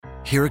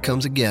here it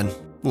comes again.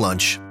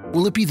 Lunch.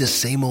 Will it be the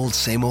same old,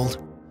 same old?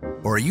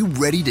 Or are you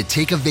ready to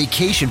take a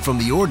vacation from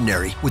the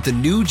ordinary with the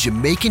new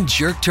Jamaican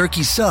Jerk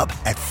Turkey Sub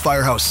at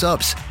Firehouse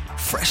Subs?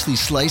 Freshly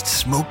sliced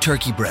smoked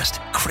turkey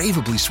breast,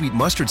 craveably sweet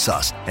mustard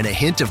sauce, and a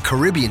hint of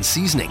Caribbean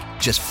seasoning.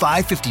 Just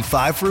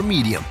 $5.55 for a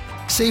medium.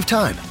 Save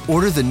time.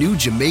 Order the new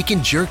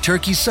Jamaican Jerk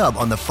Turkey Sub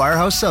on the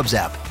Firehouse Subs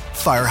app.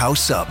 Firehouse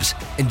Subs.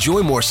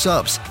 Enjoy more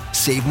subs.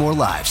 Save more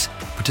lives.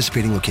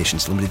 Participating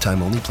locations. Limited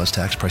time only, plus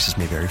tax. Prices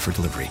may vary for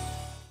delivery.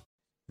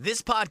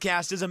 This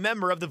podcast is a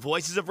member of the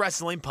Voices of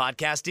Wrestling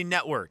Podcasting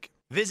Network.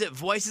 Visit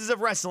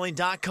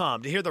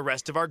voicesofwrestling.com to hear the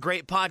rest of our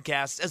great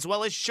podcasts, as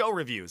well as show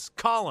reviews,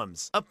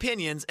 columns,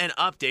 opinions, and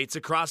updates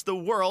across the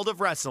world of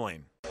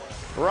wrestling.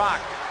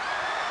 Rock,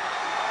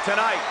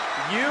 tonight,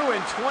 you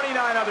and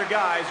 29 other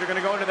guys are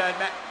going to go into that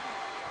match.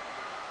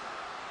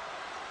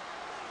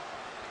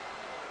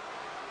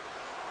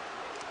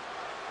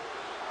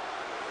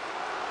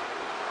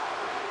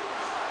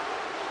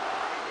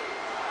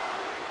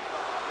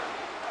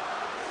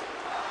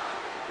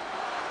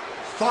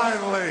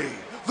 Finally,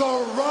 The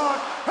Rock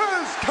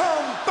has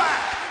come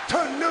back to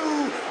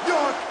New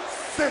York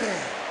City.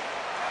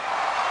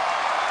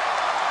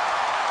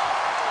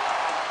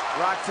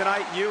 Rock,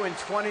 tonight, you and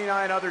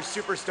 29 other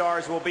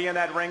superstars will be in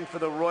that ring for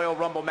the Royal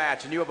Rumble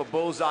match, and you have a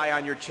bullseye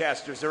on your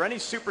chest. Is there any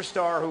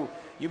superstar who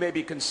you may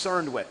be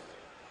concerned with?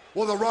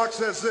 Well, The Rock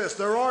says this.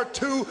 There are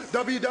two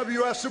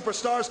WWF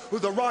superstars who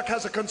The Rock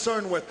has a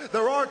concern with.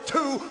 There are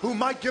two who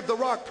might give The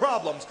Rock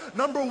problems.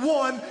 Number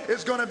one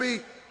is going to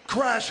be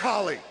Crash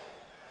Holly.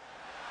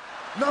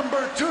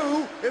 Number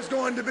two is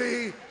going to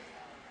be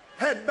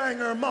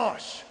Headbanger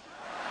Mosh.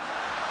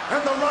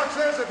 And The Rock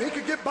says if he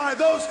could get by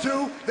those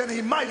two, then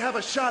he might have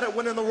a shot at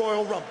winning the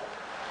Royal Rumble.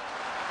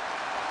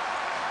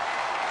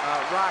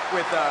 Rock,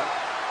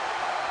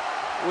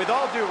 with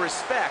all due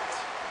respect,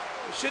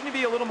 shouldn't he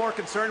be a little more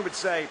concerned with,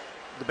 say,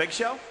 The Big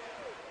Show?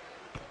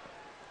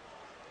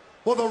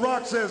 Well, The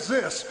Rock says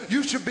this.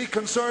 You should be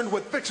concerned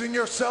with fixing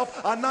yourself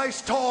a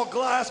nice tall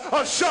glass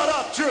of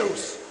shut-up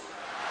juice.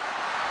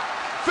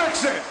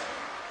 Fix it.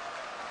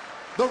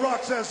 The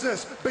Rock says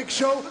this, Big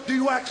Show, do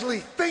you actually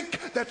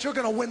think that you're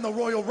going to win the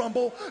Royal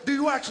Rumble? Do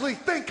you actually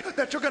think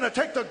that you're going to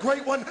take the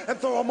great one and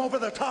throw him over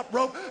the top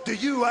rope? Do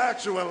you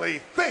actually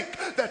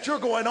think that you're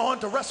going on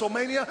to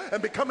WrestleMania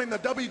and becoming the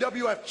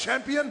WWF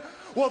champion?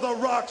 Well, The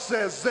Rock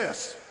says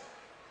this.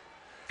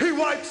 He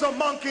wipes a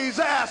monkey's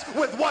ass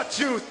with what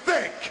you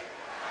think.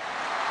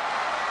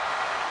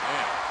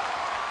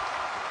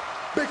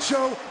 Big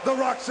Show, The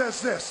Rock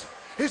says this.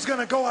 He's going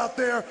to go out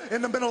there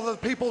in the middle of the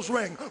people's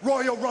ring,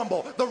 Royal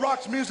Rumble. The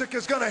Rock's music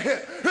is going to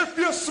hit. If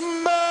you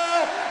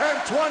smell,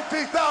 and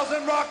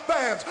 20,000 Rock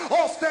fans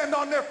all stand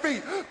on their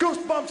feet,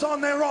 goosebumps on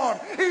their arm,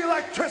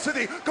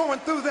 electricity going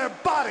through their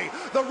body.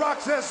 The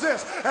Rock says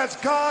this, as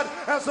God,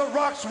 as The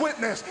Rock's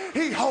witness,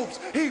 he hopes,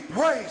 he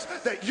prays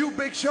that you,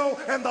 Big Show,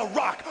 and The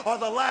Rock are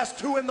the last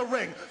two in the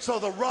ring. So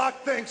The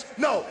Rock thinks,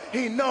 no,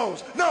 he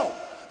knows, no.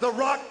 The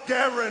Rock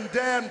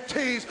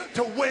guarantees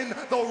to win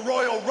the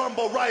Royal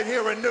Rumble right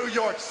here in New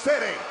York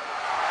City.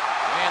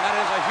 Man, that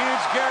is a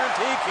huge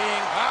guarantee,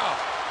 King. Wow.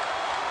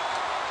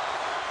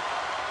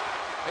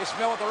 They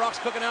smell what The Rock's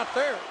cooking out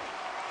there.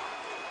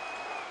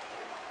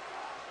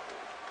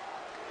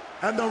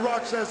 And The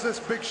Rock says this,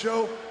 Big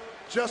Show,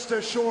 just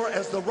as sure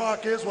as The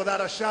Rock is,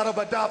 without a shadow of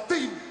a doubt,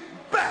 the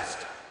best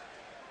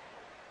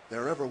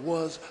there ever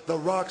was, The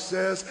Rock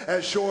says,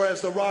 as sure as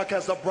The Rock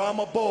has the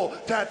Brahma Bull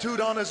tattooed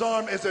on his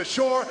arm, is as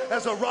sure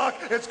as The Rock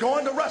is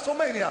going to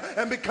WrestleMania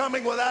and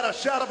becoming, without a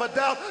shadow of a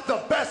doubt,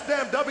 the best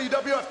damn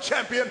WWF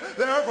champion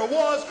there ever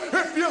was.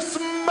 If you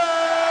smell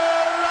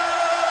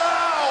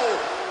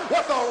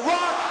what The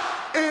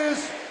Rock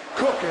is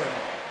cooking.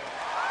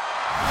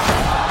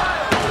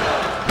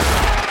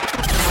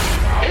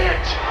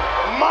 Hit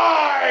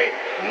my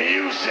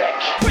music.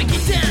 Break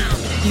it down.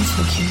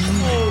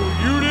 Oh,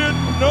 you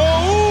didn't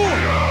know?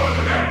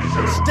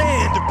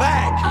 Stand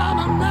back. I'm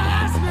a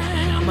nice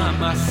man.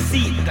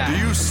 Mamacita. Do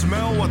you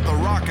smell what The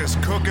Rock is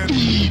cooking?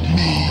 Eat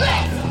me.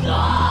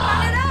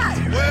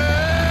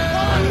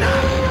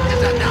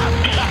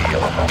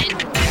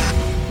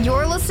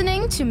 You're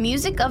listening to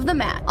Music of the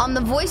Mat on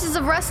the Voices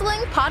of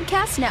Wrestling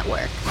Podcast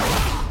Network.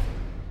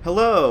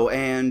 Hello,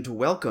 and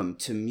welcome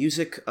to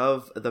Music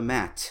of the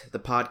Mat, the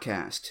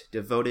podcast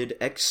devoted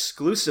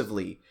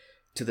exclusively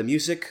to the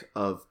music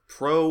of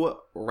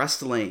pro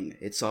wrestling.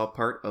 It's all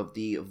part of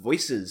the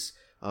Voices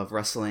of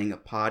Wrestling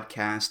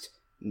Podcast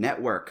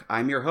Network.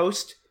 I'm your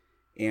host,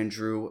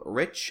 Andrew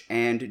Rich,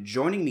 and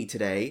joining me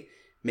today,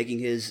 making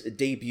his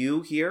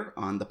debut here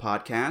on the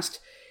podcast,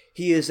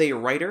 he is a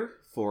writer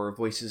for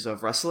Voices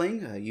of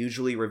Wrestling,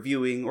 usually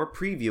reviewing or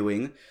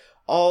previewing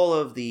all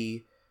of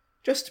the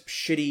just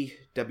shitty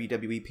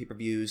WWE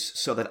pay-per-views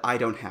so that I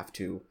don't have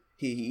to.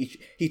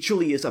 He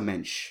truly is a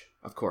mensch,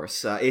 of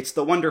course. It's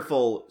the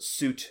wonderful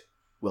Suit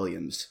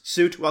Williams.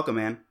 Suit, welcome,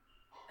 man.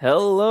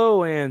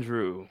 Hello,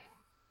 Andrew.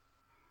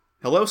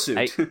 Hello,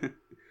 Suit.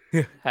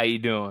 How you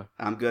doing?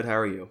 I'm good. How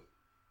are you?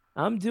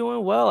 I'm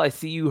doing well. I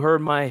see you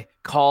heard my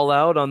call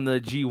out on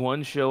the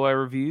G1 show I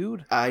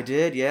reviewed. I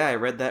did, yeah. I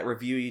read that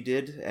review you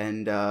did,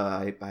 and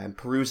I'm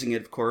perusing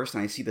it, of course,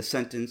 and I see the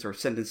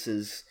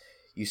sentences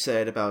you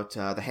said about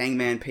the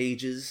Hangman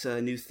Page's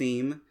new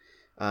theme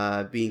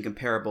being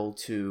comparable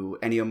to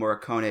Ennio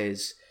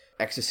Morricone's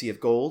Ecstasy of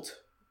Gold,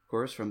 of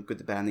course, from Good,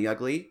 the Bad, and the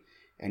Ugly.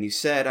 And you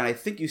said, and I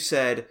think you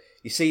said,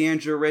 you say,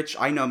 Andrew Rich,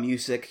 I know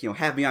music,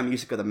 have me on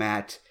Music of the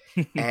Mat.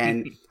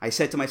 And I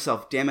said to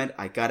myself, damn it,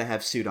 I gotta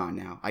have Suit on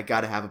now. I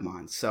gotta have him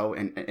on. So,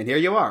 and here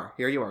you are.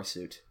 Here you are,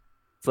 Suit.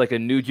 It's like a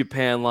New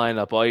Japan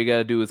lineup. All you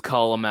gotta do is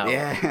call him out.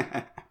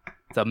 Yeah.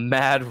 It's a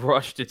mad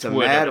rush to Twitter.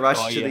 It's a mad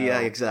rush to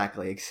the,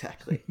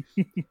 exactly.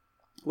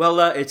 Well,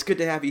 it's good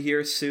to have you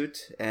here,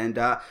 Suit. And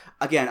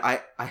again,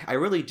 I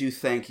really do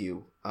thank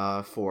you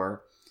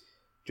for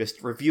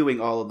just reviewing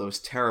all of those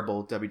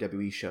terrible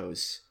WWE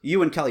shows.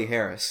 You and Kelly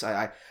Harris.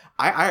 I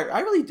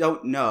really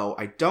don't know.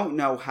 I don't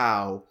know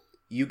how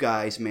you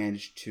guys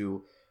managed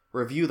to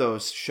review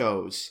those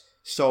shows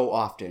so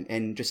often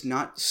and just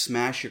not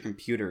smash your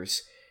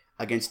computers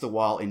against the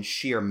wall in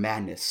sheer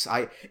madness.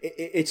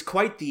 It's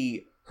quite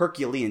the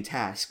Herculean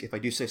task, if I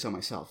do say so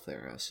myself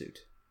there,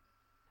 Suit.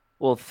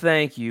 Well,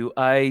 thank you.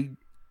 I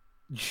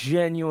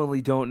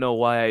genuinely don't know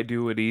why I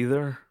do it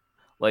either.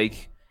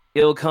 Like,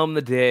 it'll come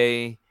the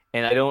day,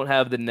 and I don't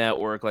have the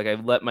network. Like,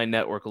 I've let my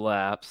network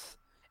lapse,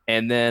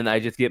 and then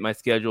I just get my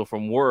schedule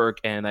from work,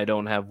 and I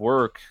don't have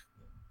work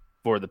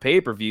for the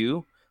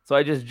pay-per-view. So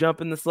I just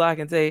jump in the Slack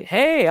and say,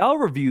 hey, I'll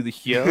review the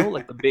show,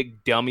 like the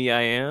big dummy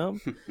I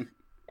am.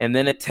 And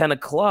then at 10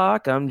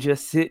 o'clock, I'm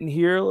just sitting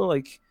here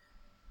like,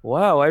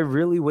 wow, I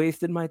really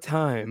wasted my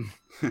time.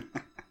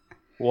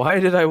 Why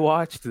did I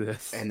watch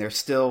this? And there's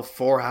still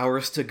 4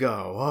 hours to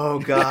go. Oh,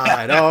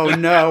 God. Oh,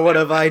 no. What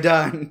have I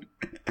done?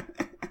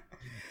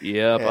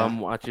 Yep, yeah. I'm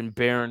watching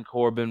Baron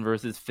Corbin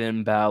versus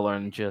Finn Balor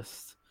and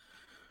just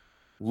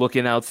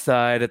looking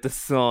outside at the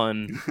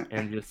sun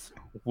and just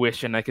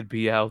wishing I could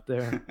be out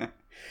there.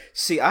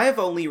 See, I have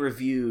only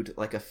reviewed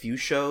like a few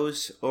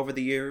shows over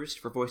the years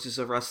for Voices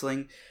of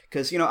Wrestling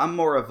because, I'm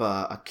more of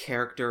a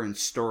character and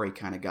story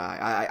kind of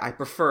guy. I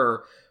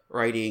prefer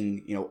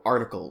writing,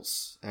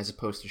 articles as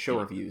opposed to show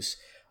reviews.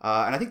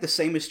 And I think the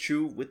same is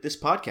true with this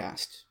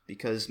podcast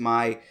because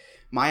my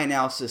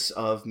analysis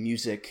of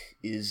music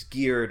is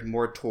geared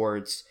more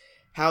towards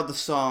how the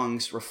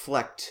songs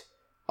reflect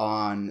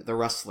on the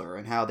wrestler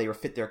and how they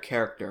fit their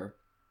character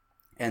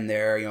and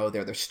their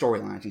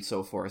storylines and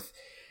so forth.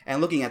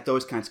 And looking at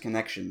those kinds of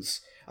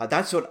connections,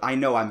 that's what I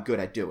know I'm good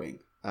at doing.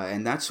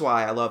 And that's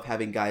why I love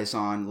having guys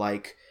on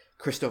like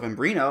Cristo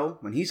Vembrino,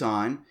 when he's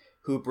on,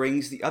 who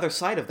brings the other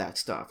side of that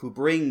stuff, who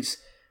brings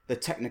the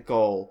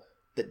technical,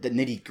 the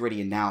nitty-gritty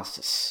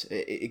analysis.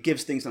 It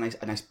gives things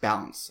a nice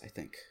balance, I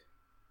think.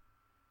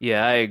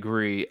 Yeah, I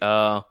agree.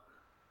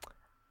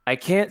 I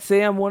can't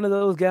say I'm one of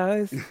those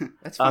guys.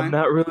 That's fine. I'm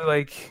not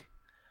really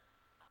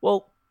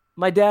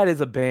my dad is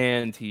a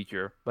band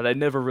teacher, but I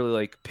never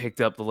really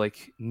picked up the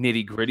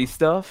nitty gritty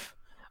stuff.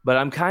 But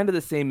I'm kind of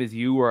the same as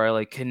you, where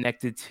I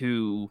connected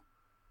to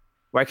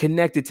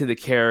the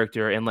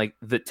character and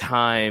the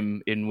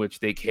time in which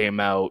they came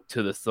out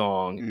to the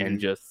song and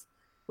just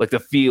the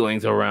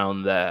feelings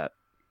around that.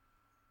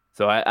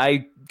 So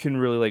I can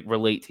really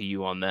relate to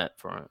you on that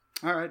front.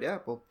 All right, yeah.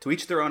 Well, to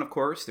each their own, of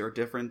course. There are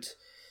different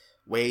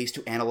ways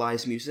to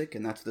analyze music,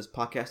 and that's what this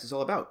podcast is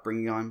all about,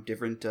 bringing on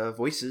different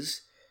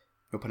voices,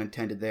 no pun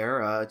intended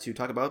there, to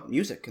talk about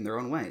music in their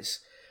own ways.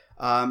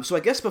 So I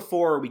guess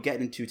before we get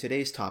into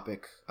today's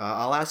topic,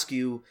 I'll ask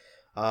you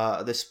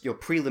this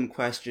prelim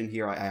question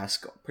here. I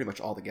ask pretty much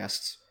all the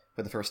guests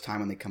for the first time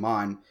when they come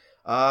on.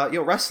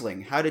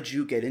 Wrestling. How did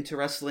you get into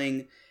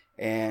wrestling?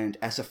 And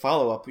as a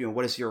follow-up,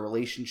 what is your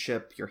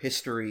relationship, your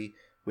history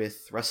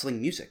with wrestling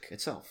music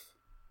itself?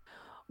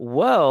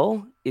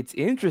 Well, it's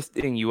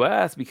interesting you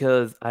ask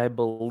because I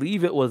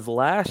believe it was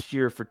last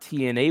year for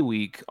TNA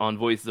Week on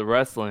Voices of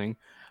Wrestling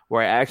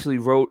where I actually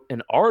wrote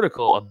an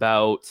article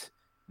about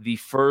the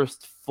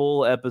first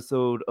full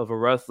episode of a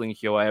wrestling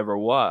show I ever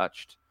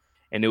watched.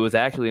 And it was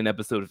actually an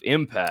episode of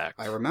Impact.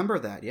 I remember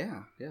that,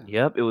 yeah.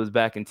 Yep, it was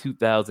back in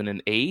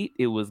 2008.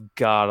 It was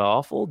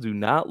god-awful. Do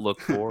not look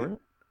for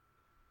it.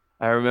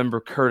 I remember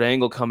Kurt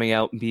Angle coming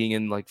out and being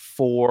in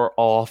 4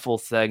 awful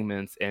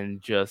segments and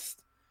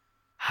just,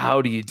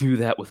 how do you do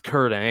that with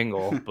Kurt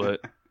Angle?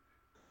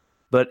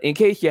 But in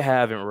case you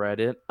haven't read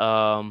it,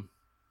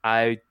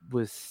 I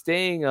was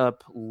staying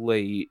up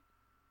late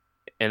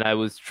and I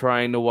was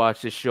trying to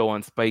watch this show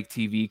on Spike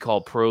TV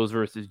called Pros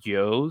vs.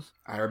 Joes.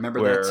 I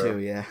remember that too,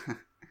 yeah.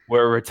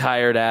 Where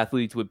retired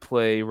athletes would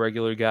play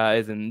regular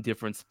guys in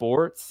different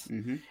sports.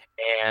 Mm-hmm.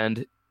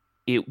 And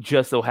it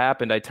just so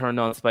happened I turned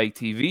on Spike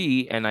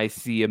TV and I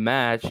see a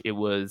match. It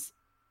was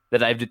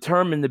that I've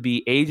determined to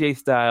be AJ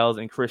Styles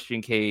and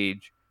Christian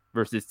Cage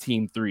versus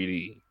Team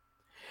 3D.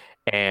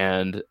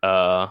 And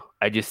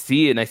I just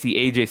see it and I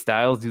see AJ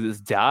Styles do this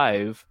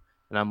dive.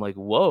 And I'm like,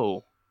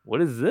 whoa,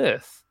 what is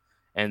this?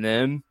 And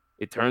then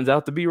it turns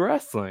out to be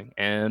wrestling.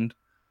 And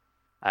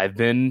I've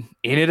been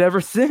in it ever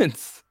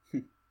since.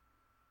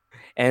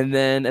 And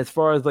then as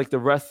far as like the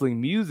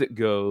wrestling music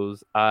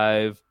goes,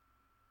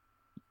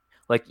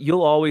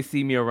 you'll always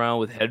see me around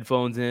with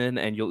headphones in,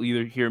 and you'll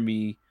either hear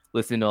me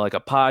listening to like a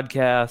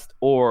podcast,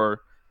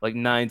 or like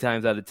 9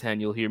 times out of 10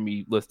 you'll hear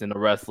me listening to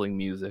wrestling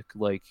music.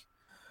 Like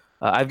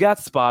I've got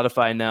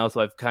Spotify now,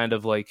 so I've kind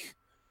of like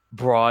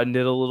broadened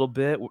it a little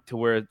bit to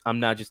where I'm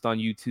not just on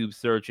YouTube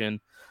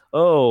searching,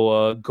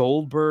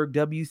 Goldberg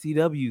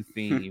WCW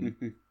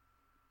theme.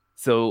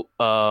 So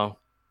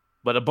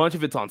but a bunch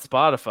of it's on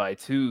Spotify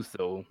too,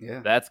 so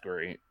that's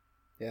great.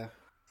 Yeah.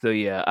 So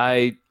yeah,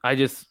 I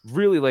just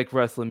really like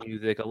wrestling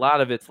music. A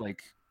lot of it's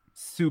like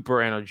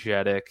super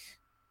energetic,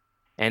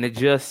 and it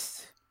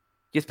just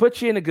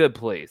puts you in a good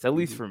place, at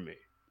least for me.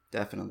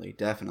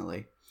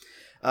 Definitely.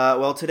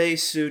 Well,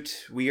 today's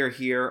Suit, we are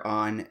here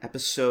on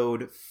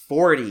episode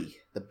 40,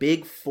 the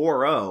big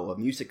 4-0 of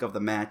Music of the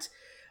Mat.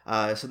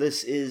 So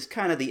this is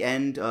kind of the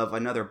end of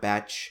another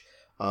batch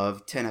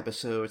of 10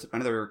 episodes.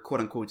 Another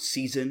quote-unquote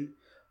season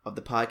of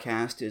the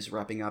podcast is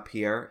wrapping up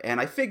here. And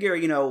I figure,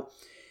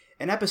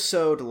 an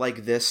episode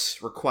like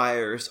this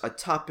requires a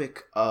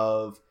topic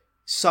of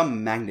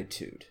some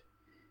magnitude.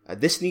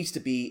 This needs to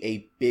be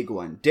a big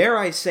one. Dare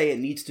I say it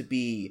needs to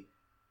be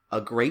a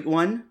great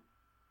one?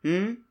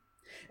 And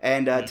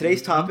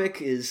today's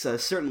topic is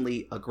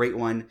certainly a great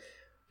one,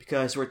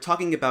 because we're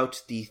talking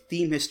about the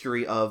theme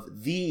history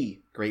of the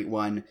great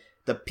one,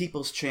 the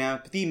People's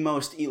Champ, the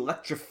most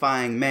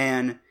electrifying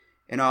man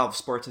in all of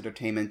sports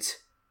entertainment,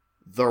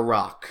 The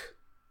Rock.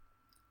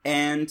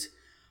 And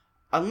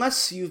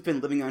unless you've been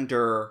living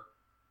under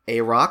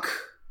a rock,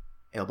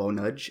 elbow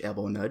nudge,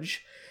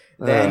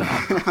 then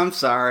I'm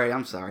sorry.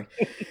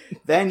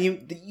 Then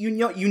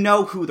you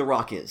know who The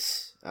Rock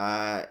is,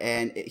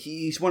 and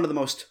he's one of the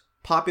most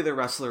popular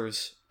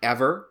wrestlers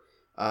ever.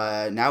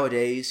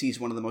 Nowadays, he's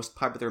one of the most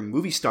popular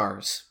movie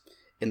stars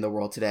in the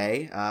world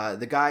today.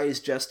 The guy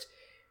is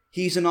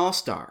he's an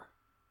all-star,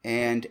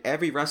 and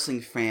every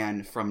wrestling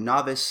fan, from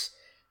novice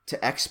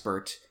to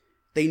expert,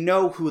 they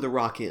know who The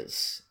Rock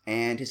is,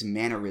 and his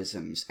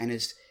mannerisms, and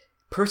his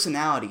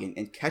personality,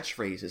 and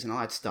catchphrases, and all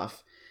that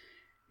stuff.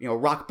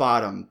 Rock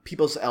bottom,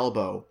 people's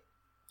elbow,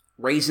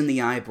 raising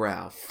the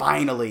eyebrow,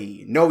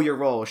 finally, know your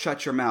role,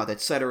 shut your mouth,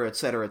 etc.,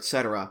 etc.,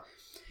 etc.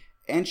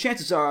 And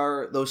chances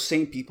are those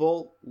same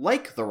people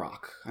like The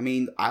Rock. I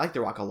mean, I like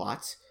The Rock a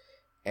lot.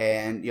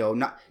 And,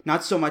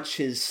 not so much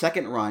his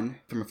second run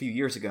from a few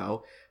years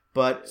ago,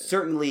 but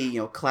certainly,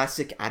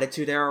 classic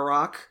Attitude Era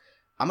Rock.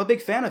 I'm a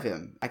big fan of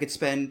him. I could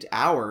spend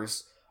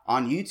hours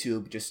on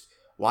YouTube just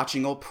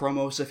watching old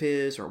promos of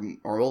his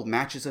or old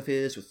matches of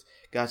his with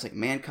guys like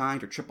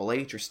Mankind or Triple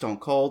H or Stone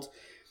Cold.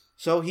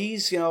 So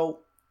he's, on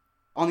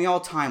the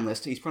all-time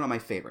list, he's one of my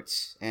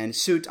favorites. And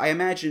Suit, I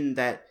imagine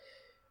that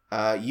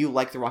you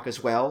like The Rock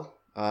as well,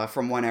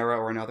 from one era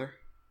or another?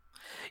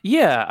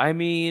 Yeah, I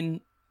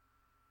mean,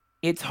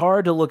 it's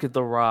hard to look at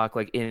The Rock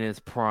like in his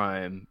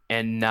prime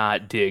and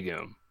not dig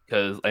him.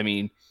 Because, I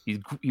mean,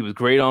 he was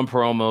great on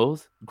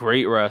promos,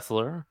 great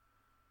wrestler.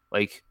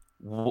 Like,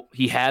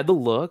 he had the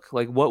look.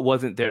 Like, what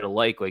wasn't there to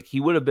like? Like, he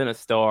would have been a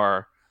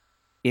star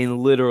in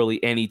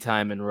literally any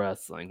time in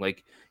wrestling.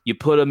 Like, you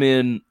put him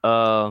in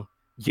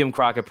Jim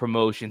Crockett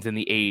Promotions in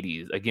the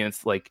 80s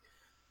against, like,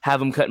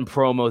 have him cutting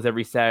promos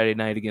every Saturday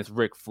night against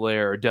Ric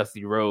Flair or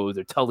Dusty Rhodes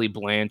or Tully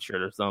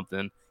Blanchard or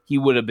something. He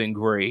would have been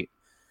great.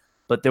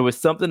 But there was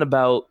something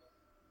about,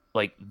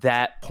 like,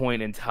 that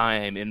point in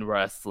time in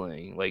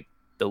wrestling, like,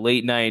 the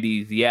late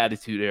 90s, the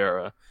Attitude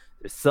Era.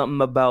 There's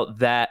something about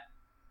that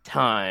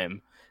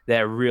time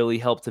that really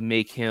helped to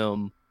make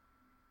him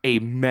a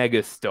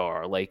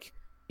megastar, like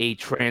a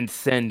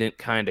transcendent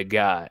kind of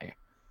guy.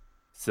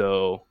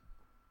 So,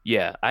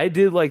 yeah, I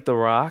did like The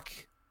Rock.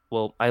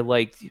 Well, I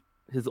liked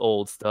his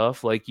old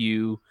stuff. Like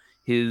you,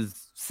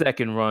 his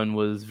second run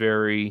was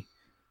very,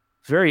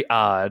 very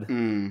odd.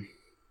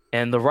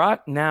 And The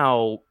Rock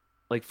now,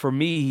 like for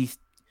me,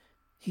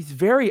 he's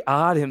very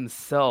odd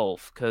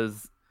himself,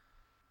 because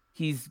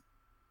he's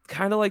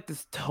kind of like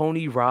this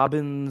Tony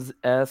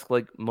Robbins-esque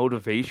like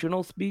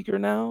motivational speaker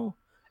now,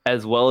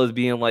 as well as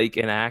being like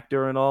an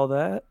actor and all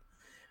that.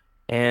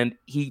 And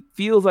he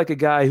feels like a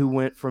guy who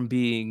went from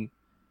being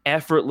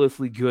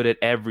effortlessly good at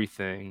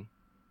everything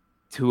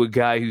to a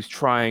guy who's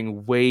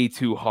trying way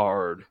too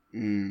hard.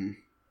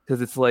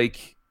 Because it's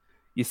like,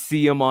 you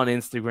see him on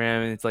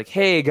Instagram and it's like,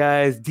 hey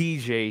guys,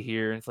 DJ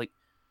here. And it's like,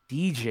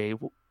 DJ,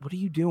 what are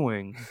you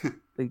doing?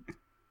 Like,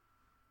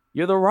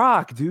 you're The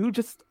Rock, dude.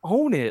 Just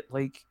own it.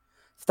 Like,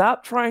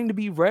 stop trying to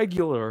be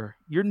regular.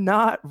 You're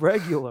not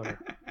regular.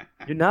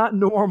 You're not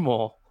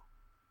normal.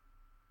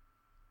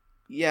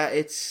 Yeah,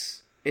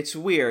 it's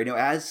weird.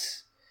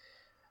 As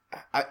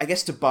I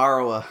guess to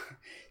borrow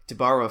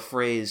a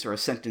phrase or a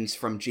sentence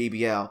from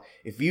JBL,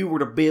 if you were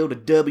to build a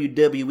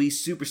WWE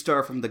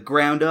superstar from the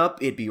ground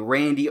up, it'd be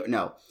Randy.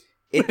 No,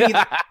 it'd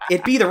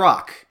be The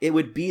Rock. It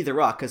would be The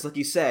Rock, because like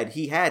you said,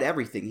 he had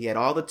everything. He had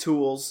all the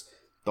tools,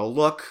 the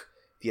look,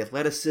 the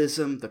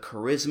athleticism, the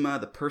charisma,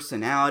 the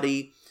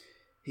personality.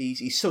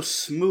 He's so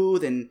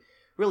smooth, and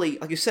really,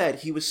 like you said,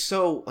 he was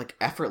so like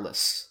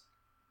effortless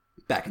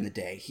back in the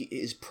day.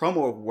 His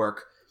promo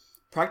work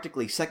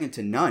practically second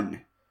to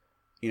none,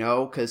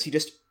 because it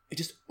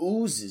just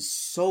oozes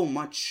so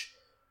much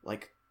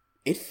like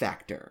it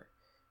factor.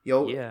 He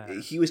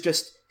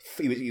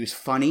was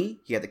funny.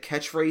 He had the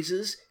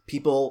catchphrases.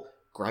 People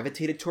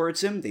gravitated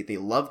towards him. They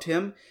loved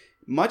him,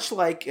 much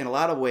like in a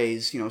lot of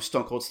ways,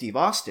 Stone Cold Steve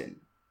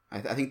Austin. I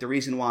think the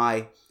reason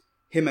why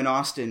him and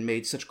Austin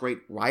made such great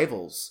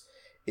rivals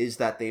is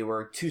that they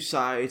were two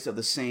sides of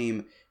the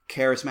same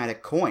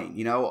charismatic coin.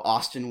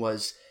 Austin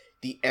was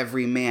the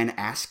everyman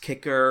ass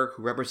kicker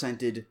who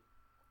represented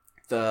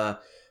the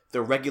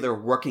regular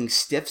working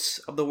stiffs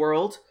of the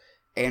world,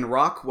 and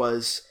Rock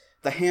was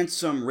the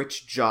handsome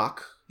rich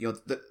jock,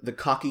 the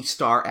cocky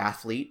star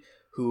athlete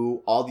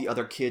who all the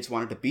other kids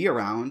wanted to be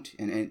around,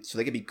 and so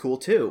they could be cool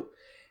too.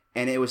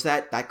 And it was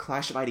that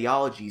clash of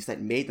ideologies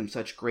that made them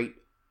such great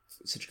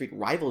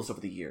rivals over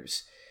the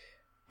years.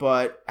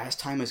 But as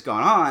time has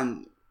gone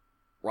on,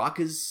 Rock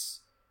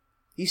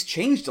he's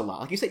changed a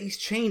lot. Like you said, he's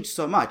changed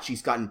so much.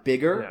 He's gotten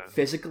bigger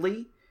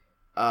physically.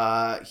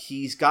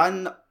 He's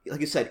gotten,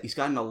 like you said,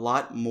 a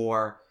lot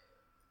more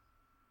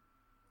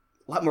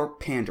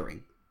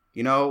pandering.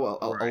 A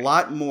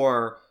lot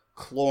more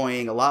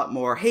cloying, a lot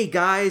more, hey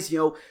guys,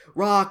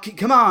 Rock,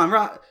 come on,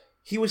 Rock.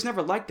 He was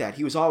never like that.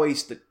 He was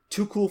always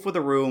too cool for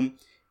the room.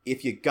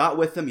 If you got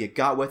with him, you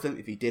got with him.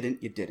 If you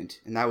didn't, you didn't.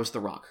 And that was The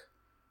Rock.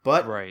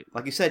 But,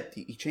 like you said,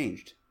 he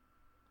changed.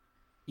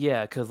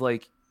 Yeah, because,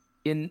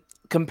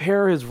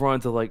 compare his run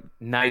to,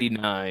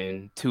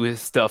 99 to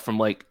his stuff from,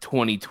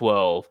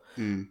 2012.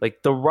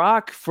 The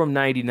Rock from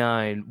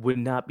 99 would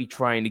not be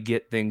trying to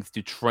get things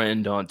to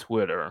trend on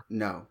Twitter.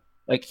 No.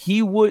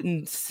 He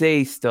wouldn't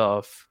say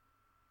stuff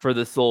for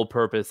the sole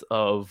purpose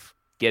of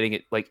getting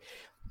it.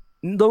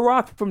 The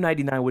Rock from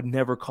 99 would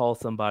never call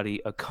somebody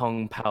a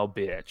kung pao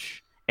bitch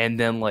and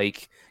then,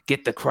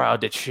 get the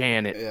crowd to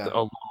chant it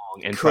along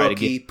and try to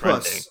get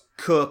trending.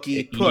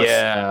 Cookie puss.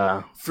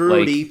 Yeah.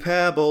 Fruity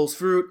pebbles,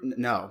 fruit.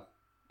 No.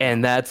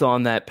 And that's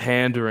on that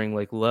pandering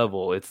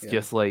level. It's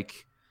just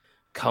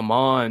come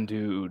on,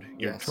 dude.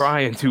 You're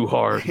trying too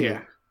hard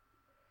here.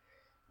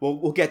 Well,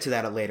 we'll get to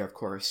that later, of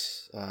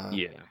course. Of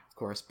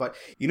course. But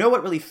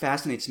what really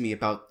fascinates me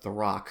about The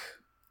Rock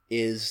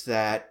is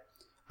that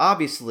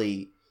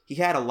obviously he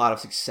had a lot of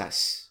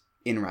success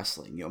in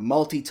wrestling.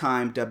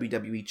 Multi-time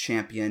WWE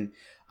champion,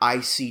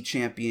 IC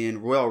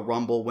champion, Royal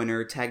Rumble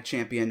winner, tag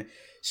champion,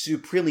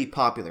 supremely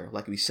popular,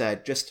 like we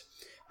said, just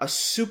a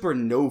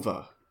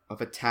supernova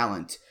of a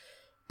talent.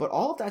 But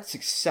all of that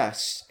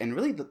success, and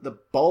really the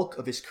bulk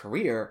of his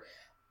career,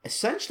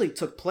 essentially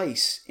took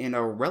place in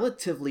a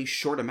relatively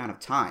short amount of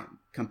time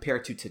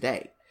compared to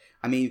today.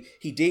 I mean,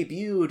 he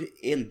debuted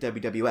in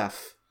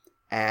WWF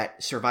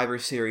at Survivor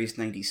Series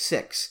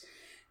 96,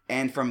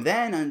 and from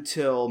then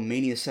until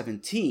Mania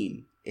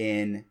 17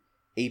 in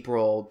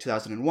April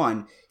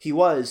 2001, he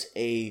was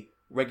a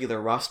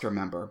regular roster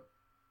member.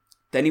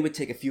 Then he would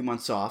take a few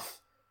months off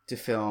to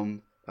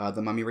film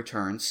The Mummy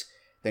Returns.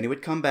 Then he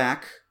would come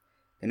back.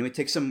 Then he would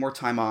take some more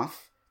time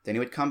off. Then he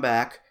would come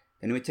back.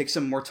 Then he would take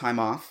some more time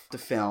off to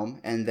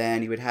film. And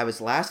then he would have his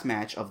last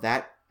match of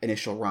that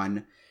initial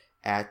run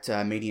at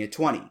Mania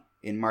 20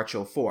 in March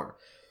 04.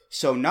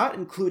 So not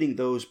including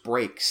those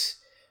breaks,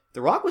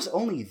 The Rock was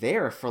only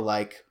there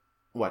for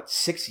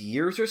 6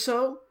 years or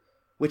so?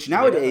 Which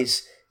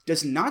nowadays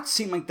does not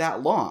seem like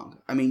that long.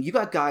 I mean, you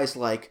got guys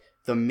like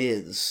The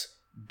Miz,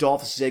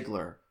 Dolph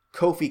Ziggler,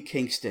 Kofi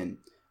Kingston,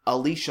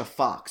 Alicia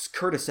Fox,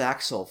 Curtis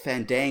Axel,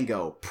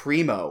 Fandango,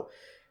 Primo.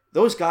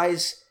 Those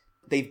guys,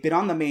 they've been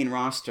on the main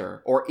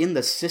roster, or in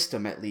the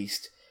system at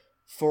least,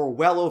 for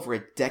well over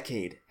a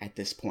decade at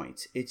this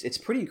point. It's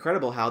pretty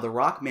incredible how The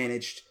Rock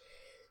managed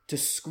to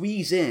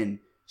squeeze in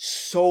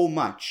so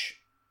much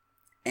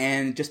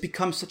and just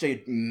become such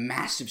a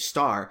massive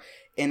star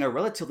in a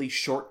relatively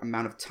short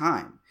amount of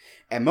time.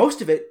 And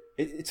most of it,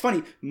 it's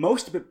funny,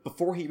 most of it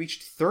before he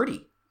reached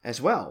 30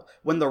 as well.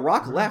 When The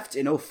Rock left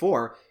in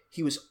 04,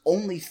 he was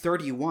only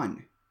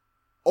 31.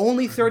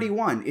 Only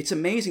 31. It's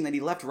amazing that he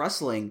left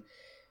wrestling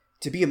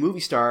to be a movie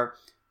star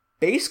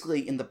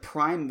basically in the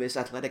prime of his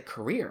athletic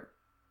career.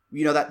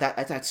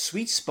 That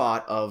sweet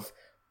spot of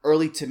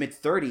early to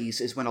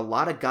mid-30s is when a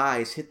lot of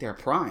guys hit their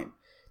prime.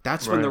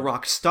 That's when The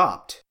Rock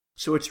stopped.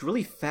 So it's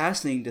really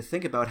fascinating to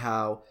think about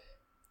how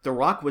The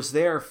Rock was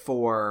there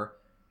for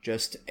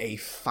just a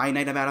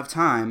finite amount of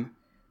time,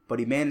 but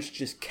he managed to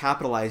just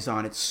capitalize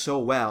on it so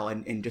well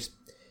and just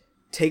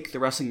take the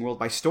wrestling world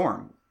by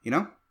storm,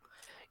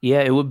 Yeah,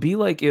 it would be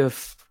like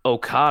if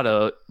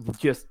Okada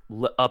just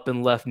up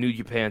and left New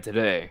Japan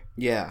today.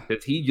 Yeah.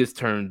 Because he just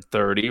turned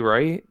 30,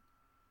 right?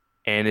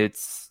 And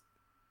it's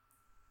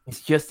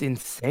just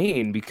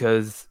insane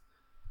because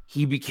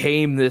he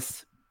became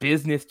this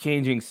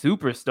business-changing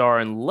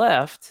superstar and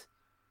left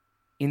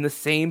in the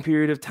same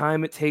period of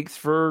time it takes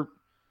for,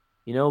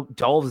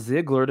 Dolph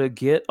Ziggler to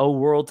get a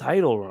world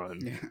title run.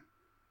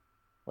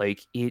 Yeah.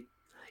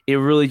 It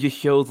really just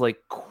shows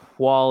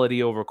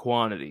quality over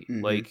quantity.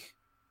 Mm-hmm.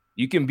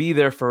 You can be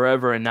there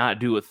forever and not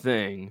do a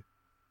thing,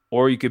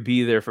 or you could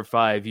be there for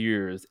 5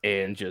 years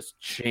and just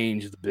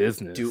change the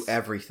business. Do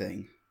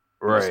everything.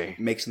 Right. Just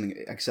make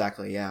something,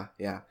 exactly, yeah.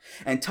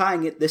 And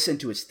tying this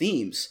into its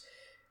themes,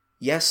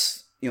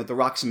 yes, The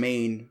Rock's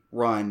main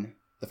run,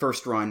 the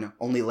first run,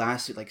 only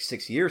lasted like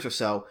 6 years or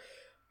so,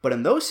 but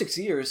in those 6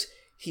 years,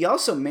 he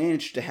also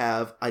managed to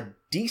have a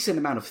decent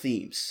amount of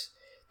themes.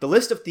 The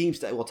list of themes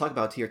that we'll talk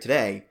about here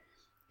today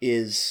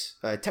is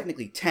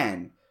technically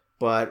 10,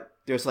 but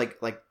there's like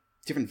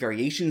different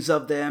variations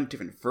of them,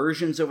 different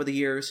versions over the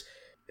years.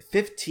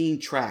 15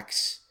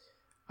 tracks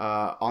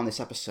on this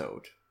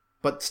episode.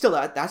 But still,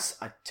 that's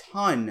a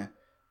ton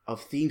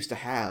of themes to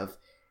have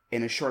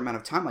in a short amount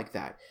of time like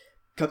that.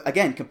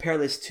 Again, compare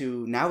this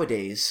to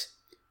nowadays,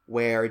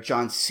 where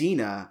John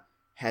Cena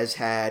has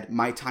had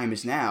My Time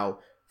Is Now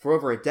for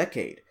over a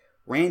decade.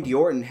 Randy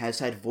Orton has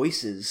had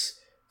voices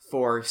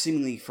for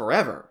seemingly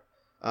forever.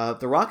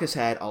 The Rock has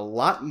had a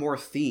lot more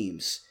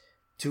themes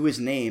to his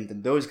name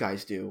than those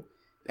guys do,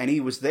 and he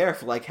was there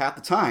for like half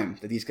the time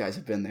that these guys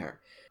have been there.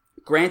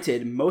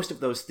 Granted, most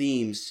of those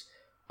themes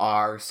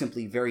are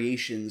simply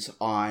variations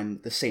on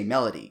the same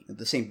melody,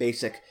 the same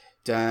basic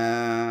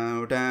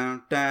down,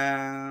 down,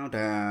 down,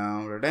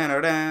 down,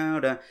 down,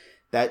 down, down.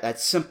 That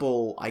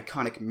simple,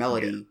 iconic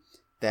melody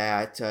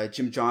that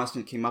Jim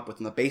Johnston came up with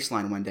on the bass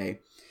line one day.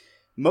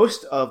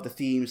 Most of the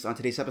themes on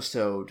today's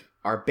episode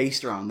are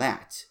based around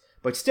that.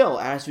 But still,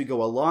 as we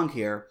go along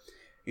here,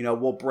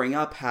 we'll bring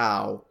up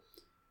how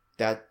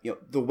that,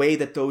 the way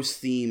that those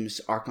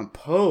themes are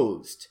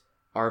composed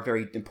are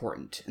very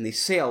important. And they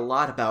say a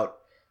lot about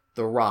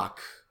The Rock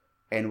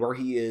and where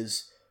he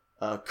is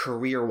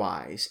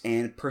career-wise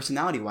and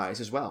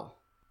personality-wise as well.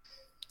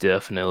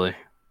 Definitely.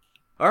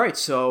 All right,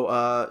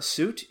 so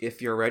Suit,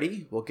 if you're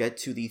ready, we'll get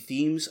to the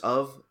themes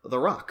of The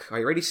Rock. Are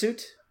you ready,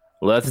 Suit?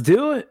 Let's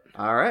do it.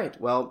 All right.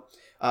 Well,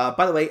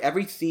 by the way,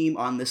 every theme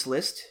on this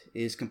list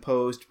is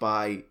composed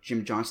by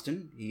Jim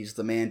Johnston. He's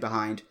the man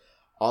behind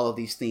all of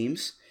these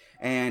themes.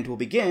 And we'll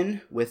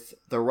begin with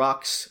The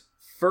Rock's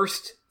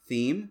first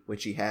theme,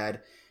 which he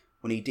had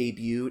when he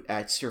debuted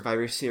at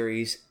Survivor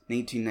Series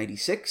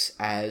 1996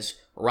 as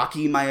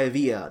Rocky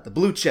Maivia, the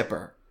Blue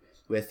Chipper,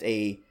 with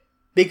a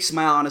big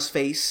smile on his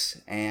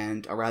face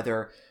and a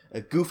rather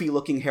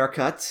goofy-looking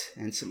haircut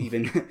and some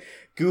even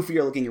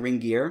goofier-looking ring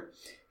gear.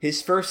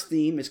 His first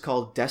theme is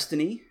called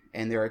Destiny,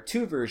 and there are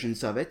two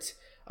versions of it.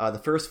 The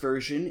first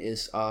version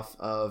is off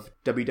of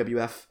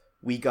WWF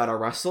We Gotta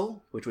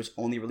Wrestle, which was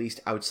only released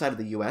outside of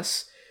the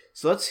US.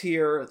 So let's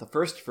hear the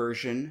first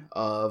version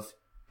of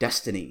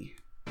Destiny.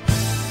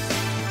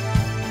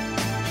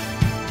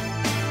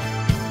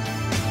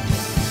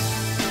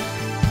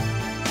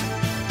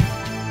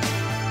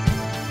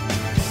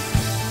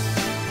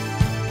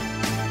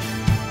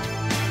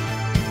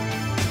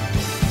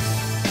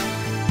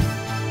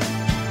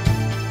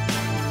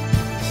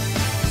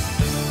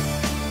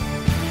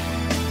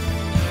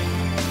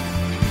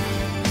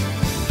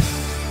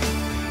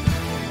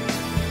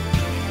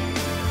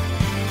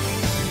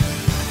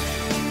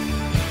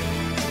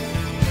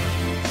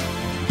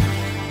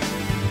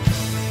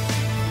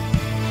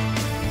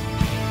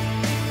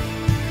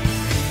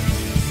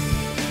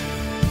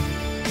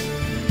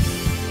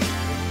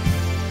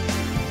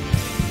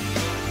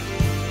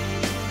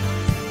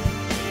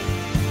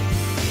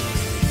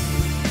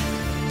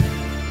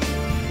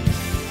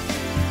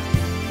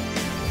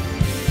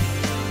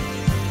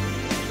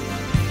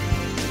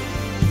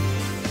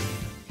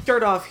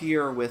 Start off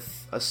here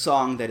with a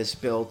song that is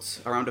built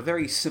around a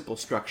very simple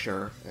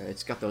structure.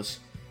 It's got those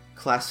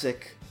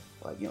classic,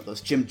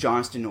 those Jim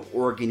Johnston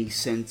organy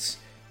synths,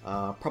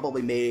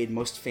 probably made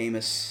most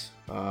famous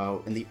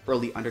in the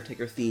early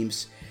Undertaker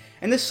themes.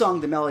 And this song,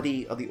 the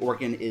melody of the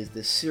organ is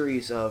this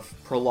series of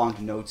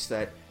prolonged notes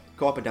that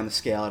go up and down the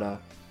scale at a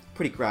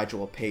pretty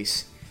gradual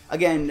pace.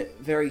 Again,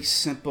 very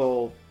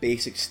simple,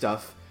 basic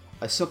stuff.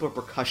 A simple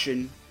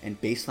percussion and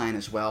bass line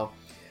as well.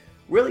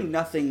 Really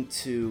nothing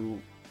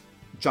to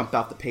jump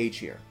off the page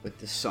here with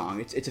this song.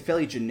 It's a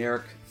fairly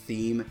generic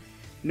theme.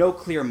 No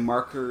clear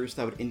markers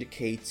that would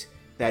indicate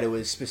that it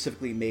was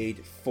specifically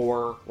made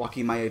for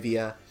Rocky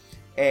Maivia.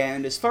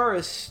 And as far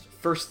as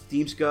first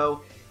themes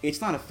go,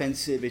 it's not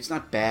offensive, it's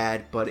not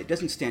bad, but it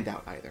doesn't stand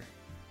out either.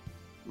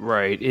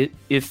 Right.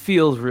 It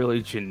feels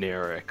really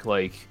generic.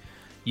 Like,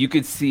 you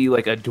could see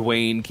like a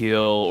Dwayne Gill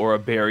or a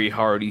Barry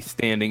Hardy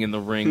standing in the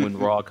ring when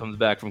Raw comes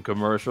back from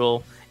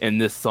commercial,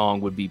 and this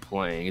song would be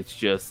playing. It's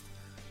just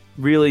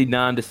really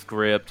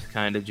nondescript,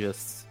 kind of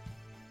just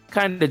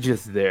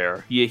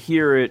there. You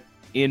hear it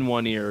in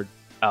one ear,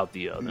 out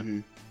the other.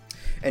 Mm-hmm.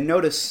 And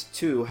notice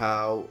too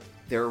how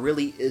there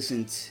really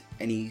isn't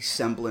any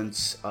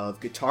semblance of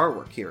guitar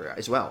work here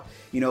as well.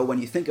 When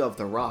you think of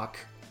The Rock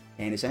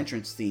and his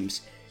entrance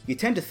themes, you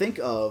tend to think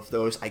of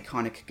those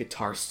iconic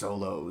guitar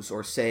solos,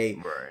 or say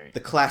the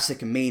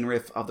classic main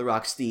riff of The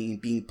Rock's theme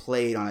being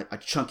played on a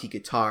chunky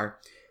guitar.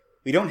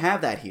 We don't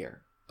have that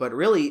here, but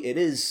really it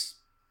is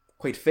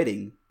quite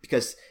fitting,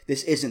 because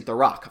this isn't The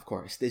Rock, of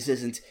course. This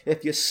isn't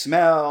If You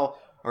Smell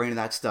or any of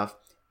that stuff.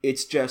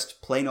 It's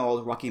just plain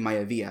old Rocky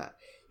Maivia.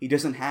 He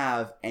doesn't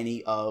have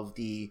any of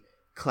the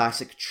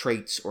classic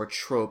traits or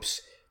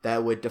tropes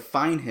that would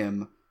define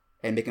him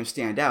and make him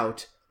stand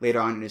out later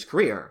on in his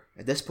career.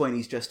 At this point,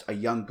 he's just a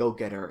young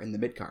go-getter in the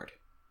mid-card.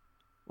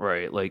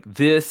 Right, like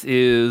this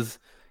is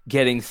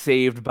getting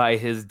saved by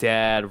his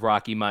dad,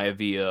 Rocky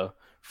Maivia,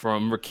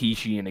 from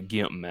Rikishi in a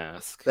gimp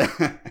mask.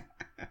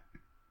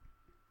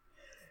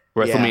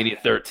 WrestleMania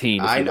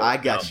 13. I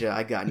got you.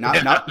 I got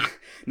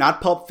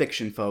not Pulp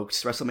Fiction,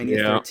 folks.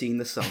 WrestleMania 13,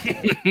 the song.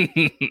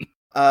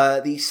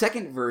 The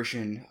second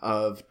version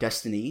of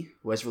Destiny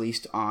was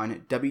released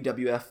on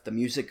WWF The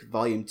Music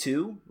Volume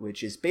 2,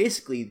 which is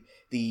basically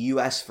the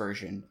US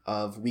version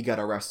of We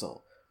Gotta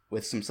Wrestle,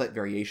 with some slight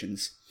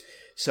variations.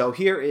 So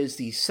here is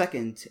the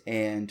second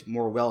and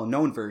more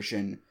well-known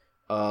version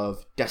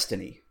of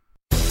Destiny.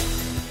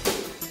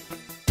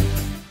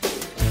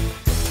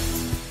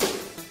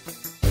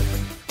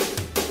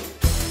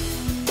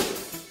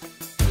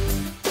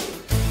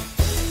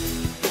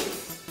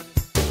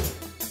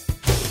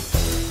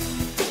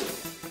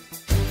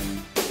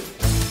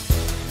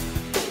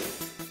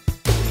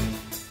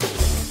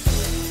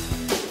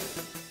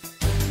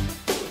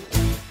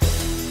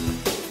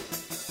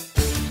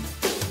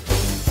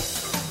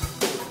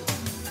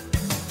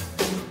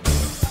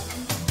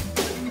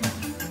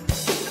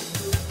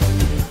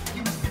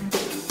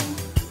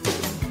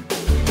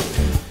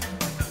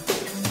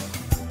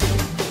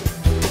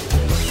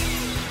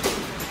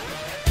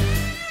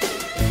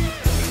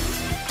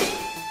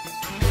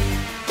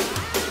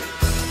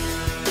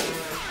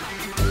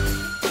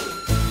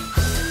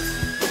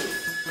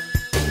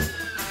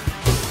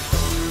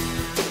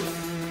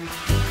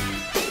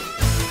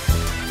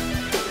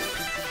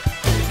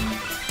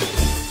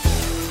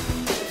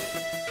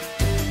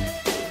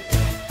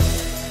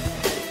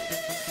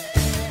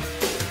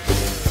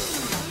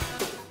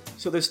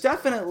 So there's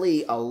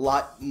definitely a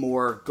lot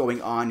more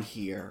going on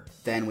here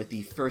than with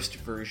the first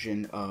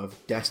version of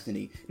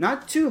Destiny.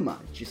 Not too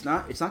much. It's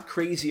not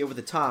crazy over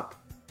the top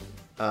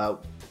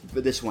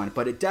with this one,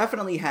 but it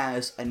definitely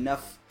has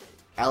enough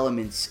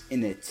elements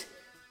in it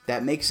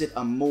that makes it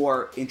a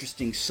more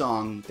interesting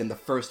song than the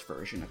first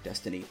version of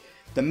Destiny.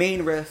 The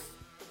main riff,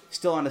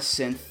 still on a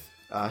synth,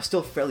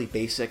 still fairly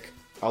basic,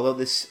 although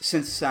this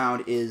synth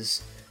sound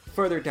is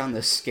further down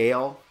the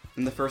scale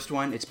than the first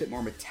one. It's a bit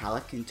more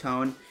metallic in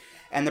tone.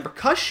 And the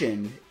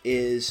percussion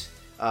is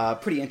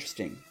pretty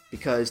interesting,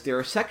 because there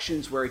are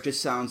sections where it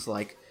just sounds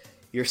like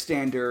your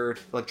standard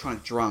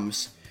electronic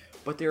drums,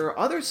 but there are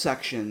other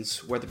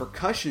sections where the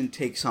percussion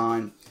takes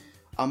on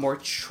a more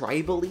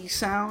tribal-y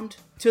sound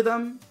to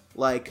them,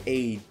 like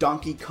a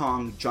Donkey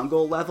Kong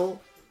jungle level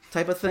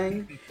type of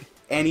thing.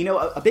 And you know,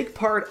 a big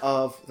part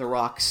of The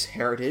Rock's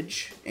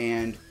heritage,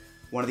 and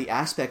one of the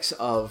aspects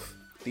of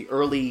the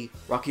early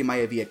Rocky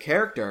Maivia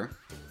character,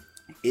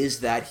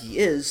 is that he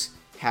is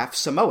half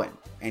Samoan,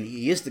 and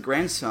he is the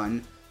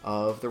grandson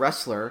of the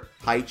wrestler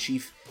High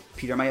Chief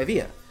Peter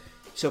Maivia.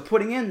 So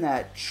putting in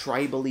that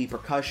tribal-y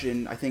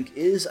percussion, I think,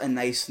 is a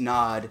nice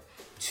nod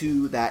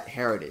to that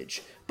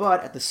heritage.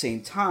 But at the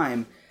same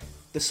time,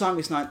 the song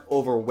is not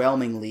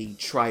overwhelmingly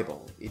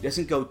tribal. It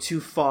doesn't go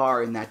too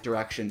far in that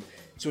direction.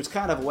 So it's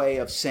kind of a way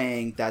of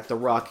saying that The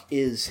Rock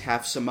is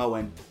half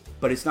Samoan,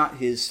 but it's not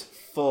his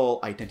full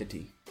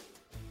identity.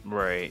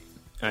 Right.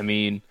 I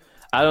mean,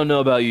 I don't know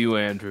about you,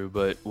 Andrew,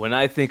 but when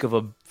I think of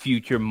a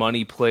future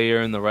money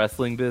player in the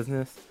wrestling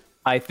business,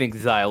 I think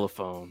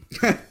xylophone.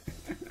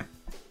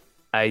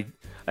 I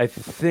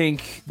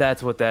think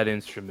that's what that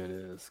instrument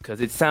is,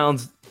 because it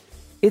sounds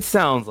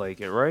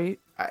like it, right?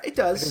 It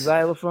does. Like a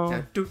xylophone.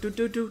 Yeah,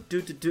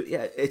 do.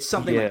 Yeah, it's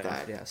something like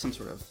that. Yeah, some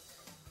sort of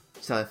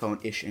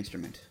xylophone-ish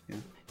instrument. Yeah.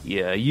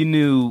 Yeah, you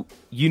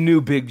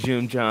knew Big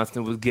Jim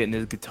Johnston was getting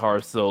his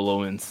guitar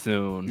solo in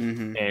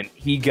soon, and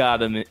he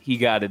got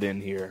it in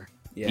here.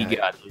 Yeah. He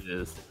got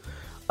his.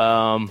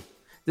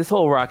 This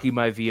whole Rocky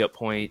Maivia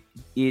point,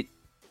 it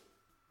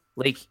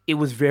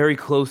was very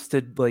close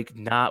to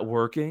not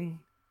working.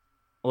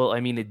 Well, I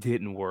mean, it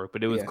didn't work,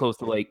 but it was close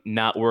to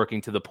not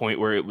working to the point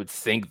where it would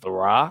sink The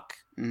Rock.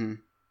 Mm-hmm.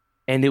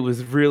 And it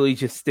was really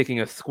just sticking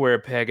a square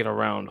peg in a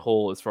round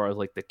hole as far as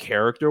the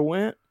character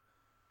went.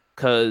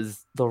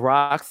 Because The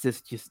Rock's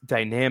this just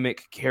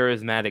dynamic,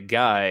 charismatic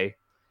guy,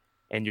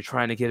 and you're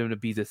trying to get him to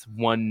be this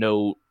one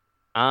note,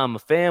 I'm a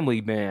family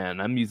man.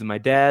 I'm using my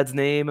dad's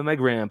name and my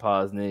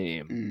grandpa's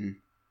name. Mm.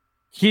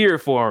 Here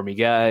for me,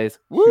 guys.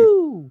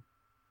 Woo!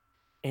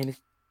 And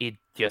it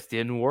just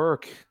didn't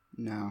work.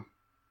 No.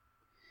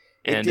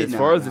 And as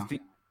far as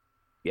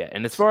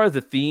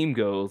the theme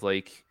goes,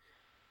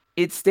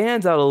 it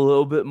stands out a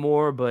little bit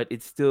more, but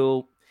it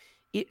still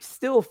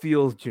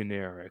feels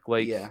generic.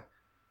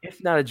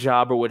 If not a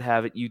jobber would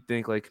have it, you'd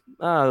think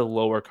a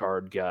lower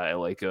card guy,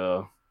 like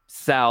a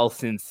Sal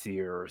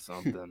Sincere or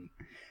something.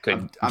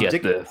 I'm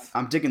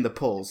digging the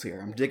pulls here.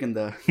 I'm digging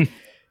the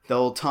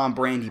old Tom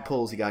Brandy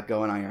pulls you got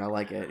going on here. I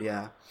like it.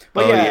 Yeah.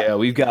 But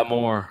we've got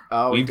more.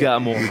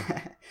 Got more.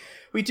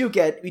 we do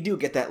get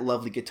that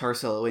lovely guitar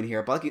solo in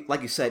here, but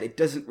like you said, it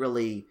doesn't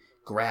really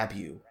grab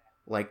you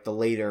like the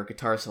later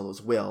guitar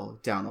solos will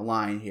down the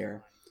line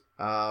here.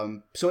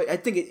 So I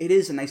think it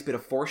is a nice bit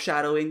of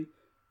foreshadowing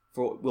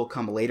will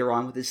come later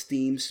on with his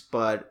themes,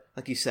 but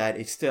like you said,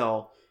 it's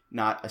still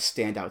not a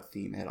standout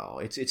theme at all.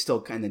 It's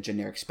still kind of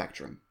generic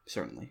spectrum,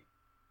 certainly.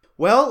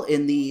 Well,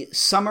 in the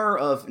summer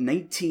of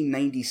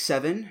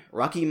 1997,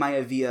 Rocky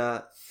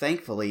Maivia,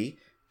 thankfully,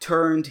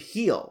 turned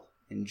heel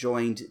and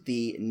joined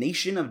the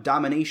Nation of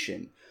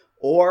Domination,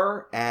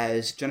 or,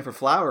 as Jennifer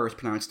Flowers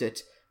pronounced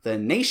it, the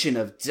Nation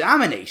of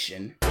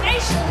Domination.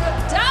 Nation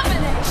of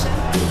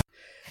Domination!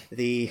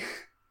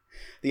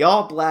 The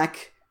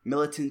all-black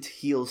militant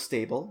heel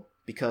stable,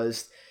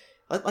 because,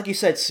 like you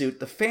said,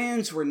 Suit, the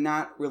fans were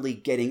not really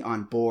getting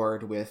on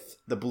board with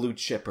the blue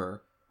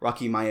chipper,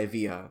 Rocky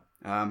Maivia.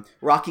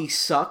 Rocky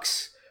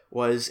sucks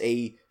was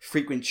a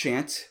frequent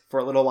chant for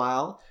a little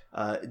while.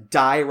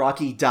 Die,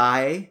 Rocky,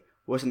 die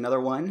was another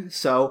one.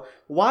 So,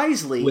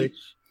 wisely... Which,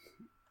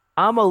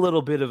 I'm a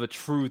little bit of a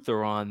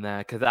truther on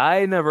that, because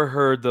I never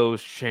heard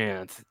those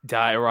chants,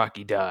 die,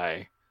 Rocky,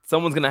 die.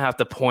 Someone's going to have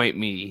to point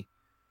me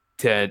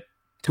to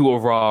a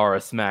Raw or a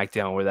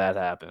SmackDown where that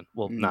happened.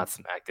 Well, not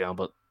SmackDown,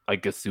 but I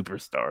guess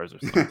Superstars or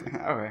something.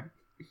 All right.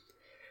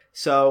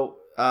 So,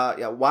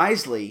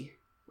 wisely,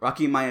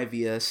 Rocky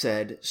Maivia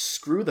said,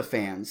 screw the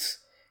fans,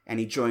 and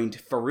he joined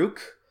Farouk,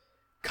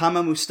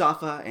 Kama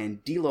Mustafa,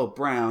 and D'Lo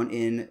Brown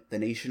in the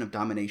Nation of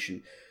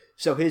Domination.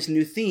 So his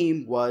new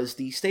theme was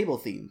the stable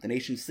theme, the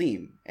Nation's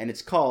theme, and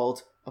it's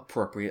called,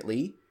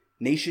 appropriately,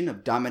 Nation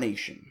of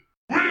Domination.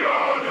 We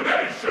are the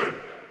Nation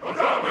of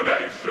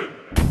Domination!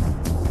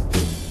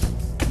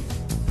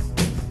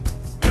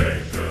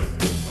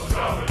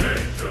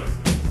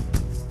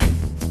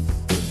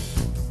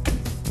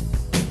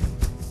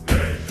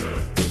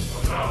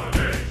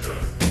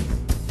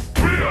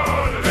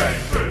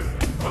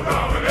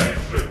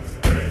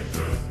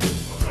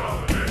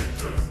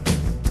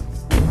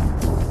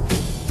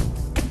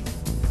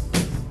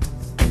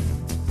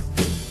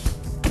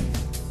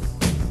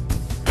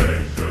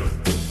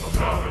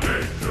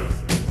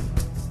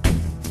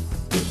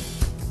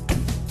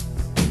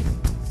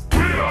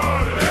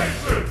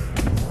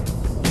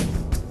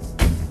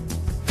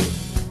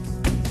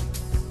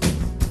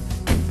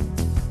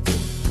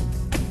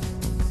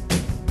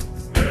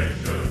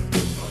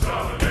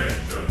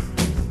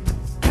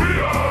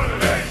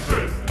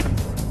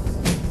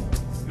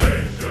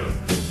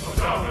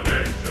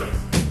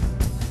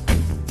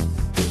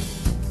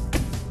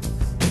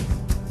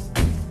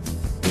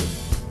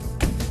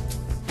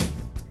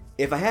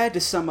 If I had to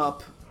sum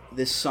up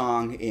this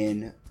song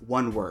in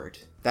one word,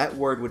 that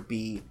word would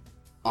be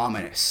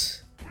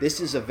ominous. This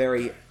is a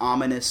very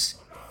ominous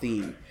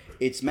theme.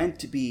 It's meant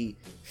to be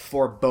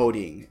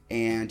foreboding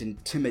and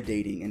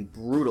intimidating and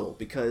brutal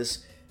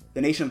because the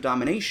Nation of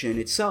Domination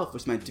itself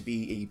was meant to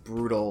be a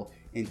brutal,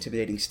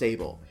 intimidating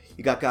stable.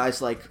 You got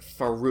guys like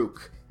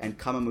Farouk and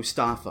Kama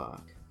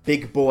Mustafa,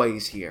 big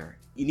boys here.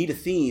 You need a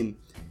theme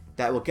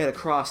that will get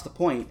across the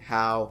point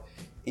how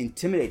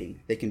intimidating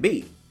they can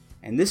be.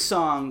 And this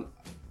song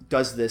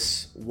does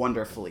this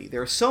wonderfully.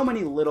 There are so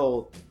many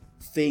little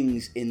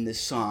things in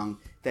this song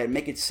that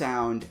make it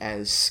sound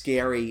as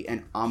scary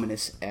and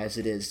ominous as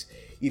it is.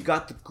 You've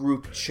got the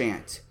group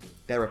chant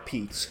that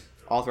repeats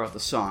all throughout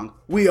the song.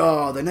 We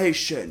are the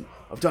Nation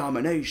of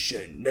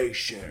Domination,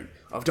 Nation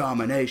of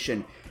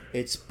Domination.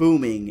 It's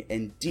booming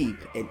and deep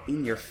and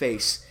in your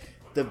face.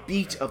 The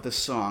beat of the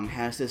song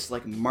has this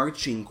like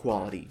marching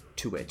quality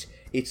to it.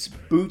 It's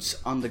boots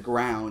on the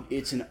ground.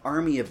 It's an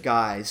army of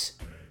guys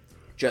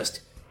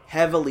just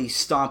heavily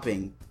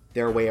stomping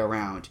their way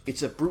around.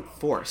 It's a brute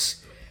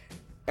force.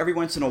 Every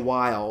once in a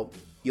while,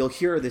 you'll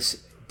hear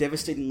this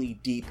devastatingly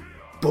deep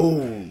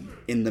boom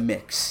in the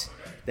mix.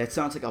 That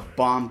sounds like a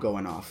bomb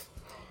going off.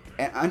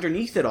 And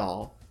underneath it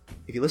all,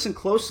 if you listen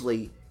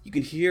closely, you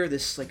can hear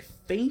this like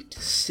faint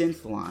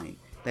synth line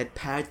that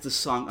pads the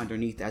song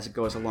underneath as it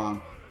goes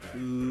along.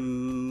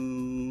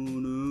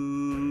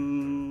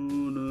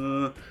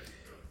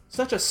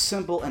 Such a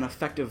simple and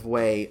effective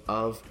way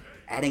of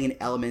adding an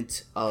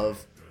element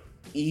of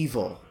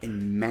evil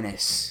and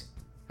menace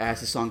as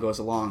the song goes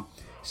along.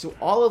 So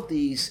all of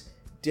these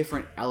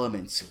different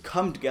elements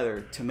come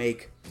together to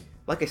make,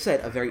 like I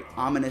said, a very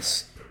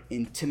ominous,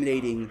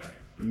 intimidating,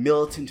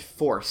 militant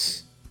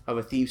force of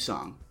a theme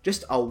song.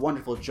 Just a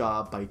wonderful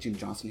job by Jim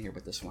Johnston here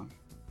with this one.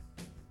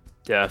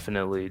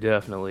 Definitely.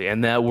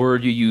 And that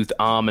word you used,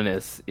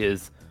 ominous,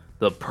 is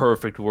the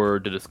perfect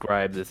word to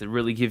describe this. It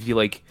really gives you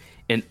like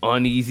an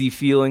uneasy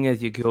feeling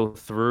as you go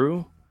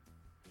through.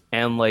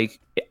 And like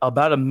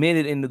about a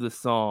minute into the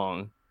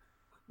song,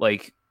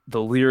 like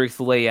the lyrics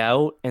lay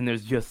out and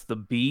there's just the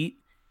beat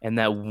and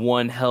that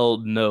one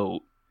held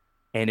note.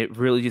 And it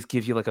really just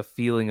gives you like a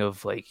feeling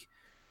of like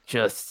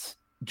just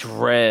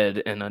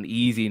dread and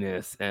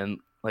uneasiness and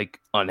like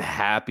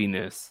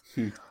unhappiness.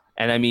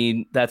 And I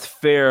mean, that's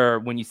fair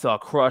when you saw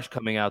Crush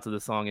coming out to the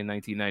song in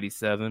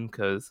 1997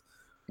 because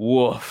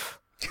woof.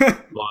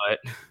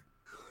 But...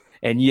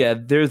 And yeah,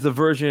 there's a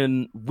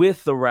version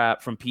with the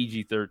rap from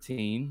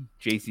PG-13,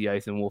 JC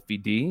Ice and Wolfie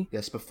D.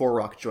 Yes, before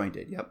Rock joined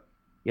it,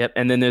 Yep,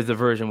 and then there's a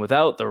version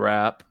without the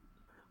rap,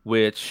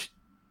 which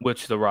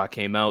the Rock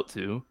came out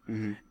to.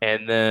 Mm-hmm.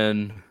 And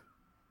then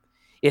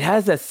it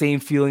has that same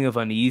feeling of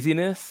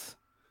uneasiness,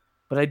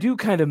 but I do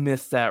kind of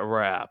miss that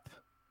rap.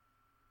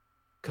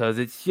 Because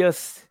it's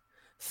just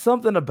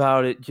something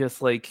about it,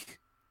 just like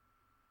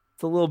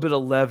it's a little bit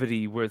of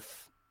levity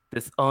with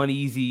this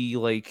uneasy,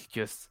 like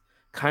just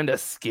kind of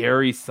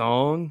scary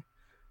song,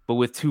 but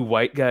with two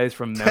white guys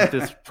from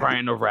Memphis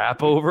trying to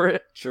rap over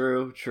it.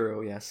 True,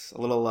 yes. A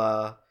little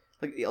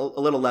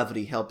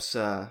levity helps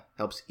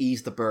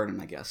ease the burden,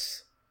 I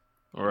guess.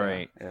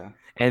 Right. Yeah.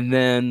 And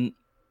then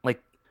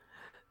like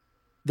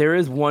there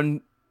is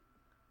one,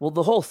 well,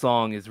 the whole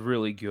song is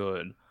really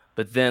good,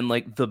 but then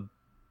like the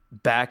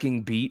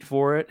backing beat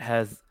for it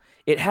has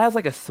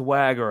like a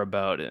swagger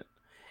about it.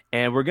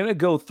 And we're gonna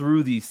go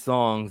through these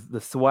songs. The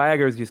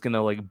swagger is just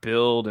gonna like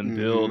build and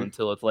build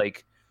until it's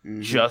like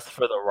just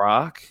for The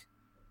Rock.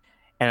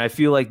 And I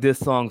feel like this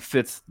song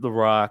fits The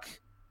Rock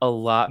a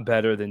lot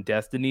better than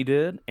Destiny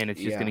did, and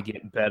it's just gonna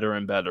get better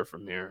and better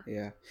from here.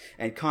 Yeah,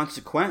 and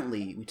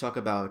consequently, we talk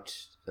about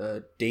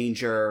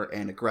danger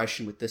and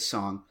aggression with this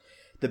song.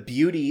 The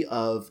beauty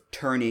of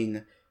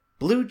turning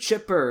blue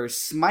chipper,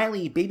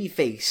 smiley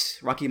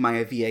babyface Rocky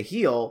Maivia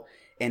heel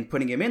and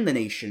putting him in the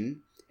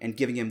nation and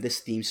giving him this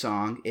theme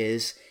song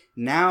is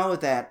now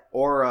that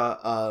aura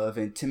of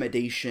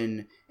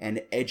intimidation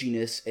and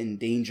edginess and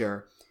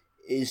danger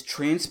is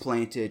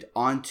transplanted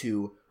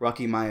onto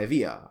Rocky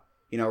Maivia.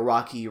 You know,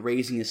 Rocky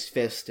raising his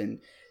fist and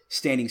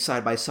standing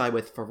side by side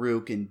with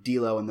Farouk and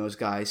D'Lo and those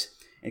guys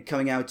and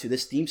coming out to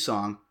this theme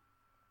song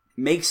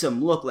makes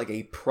him look like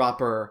a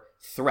proper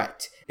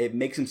threat. It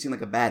makes him seem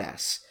like a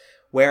badass.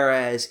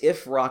 Whereas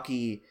if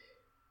Rocky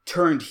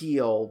turned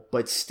heel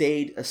but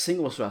stayed a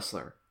singles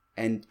wrestler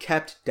and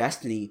kept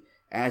Destiny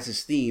as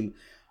his theme,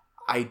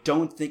 I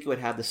don't think it would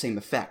have the same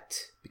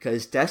effect,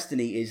 because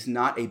Destiny is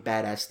not a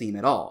badass theme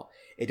at all.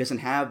 It doesn't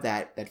have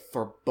that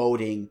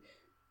foreboding,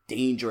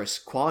 dangerous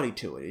quality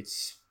to it.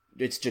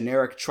 It's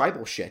generic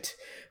tribal shit.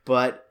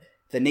 But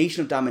the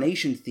Nation of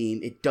Domination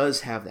theme, it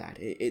does have that.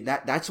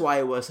 That's why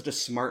it was such a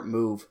smart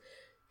move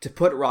to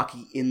put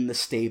Rocky in the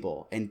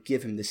stable and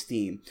give him this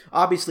theme.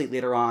 Obviously,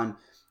 later on,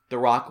 The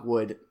Rock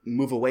would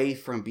move away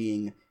from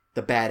being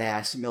the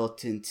badass,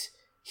 militant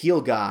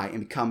heel guy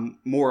and become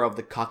more of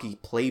the cocky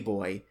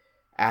playboy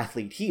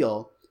athlete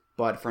heel.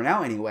 But for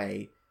now,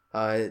 anyway,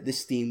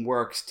 this theme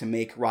works to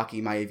make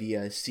Rocky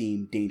Maivia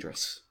seem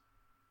dangerous.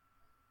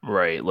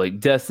 Right, like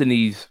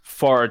Destiny's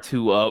far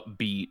too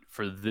upbeat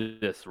for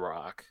this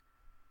Rock.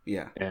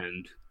 Yeah.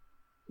 And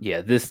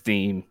yeah, this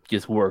theme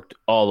just worked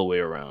all the way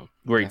around.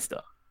 Great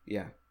stuff.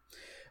 Yeah.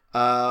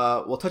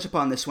 We'll touch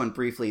upon this one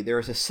briefly. There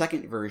is a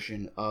second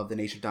version of the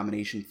Nation of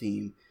Domination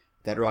theme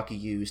that Rocky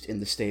used in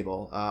the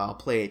stable. I'll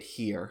play it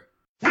here.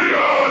 We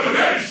are the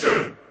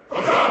Nation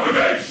of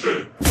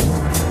Domination!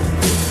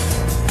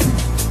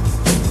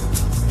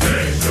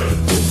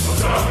 Nation of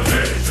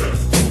Domination!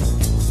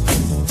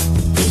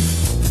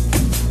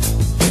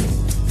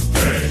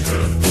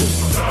 Nation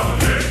of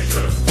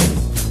Domination!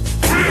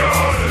 We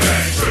are the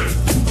Nation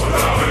of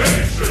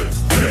Domination!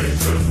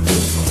 Nation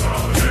of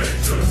Domination!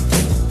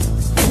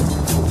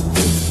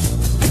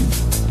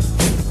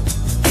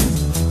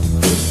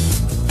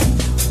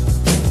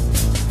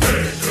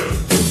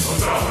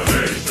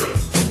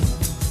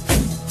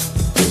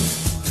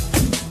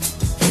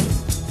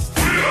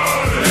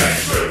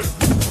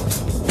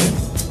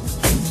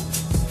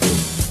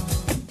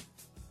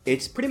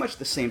 It's pretty much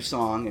the same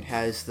song. It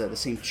has the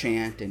same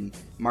chant and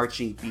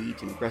marching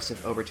beat and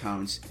aggressive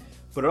overtones,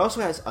 but it also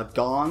has a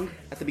gong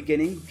at the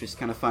beginning, which is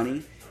kind of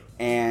funny,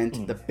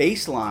 and the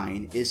bass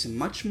line is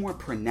much more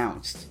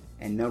pronounced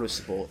and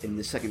noticeable in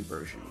the second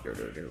version.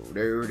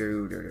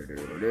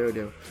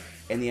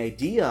 And the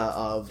idea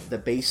of the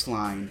bass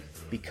line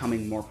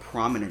becoming more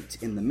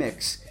prominent in the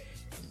mix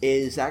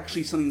is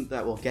actually something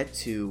that we'll get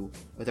to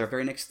with our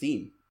very next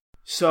theme.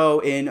 So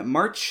in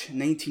March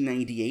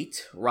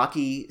 1998,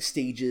 Rocky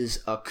stages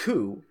a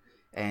coup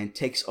and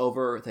takes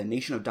over the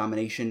Nation of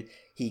Domination.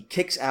 He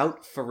kicks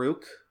out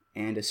Farouk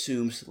and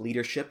assumes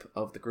leadership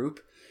of the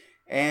group.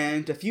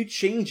 And a few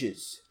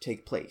changes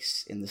take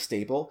place in the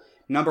stable.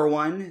 Number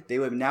one, they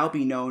would now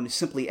be known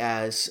simply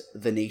as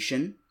The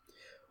Nation.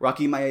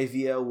 Rocky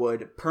Maivia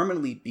would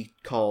permanently be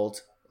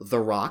called The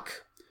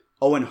Rock.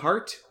 Owen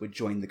Hart would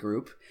join the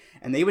group,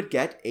 and they would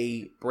get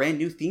a brand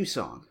new theme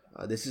song.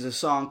 This is a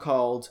song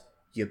called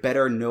You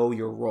Better Know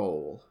Your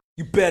Role.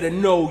 You better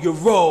know your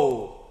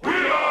role. We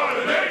are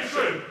the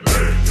Nation!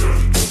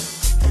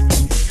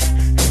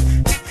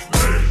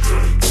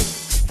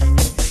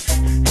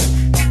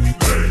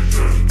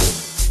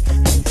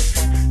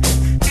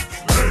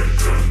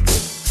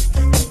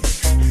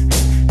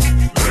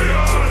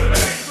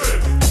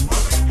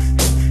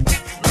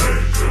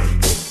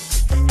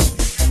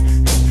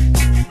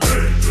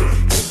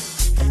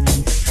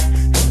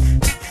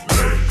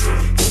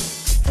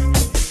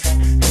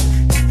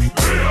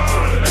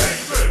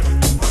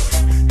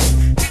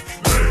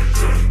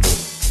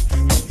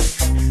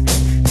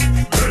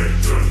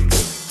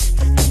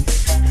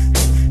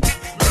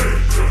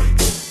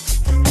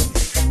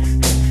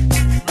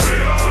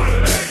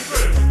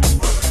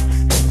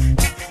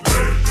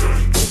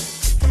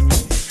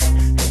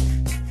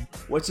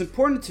 What's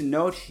important to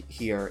note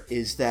here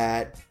is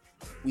that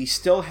we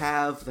still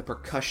have the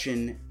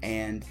percussion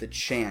and the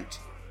chant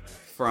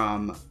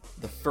from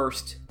the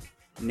first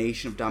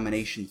Nation of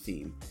Domination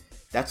theme.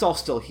 That's all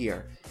still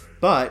here.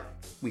 But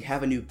we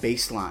have a new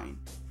bass line.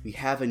 We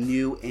have a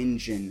new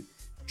engine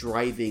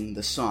driving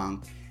the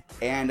song.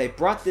 And I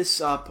brought this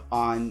up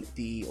on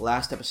the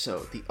last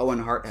episode, the Owen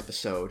Hart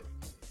episode,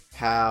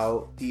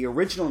 how the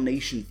original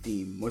Nation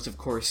theme was, of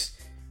course,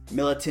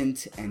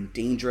 militant and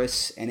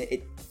dangerous, and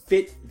it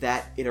fit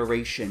that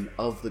iteration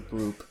of the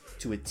group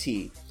to a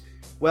T.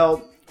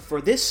 Well,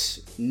 for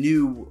this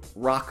new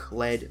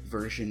rock-led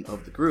version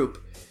of the group,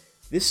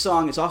 this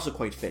song is also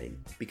quite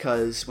fitting,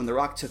 because when The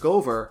Rock took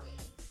over,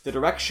 the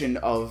direction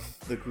of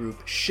the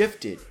group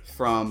shifted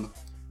from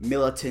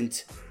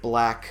militant,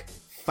 black,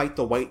 fight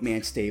the white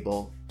man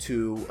stable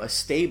to a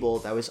stable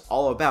that was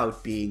all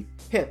about being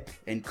hip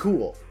and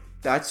cool.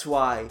 That's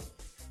why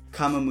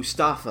Kama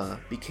Mustafa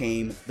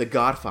became the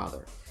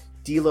Godfather.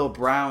 D'Lo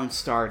Brown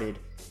started,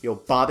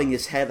 bobbing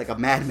his head like a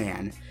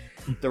madman.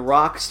 The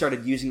Rock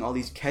started using all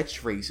these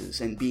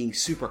catchphrases and being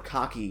super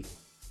cocky,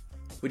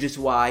 which is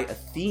why a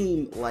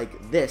theme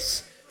like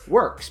this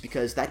works,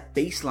 because that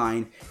bass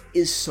line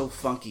is so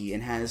funky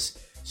and has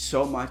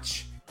so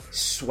much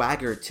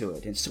swagger to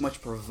it and so much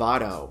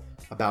bravado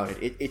about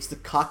it. It's the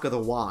cock of the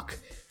walk.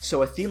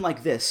 So a theme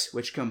like this,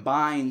 which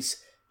combines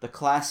the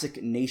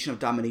classic Nation of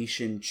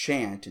Domination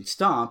chant and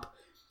stomp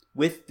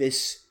with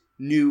this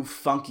new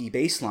funky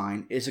bass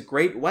line, is a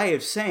great way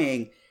of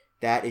saying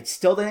that it's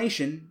still the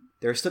Nation,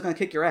 they're still going to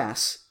kick your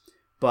ass,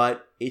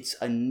 but it's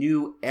a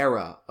new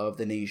era of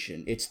the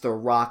Nation. It's the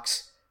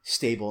Rock's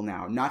stable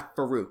now, not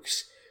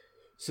Farouk's.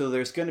 So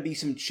there's going to be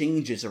some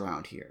changes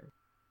around here.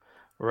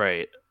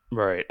 Right.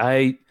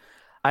 I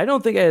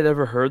don't think I had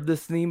ever heard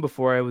this theme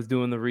before I was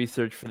doing the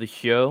research for the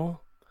show,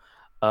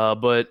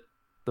 but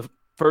the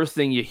first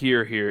thing you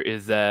hear here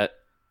is that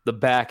the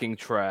backing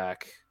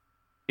track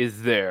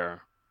is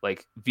there,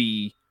 like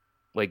the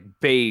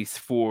bass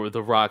for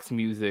the Rock's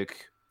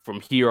music from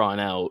here on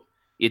out.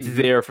 It's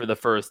there for the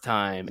first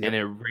time, and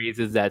it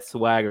raises that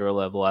swagger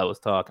level I was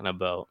talking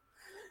about.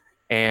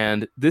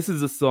 And this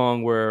is a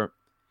song where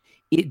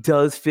it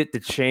does fit the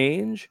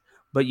change,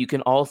 but you can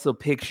also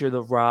picture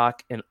The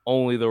Rock and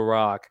only The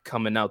Rock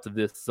coming out to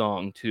this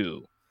song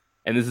too.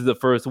 And this is the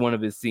first one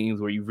of his themes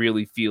where you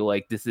really feel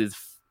like this is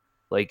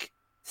like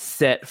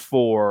set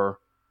for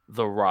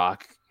The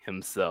Rock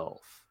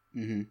himself.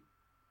 Mm-hmm.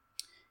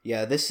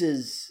 Yeah, this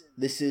is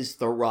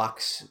The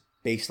Rock's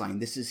bass line.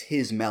 This is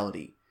his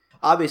melody.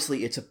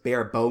 Obviously, it's a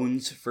bare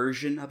bones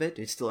version of it.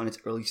 It's still in its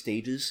early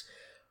stages.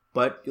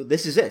 But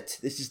this is it.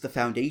 This is the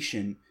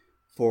foundation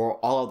for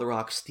all of The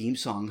Rock's theme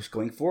songs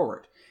going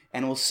forward.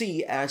 And we'll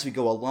see as we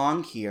go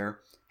along here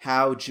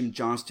how Jim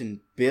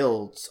Johnston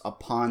builds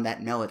upon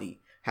that melody,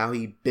 how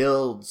he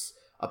builds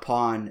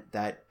upon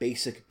that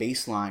basic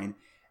bass line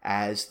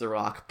as The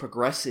Rock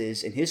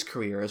progresses in his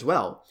career as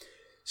well.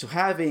 So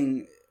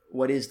having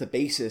what is the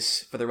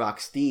basis for The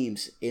Rock's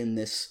themes in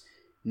this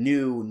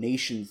new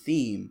Nation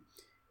theme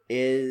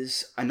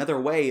is another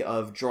way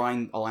of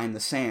drawing a line in the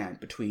sand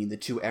between the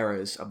two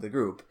eras of the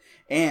group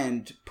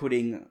and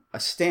putting a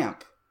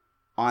stamp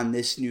on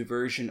this new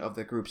version of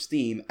the group's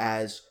theme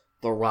as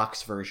The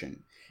Rock's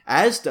version.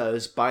 As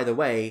does, by the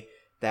way,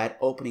 that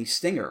opening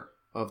stinger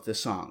of the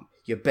song.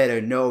 You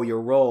better know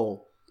your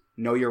role.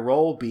 Know your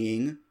role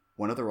being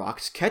one of The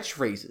Rock's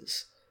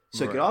catchphrases.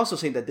 So you could also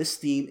say that this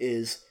theme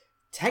is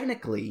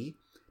technically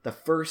the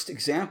first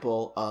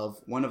example of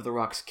one of The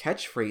Rock's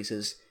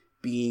catchphrases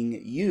being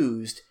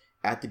used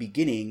at the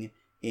beginning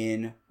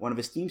in one of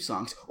his theme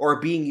songs, or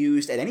being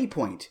used at any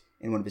point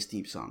in one of his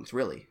theme songs,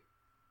 really.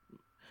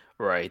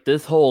 Right.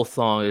 This whole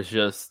song is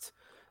just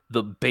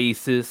the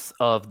basis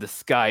of the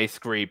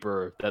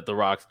skyscraper that The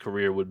Rock's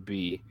career would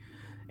be,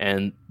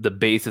 and the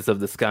basis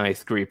of the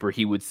skyscraper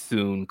he would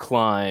soon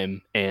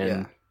climb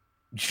and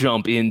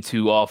jump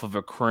into off of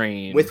a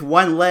crane. With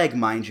one leg,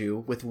 mind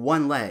you, with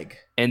one leg.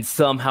 And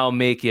somehow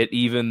make it,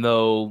 even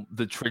though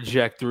the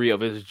trajectory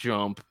of his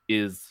jump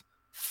is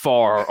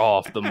far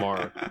off the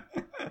mark.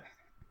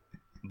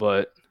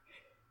 But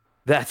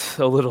that's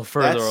a little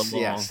further along.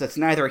 Yes, that's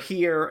neither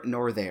here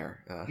nor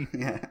there.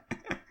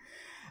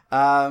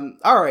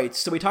 All right,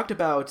 so we talked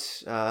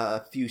about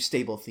a few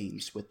stable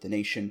themes with the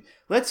Nation.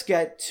 Let's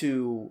get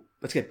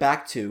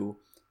back to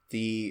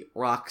the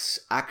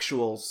Rock's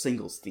actual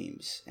singles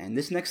themes. And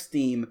this next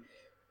theme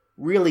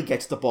really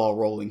gets the ball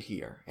rolling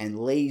here and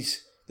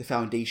lays the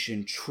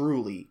foundation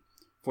truly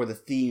for the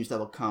themes that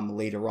will come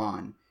later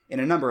on in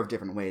a number of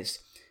different ways.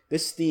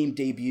 This theme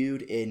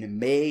debuted in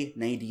May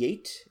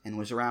 98 and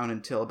was around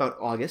until about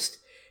August.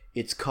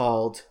 It's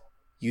called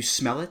You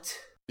Smell It?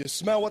 You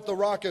smell what The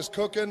Rock is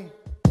cooking?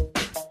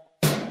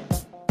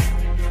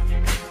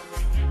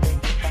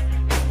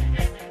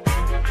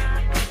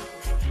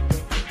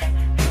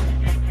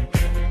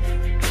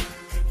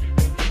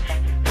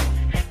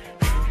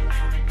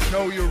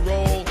 Know your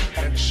role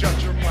and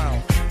shut your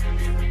mouth.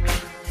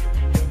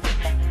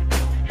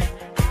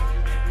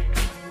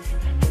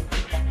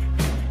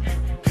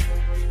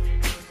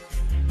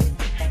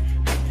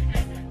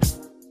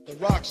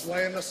 Rock's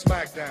laying the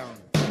smackdown.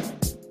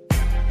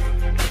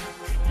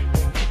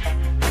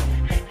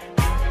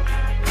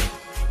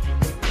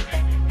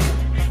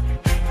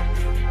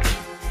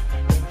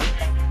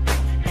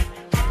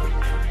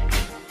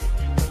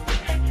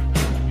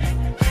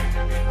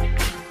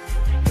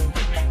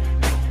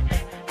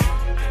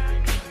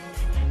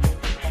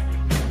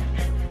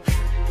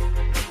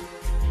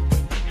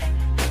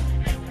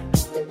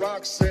 The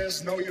Rock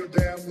says, know your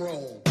damn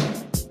role.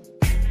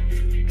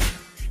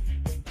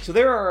 So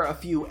there are a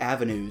few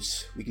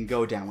avenues we can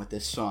go down with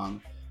this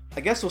song.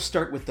 I guess we'll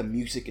start with the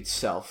music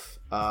itself.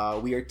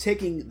 We are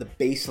taking the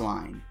bass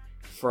line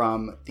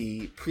from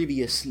the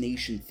previous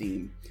Nation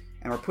theme,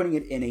 and we're putting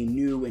it in a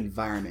new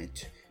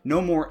environment.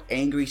 No more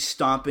angry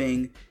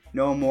stomping,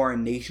 no more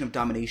Nation of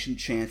Domination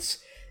chants.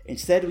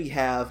 Instead, we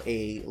have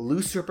a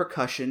looser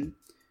percussion,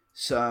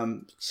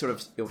 some sort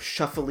of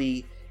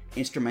shuffly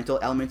instrumental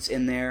elements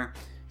in there,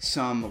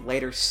 some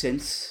lighter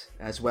synths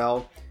as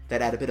well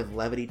that add a bit of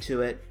levity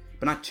to it,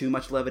 but not too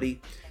much levity.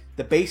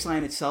 The bass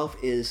line itself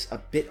is a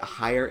bit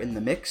higher in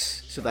the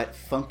mix, so that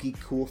funky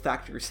cool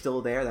factor is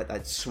still there,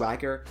 that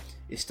swagger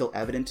is still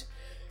evident.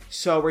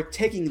 So we're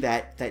taking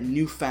that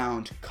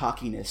newfound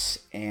cockiness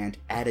and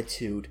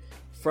attitude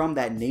from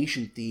that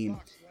Nation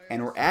theme,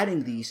 and we're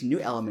adding these new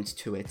elements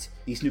to it,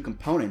 these new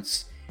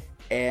components,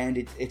 and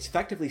it's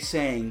effectively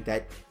saying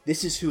that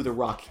this is who The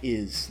Rock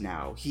is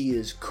now. He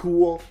is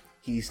cool,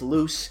 he's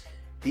loose,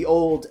 the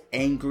old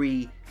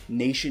angry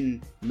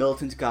Nation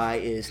militant guy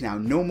is now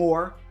no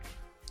more.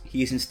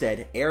 He is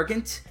instead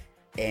arrogant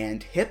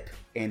and hip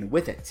and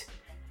with it.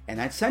 And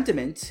that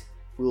sentiment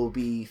will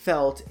be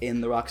felt in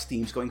The Rock's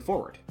themes going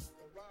forward.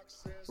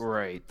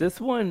 Right.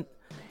 This one,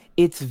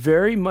 it's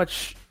very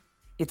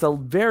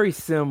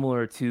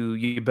similar to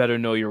You Better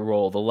Know Your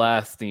Role, the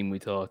last theme we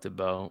talked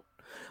about.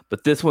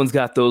 But this one's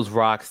got those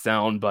Rock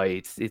sound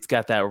bites. It's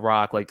got that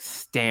Rock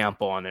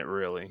stamp on it,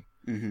 really.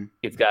 Mm-hmm.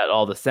 It's got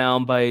all the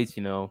sound bites,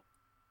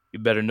 you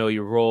better know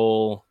your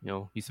role,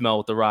 you smell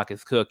what The Rock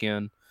is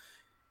cooking,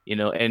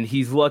 and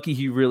he's lucky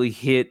he really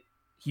hit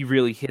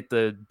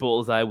the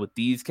bullseye with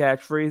these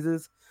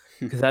catchphrases,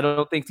 because I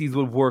don't think these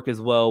would work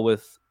as well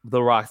with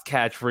The Rock's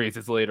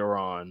catchphrases later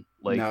on.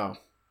 No.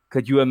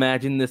 Could you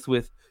imagine this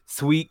with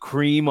sweet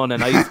cream on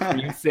an ice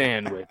cream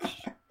sandwich?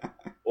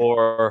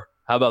 Or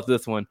how about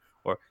this one?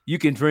 Or you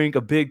can drink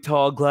a big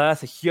tall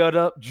glass of shut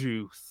up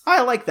juice.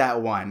 I like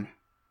that one.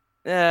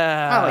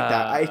 Yeah, I like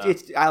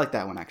that. I like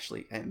that one,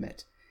 actually, I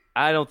admit.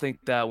 I don't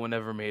think that one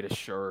ever made a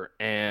shirt,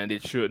 and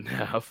it shouldn't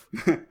have.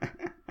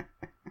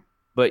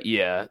 But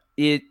yeah,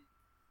 it's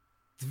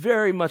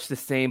very much the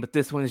same, but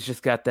this one has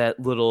just got that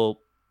little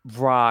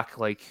Rock,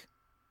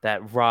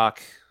 that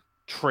Rock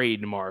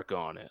trademark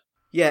on it.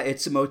 Yeah,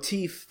 it's a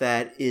motif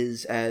that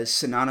is as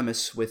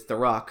synonymous with The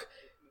Rock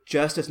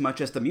just as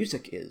much as the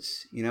music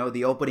is.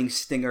 The opening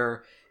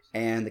stinger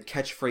and the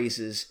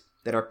catchphrases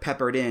that are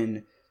peppered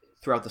in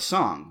throughout the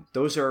song.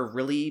 Those are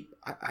really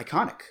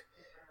iconic.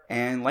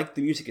 And like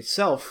the music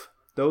itself,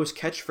 those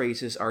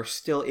catchphrases are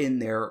still in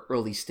their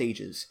early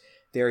stages.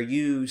 They're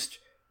used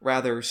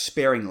rather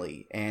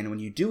sparingly, and when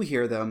you do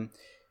hear them,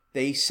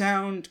 they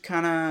sound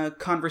kind of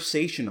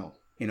conversational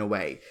in a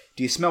way.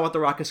 Do you smell what The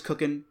Rock is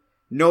cooking?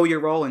 Know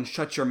your role and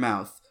shut your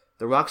mouth.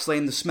 The Rock's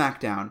laying the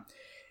smackdown.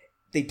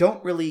 They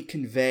don't really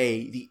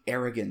convey the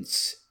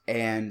arrogance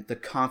and the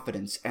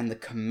confidence and the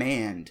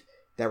command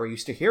that we're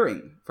used to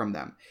hearing from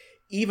them.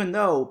 Even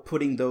though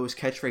putting those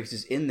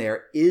catchphrases in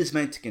there is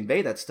meant to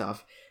convey that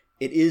stuff,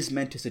 it is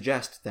meant to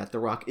suggest that The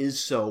Rock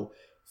is so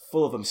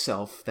full of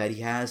himself that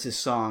he has his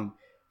song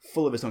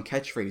full of his own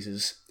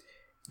catchphrases.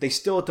 They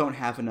still don't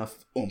have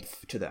enough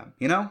oomph to them,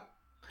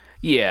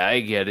 Yeah, I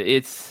get it.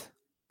 It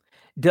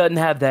doesn't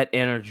have that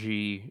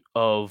energy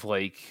of,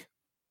 The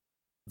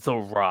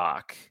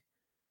Rock.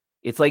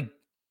 It's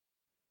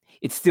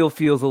it still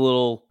feels a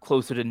little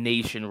closer to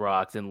Nation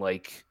Rock than,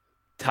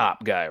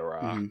 Top Guy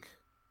Rock. Mm-hmm.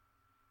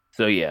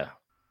 So, yeah.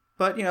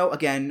 But,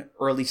 again,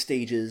 early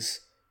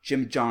stages,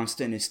 Jim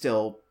Johnston is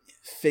still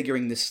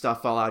figuring this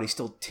stuff all out. He's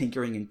still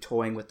tinkering and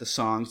toying with the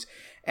songs.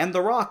 And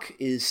The Rock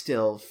is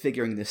still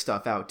figuring this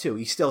stuff out, too.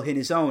 He's still in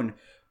his own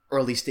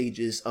early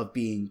stages of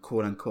being,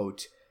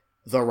 quote-unquote,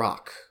 The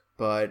Rock.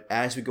 But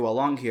as we go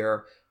along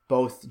here,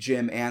 both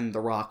Jim and The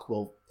Rock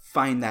will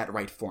find that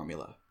right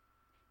formula.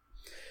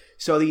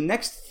 So the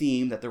next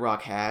theme that The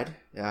Rock had,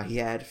 he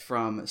had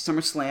from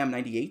SummerSlam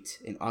 98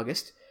 in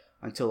August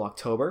until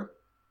October.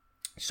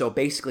 So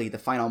basically the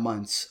final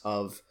months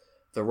of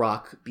The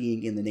Rock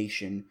being in the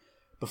Nation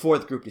before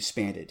the group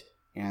disbanded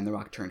and The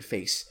Rock turned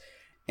face.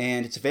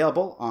 And it's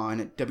available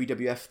on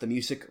WWF The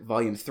Music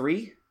Volume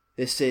 3.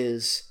 This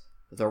is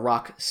The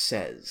Rock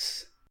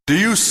Says. Do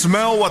you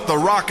smell what The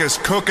Rock is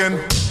cooking?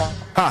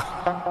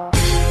 Ha!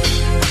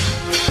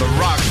 The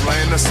Rock's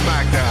laying the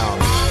smackdown.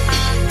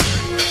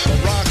 The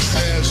Rock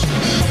says,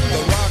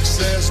 The Rock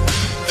says,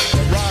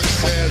 The Rock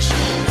says,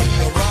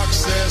 The Rock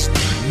says,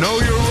 know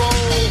your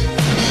role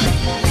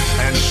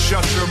and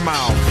shut your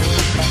mouth.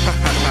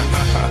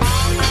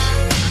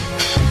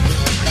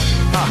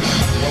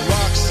 The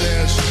Rock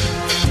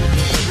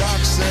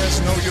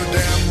says, know your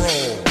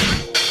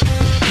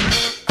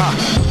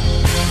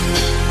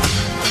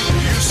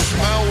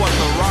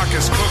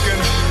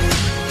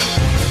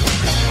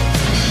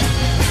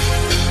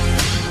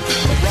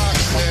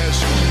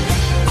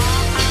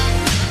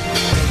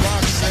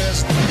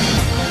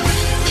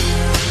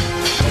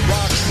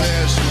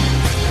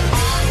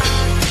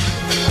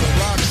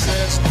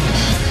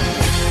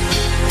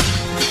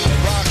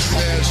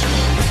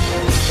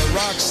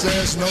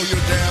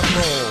the damn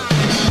roll.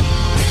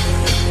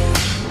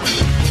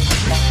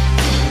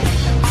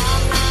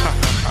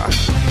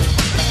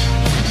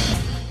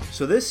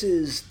 So this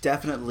is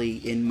definitely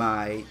in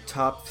my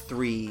top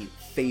 3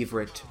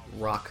 favorite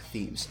rock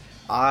themes.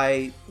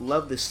 I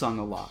love this song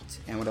a lot,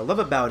 and what I love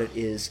about it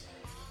is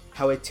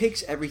how it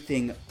takes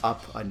everything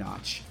up a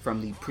notch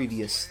from the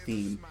previous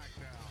theme.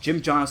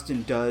 Jim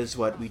Johnston does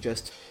what we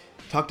just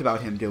talked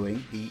about him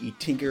doing. He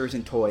tinkers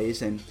and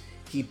toys, and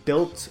he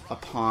built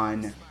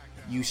upon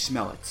You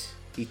Smell It.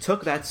 He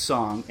took that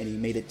song and he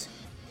made it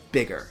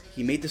bigger.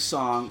 He made the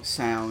song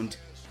sound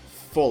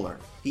fuller.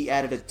 He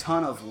added a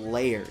ton of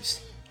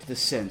layers to the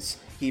synths.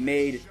 He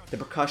made the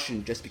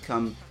percussion just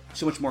become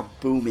so much more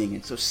booming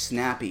and so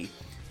snappy.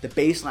 The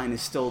bass line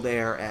is still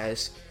there,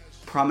 as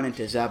prominent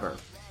as ever.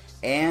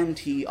 And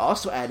he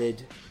also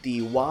added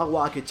the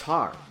wah-wah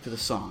guitar to the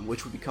song,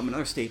 which would become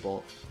another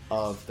staple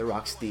of the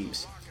Rock's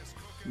themes.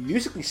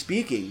 Musically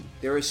speaking,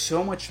 there is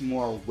so much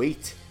more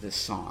weight to this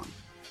song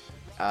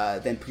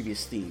than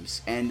previous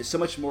themes, and so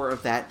much more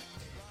of that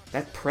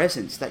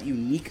presence, that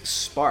unique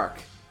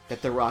spark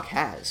that the Rock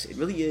has. It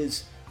really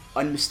is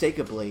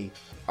unmistakably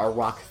a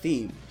rock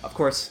theme. Of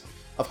course,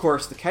 the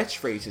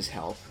catchphrases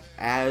help,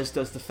 as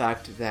does the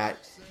fact that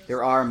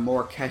there are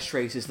more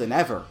catchphrases than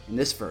ever in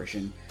this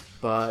version.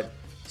 But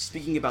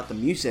speaking about the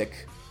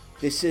music,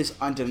 this is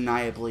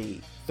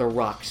undeniably the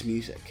Rock's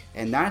music,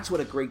 and that's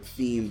what a great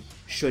theme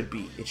should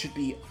be. It should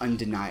be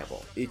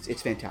undeniable.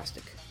 It's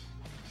fantastic.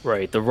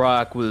 Right, The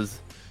Rock was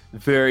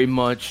very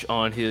much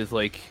on his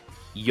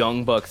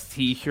Young Bucks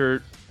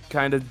t-shirt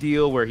kind of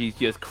deal, where he's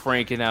just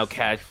cranking out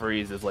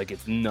catchphrases like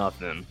it's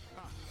nothing.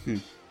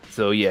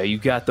 So yeah, you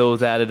got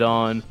those added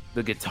on.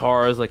 The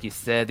guitars, like you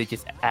said, they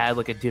just add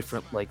a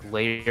different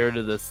layer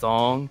to the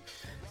song,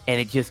 and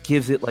it just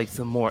gives it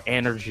some more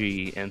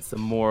energy and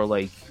some more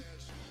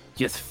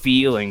just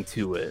feeling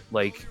to it.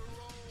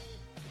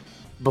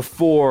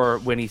 Before,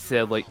 when he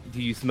said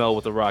do you smell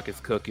what the Rock is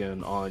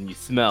cooking on You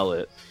Smell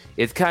It,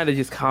 it's kind of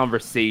just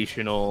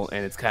conversational,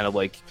 and it's kind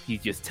of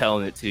he's just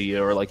telling it to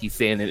you, or he's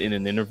saying it in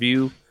an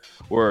interview.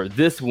 Where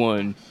this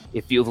one,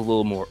 it feels a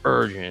little more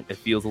urgent. It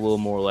feels a little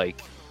more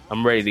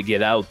I'm ready to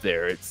get out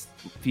there. It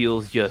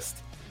feels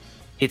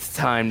it's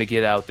time to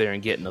get out there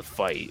and get in a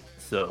fight.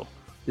 So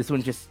this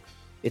one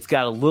it's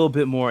got a little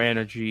bit more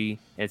energy,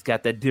 and it's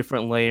got that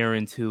different layer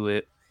into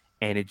it,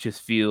 and it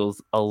just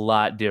feels a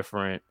lot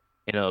different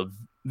in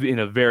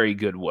a very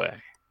good way.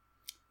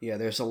 Yeah,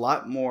 there's a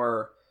lot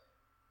more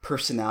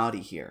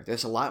personality here.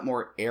 There's a lot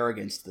more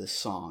arrogance to this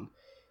song.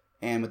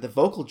 And with the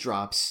vocal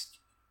drops,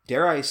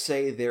 dare I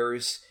say,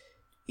 there's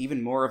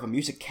even more of a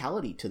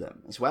musicality to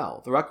them as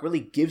well. The Rock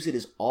really gives it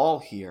his all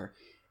here,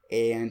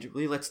 and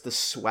really lets the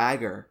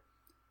swagger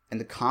and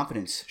the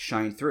confidence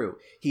shine through.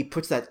 He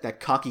puts that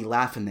cocky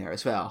laugh in there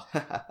as well.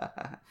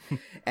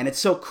 And it's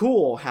so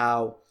cool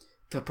how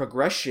the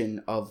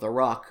progression of The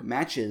Rock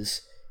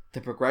matches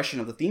the progression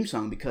of the theme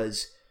song,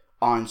 because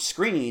on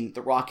screen,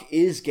 The Rock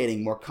is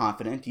getting more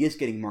confident, he is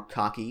getting more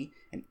cocky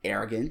and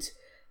arrogant.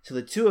 So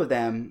the two of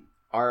them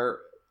are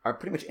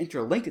pretty much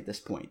interlinked at this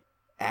point.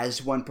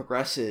 As one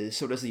progresses,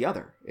 so does the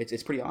other.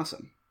 It's pretty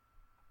awesome.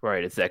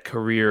 Right, it's that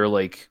career,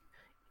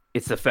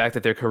 it's the fact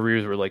that their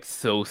careers were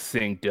so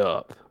synced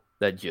up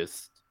that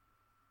just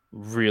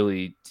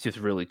really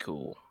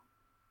cool.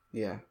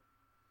 Yeah.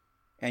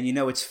 And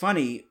it's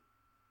funny,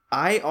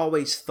 I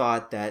always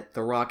thought that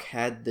The Rock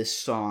had this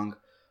song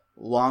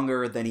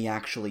longer than he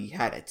actually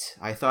had it.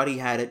 I thought he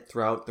had it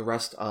throughout the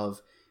rest of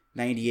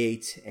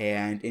 98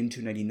 and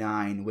into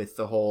 99 with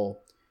the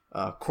whole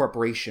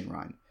Corporation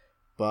run.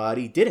 But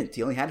he didn't.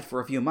 He only had it for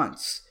a few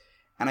months.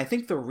 And I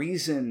think the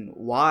reason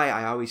why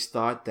I always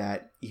thought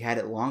that he had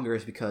it longer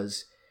is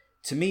because,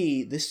 to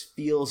me, this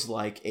feels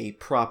like a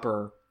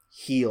proper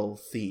heel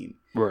theme.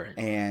 Right.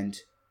 And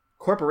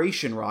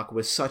Corporation Rock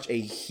was such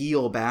a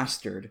heel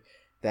bastard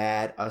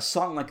that a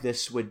song like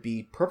this would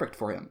be perfect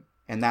for him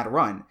and that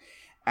run.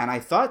 And I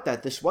thought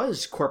that this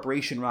was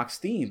Corporation Rock's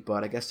theme,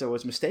 but I guess I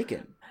was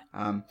mistaken.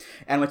 And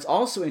what's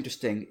also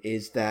interesting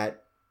is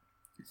that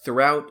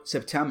throughout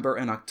September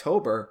and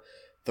October,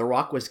 The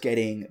Rock was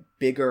getting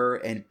bigger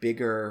and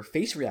bigger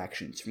face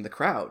reactions from the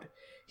crowd.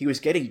 He was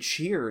getting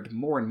cheered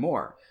more and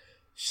more.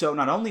 So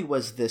not only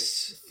was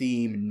this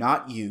theme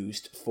not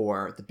used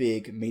for the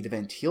big main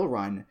event heel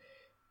run,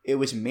 it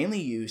was mainly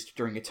used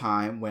during a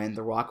time when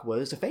The Rock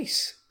was a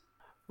face.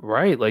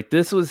 Right,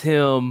 this was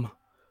him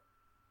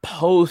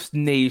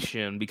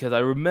post-Nation, because I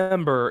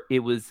remember he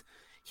was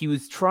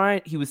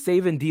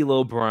saving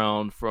D'Lo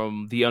Brown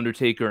from The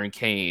Undertaker and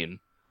Kane,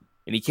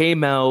 and he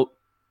came out,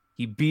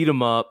 he beat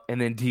him up,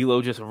 and then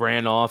D'Lo just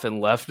ran off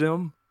and left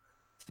him.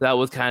 So that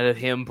was kind of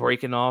him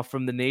breaking off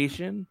from the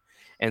Nation.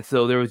 And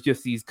so there was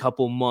just these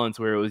couple months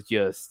where it was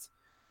just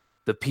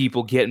the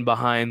people getting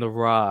behind The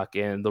Rock,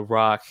 and The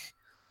Rock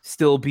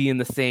still being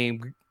the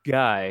same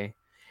guy.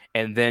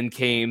 And then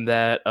came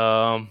that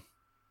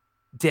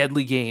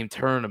Deadly Game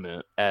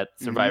tournament at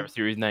Survivor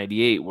Series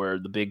 98, where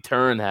the big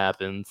turn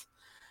happens.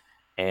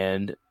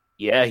 And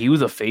yeah, he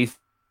was a face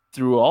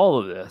through all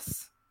of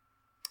this.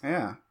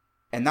 Yeah.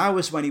 And that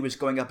was when he was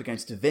going up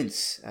against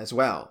Vince as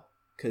well.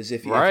 Because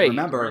if you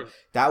remember,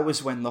 that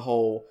was when the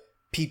whole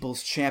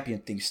People's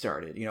Champion thing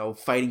started.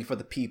 Fighting for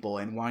the people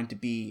and wanting to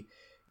be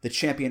the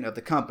champion of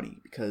the company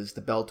because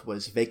the belt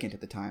was vacant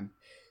at the time.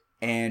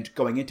 And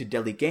going into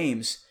Deadly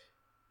Games,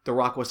 The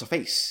Rock was a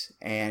face,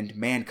 and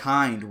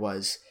Mankind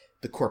was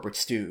the corporate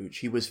stooge.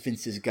 He was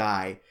Vince's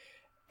guy.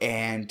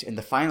 And in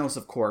the finals,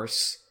 of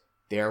course,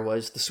 there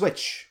was the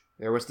switch.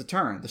 There was the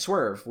turn, the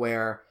swerve,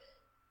 where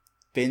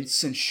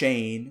Vince and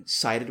Shane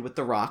sided with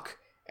The Rock,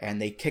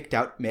 and they kicked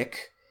out Mick,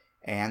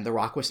 and The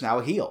Rock was now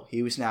a heel.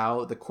 He was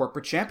now the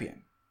corporate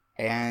champion.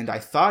 And I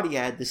thought he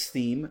had this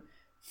theme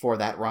for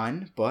that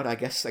run, but I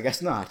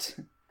guess not.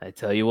 I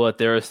tell you what,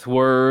 there are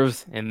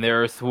swerves and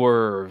there are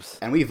swerves.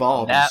 And we've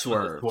all been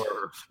swerved.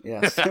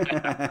 Yes.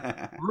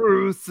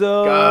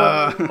 Russo!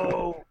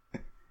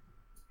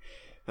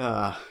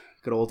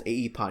 Good old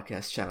AE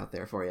podcast shout out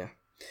there for you.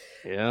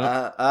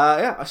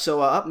 Yeah.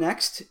 So up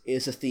next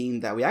is a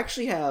theme that we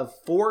actually have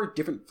 4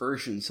 different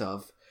versions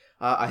of.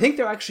 I think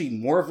there are actually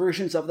more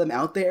versions of them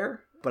out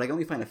there, but I can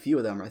only find a few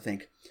of them, I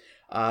think.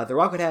 The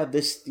Rock would have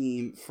this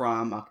theme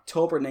from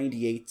October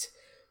 98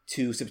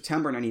 to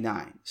September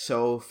 99.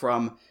 So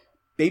from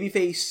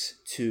Babyface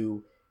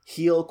to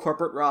heel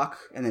corporate Rock,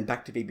 and then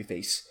back to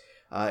Babyface.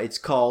 It's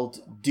called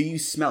Do You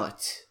Smell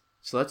It?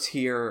 So let's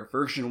hear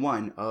version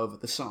 1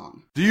 of the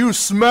song. Do you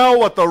smell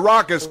what The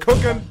Rock is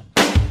cooking?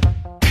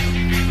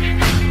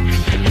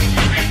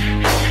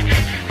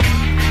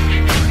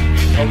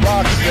 The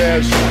Rock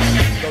says,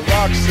 The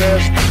Rock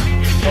says,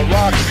 The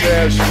Rock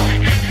says,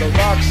 The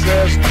Rock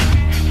says.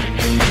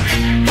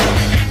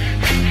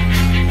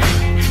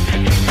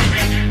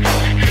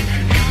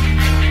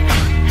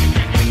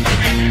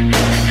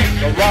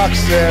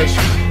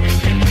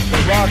 The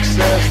Rock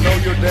says, know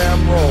your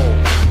damn role.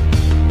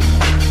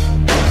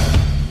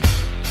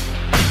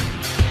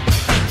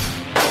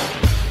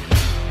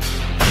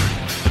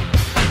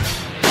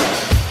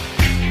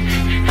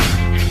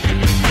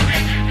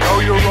 Know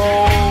your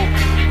role.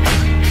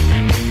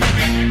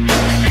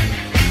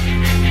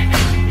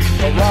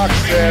 The Rock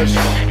says,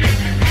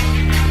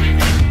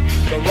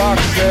 The Rock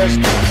says,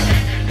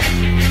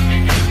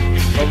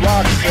 The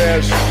Rock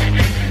says,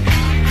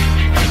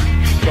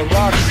 The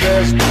Rock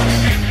says,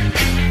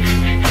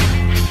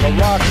 The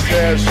Rock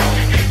says,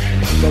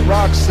 The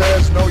Rock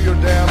says, know your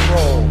damn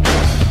role.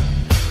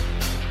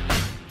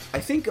 I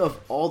think of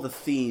all the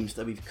themes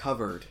that we've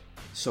covered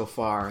so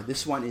far,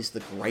 this one is the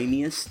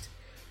grimiest,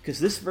 because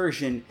this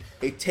version,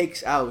 it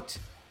takes out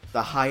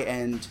the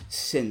high-end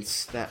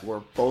synths that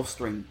were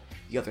bolstering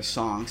the other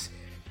songs.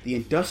 The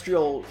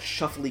industrial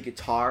shuffly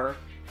guitar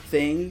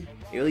thing,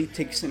 it really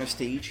takes center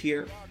stage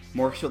here,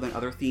 more so than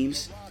other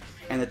themes.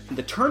 And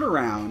the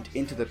turnaround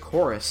into the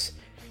chorus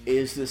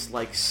is this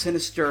like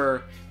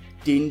sinister,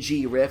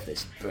 dingy riff.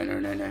 This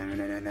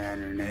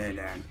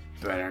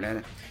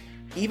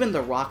even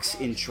The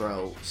Rock's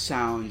intro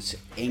sounds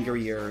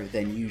angrier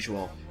than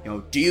usual.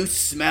 Do you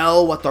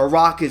smell what The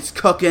Rock is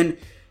cooking?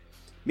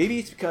 Maybe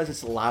it's because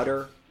it's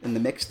louder in the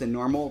mix than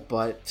normal,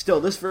 but still,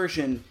 this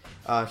version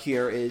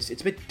here it's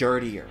a bit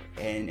dirtier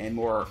and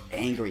more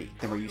angry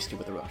than we're used to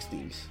with The Rock's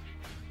themes.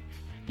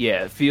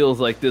 Yeah, it feels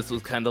like this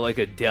was kind of like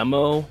a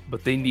demo,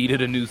 but they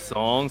needed a new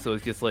song, so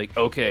it's just like,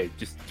 okay,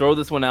 just throw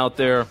this one out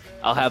there.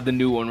 I'll have the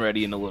new one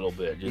ready in a little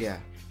bit. Just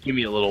give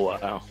me a little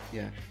while.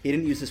 Yeah, he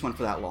didn't use this one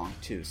for that long,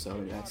 too,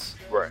 so that's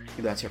right.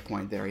 That's your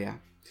point there, yeah.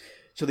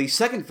 So the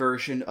second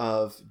version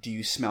of Do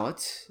You Smell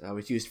It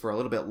was used for a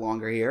little bit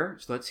longer here,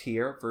 so let's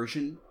hear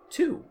version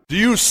 2. Do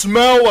you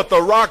smell what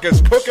The Rock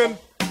is cooking?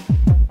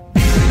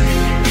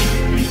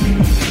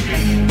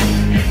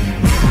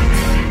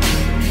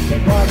 The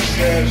Rock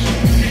says,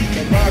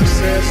 The Rock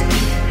says,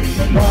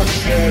 The Rock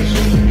says,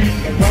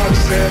 The Rock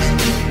says.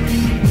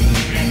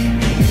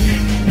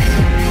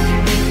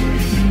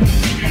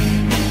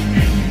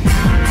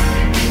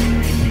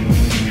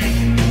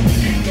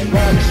 The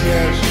Rock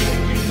says,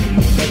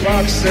 The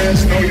Rock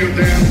says, know your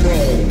damn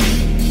role.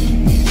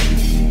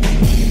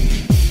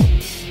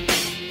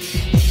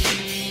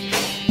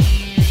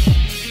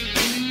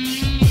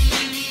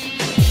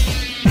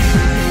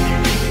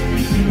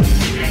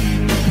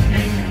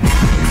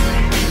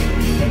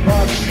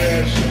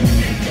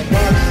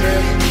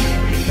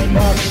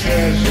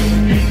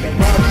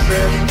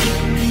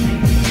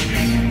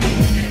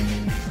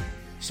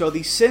 So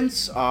the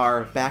synths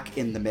are back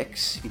in the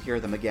mix, you can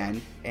hear them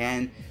again,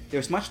 and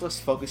there's much less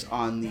focus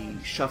on the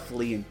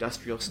shuffly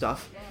industrial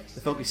stuff. The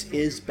focus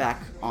is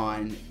back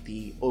on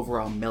the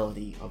overall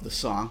melody of the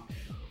song.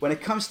 When it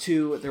comes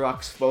to The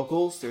Rock's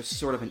vocals, there's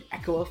sort of an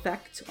echo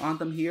effect on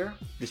them here,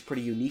 which is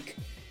pretty unique.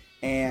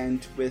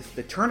 And with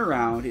the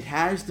turnaround, it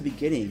has the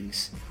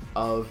beginnings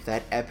of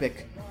that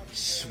epic,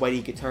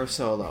 sweaty guitar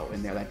solo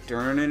in there, that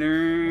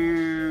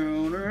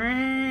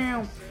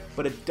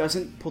but it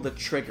doesn't pull the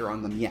trigger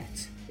on them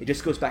yet. It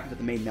just goes back into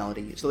the main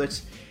melody. So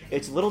it's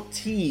a little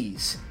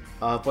tease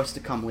of what's to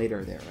come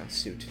later there,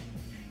 Suit.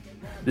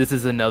 This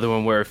is another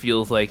one where it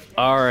feels like,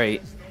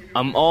 alright,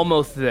 I'm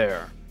almost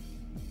there.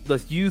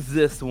 Let's use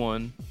this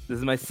one. This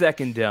is my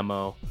second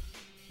demo.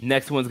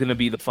 next one's gonna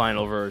be the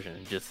final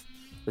version. Just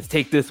let's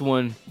take this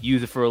one,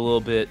 use it for a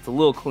little bit. It's a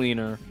little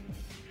cleaner,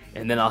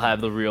 and then I'll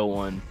have the real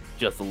one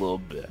just a little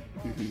bit.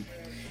 Mm-hmm.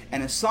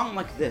 And a song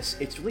like this,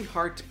 it's really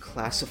hard to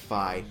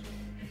classify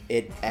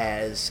it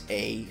as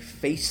a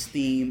face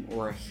theme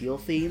or a heel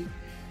theme.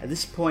 At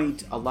this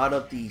point, a lot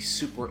of the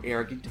super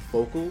arrogant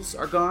vocals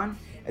are gone.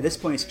 At this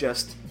point, it's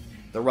just,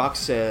 The Rock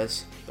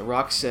says, The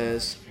Rock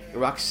says, The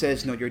Rock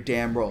says, know your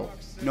damn role.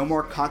 No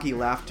more cocky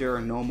laughter,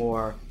 no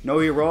more, know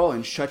your role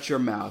and shut your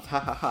mouth, ha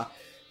ha ha.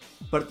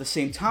 But at the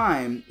same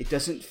time, it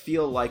doesn't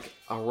feel like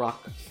a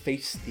Rock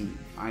face theme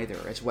either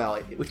as well.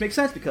 Which makes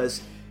sense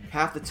because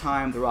half the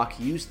time The Rock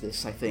used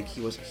this, I think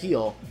he was a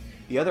heel.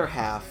 The other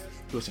half,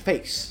 he was a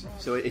face.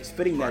 So it's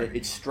fitting that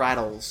it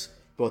straddles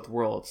both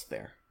worlds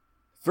there.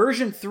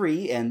 Version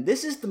 3, and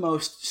this is the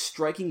most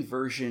striking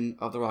version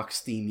of The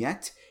Rock's theme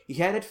yet. He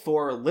had it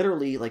for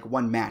literally like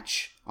one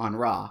match on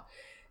Raw.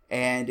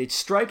 And it's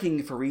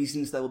striking for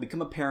reasons that will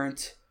become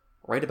apparent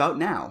right about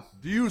now.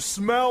 Do you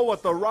smell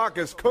what The Rock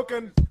is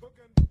cooking?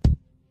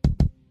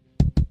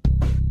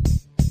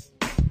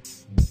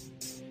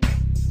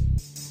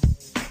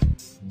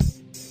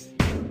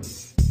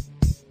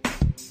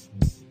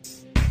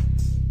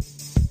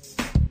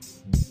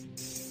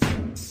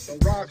 The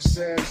Rock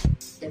says,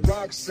 The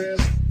Rock says,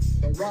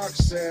 The Rock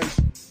says,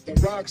 The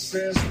Rock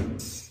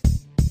says.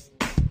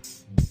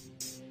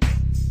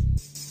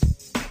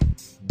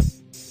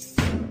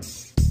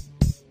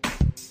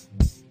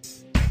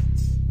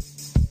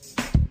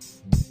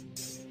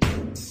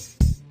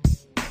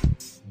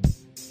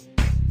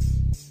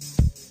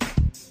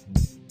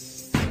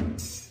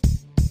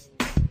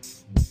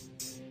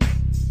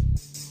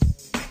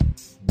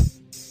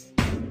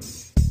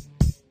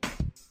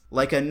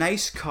 Like a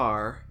nice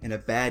car in a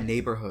bad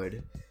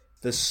neighborhood,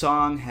 the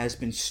song has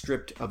been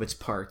stripped of its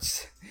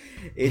parts.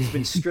 It's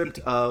been stripped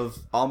of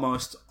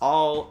almost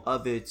all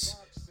of its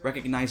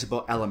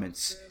recognizable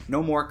elements.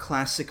 No more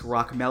classic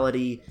rock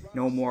melody,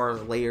 no more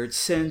layered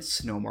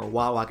synths, no more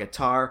wah-wah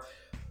guitar.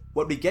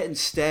 What we get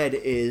instead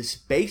is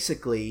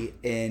basically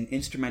an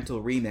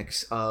instrumental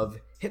remix of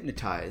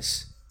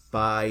Hypnotize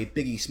by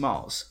Biggie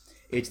Smalls.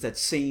 It's that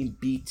same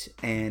beat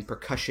and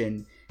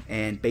percussion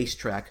and bass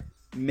track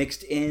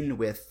mixed in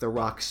with The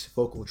Rock's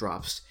vocal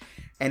drops.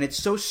 And it's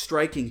so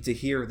striking to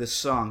hear this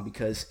song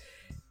because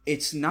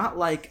it's not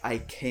like I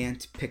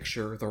can't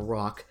picture The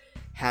Rock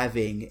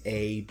having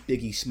a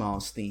Biggie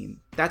Smalls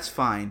theme. That's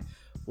fine.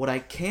 What I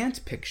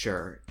can't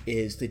picture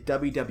is the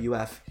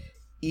WWF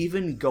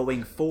even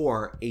going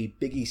for a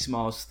Biggie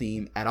Smalls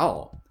theme at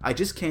all. I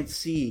just can't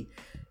see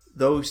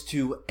those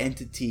two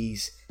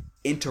entities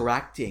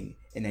interacting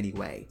in any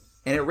way.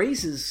 And it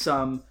raises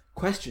some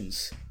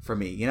questions for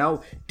me. You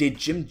know, did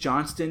Jim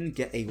Johnston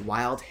get a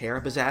wild hair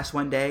up his ass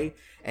one day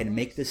and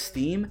make this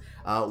theme?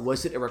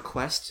 Was it a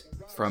request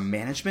from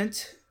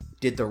management?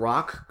 Did The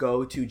Rock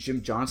go to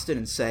Jim Johnston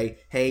and say,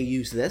 hey,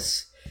 use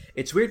this?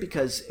 It's weird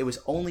because it was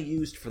only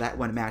used for that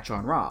one match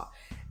on Raw.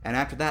 And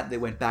after that, they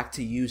went back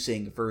to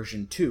using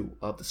version 2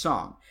 of the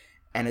song.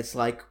 And it's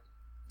like,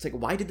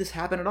 why did this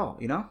happen at all,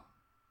 you know?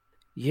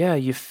 Yeah,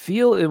 you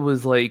feel it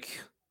was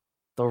like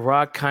The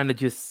Rock kind of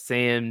just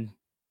saying,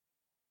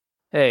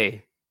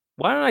 hey,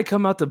 why don't I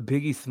come out to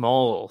Biggie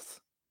Smalls?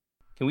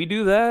 Can we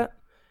do that?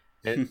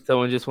 And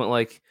someone just went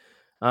like,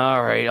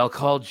 all right, I'll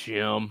call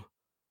Jim.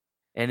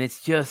 And it's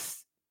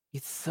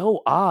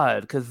so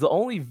odd because the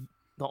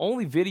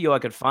only video I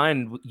could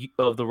find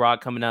of The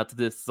Rock coming out to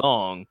this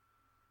song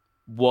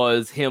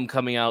was him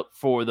coming out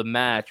for the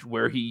match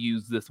where he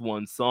used this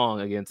one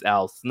song against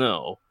Al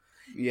Snow.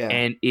 Yeah.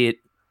 And it,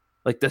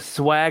 like, the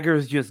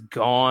swagger's just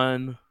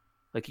gone.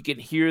 Like, you can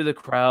hear the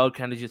crowd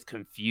kind of just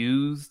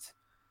confused.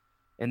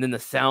 And then the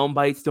sound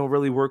bites don't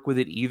really work with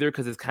it either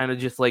because it's kind of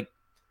just, like,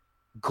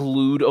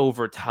 glued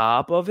over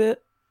top of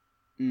it.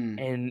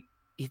 And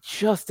it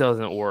just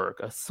doesn't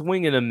work. A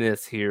swing and a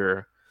miss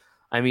here.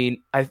 I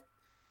mean, I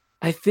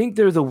think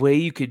there's a way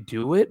you could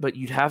do it, but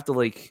you'd have to,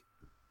 like,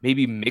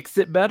 maybe mix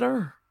it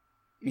better.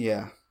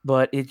 Yeah.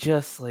 But it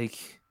just,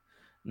 like,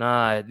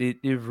 it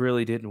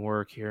really didn't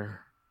work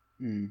here.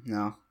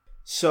 No.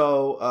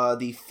 So,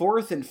 the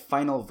fourth and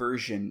final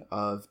version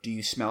of Do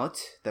You Smell It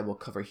that we'll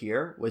cover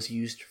here was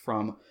used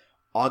from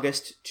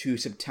August to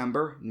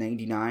September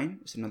 99.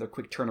 It's another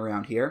quick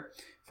turnaround here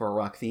for a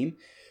rock theme.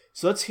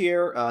 So let's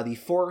hear the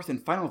fourth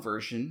and final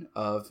version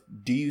of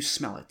Do You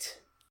Smell It?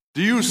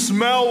 Do you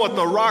smell what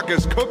The Rock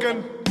is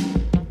cooking?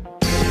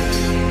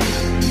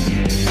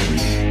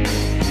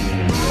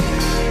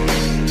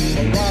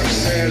 The Rock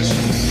says,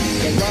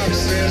 The Rock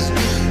says,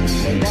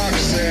 The Rock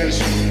says,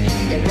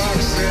 The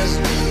Rock says.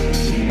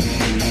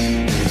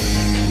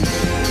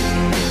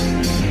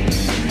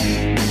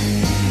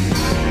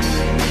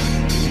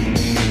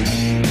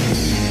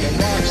 The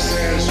Rock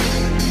says,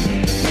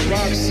 The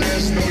Rock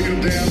says, know your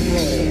damn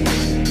role.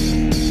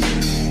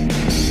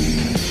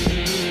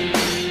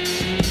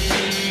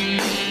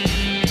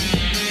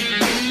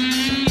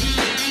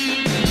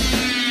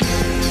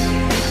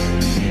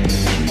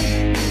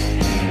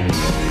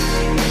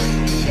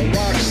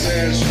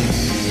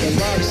 The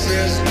Rock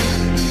says,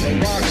 The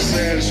Rock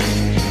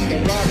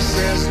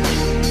says.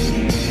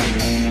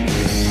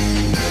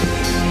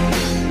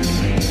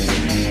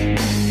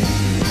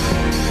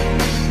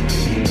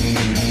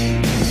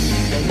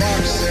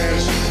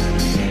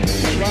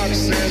 The Rock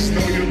says,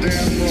 know your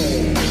damn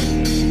role.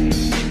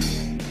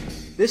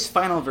 This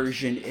final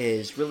version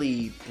is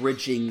really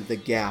bridging the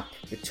gap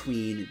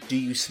between Do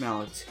You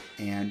Smell It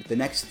and the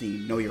next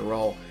theme, Know Your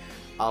Role.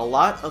 A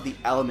lot of the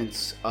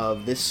elements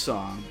of this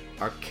song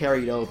are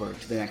carried over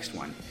to the next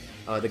one.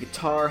 The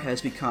guitar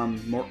has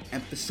become more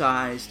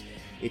emphasized.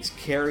 It's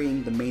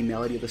carrying the main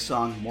melody of the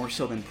song more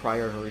so than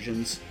prior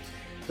versions.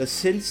 The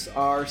synths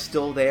are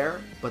still there,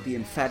 but the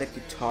emphatic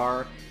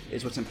guitar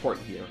is what's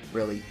important here,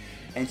 really.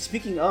 And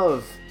speaking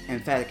of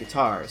emphatic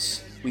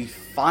guitars, we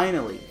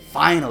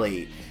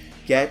finally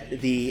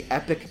get the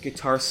epic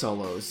guitar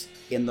solos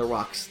in the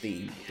Rock's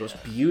theme. Those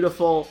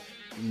beautiful,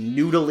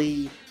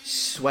 noodly,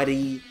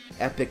 sweaty,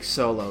 epic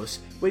solos,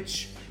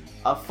 which,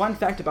 a fun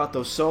fact about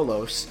those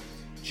solos,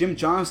 Jim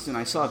Johnston,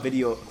 I saw a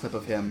video clip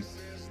of him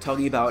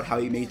talking about how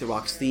he made the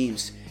Rock's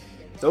themes.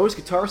 Those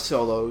guitar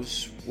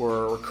solos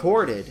were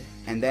recorded,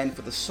 and then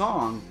for the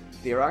song,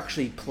 they were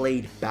actually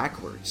played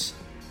backwards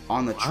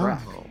on the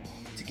track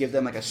to give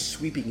them like a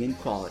sweeping in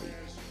quality.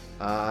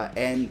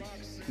 And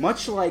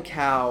much like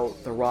how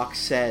The Rock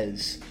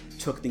Says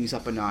took things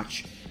up a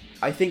notch,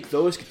 I think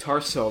those guitar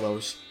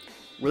solos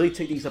really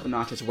take things up a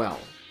notch as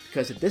well.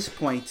 Because at this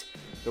point,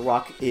 The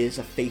Rock is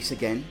a face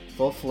again,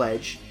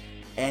 full-fledged,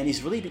 and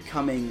he's really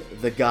becoming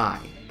the guy,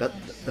 the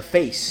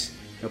face,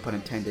 no pun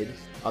intended,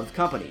 of the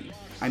company.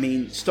 I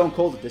mean, Stone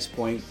Cold at this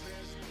point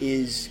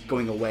is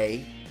going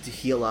away to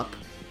heal up,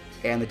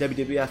 and the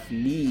WWF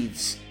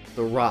needs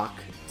The Rock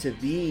to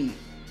be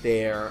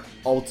their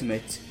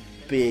ultimate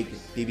big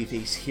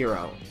babyface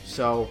hero.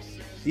 So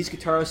these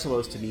guitar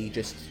solos to me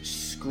just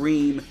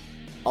scream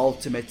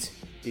ultimate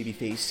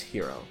babyface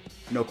hero.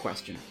 No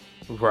question.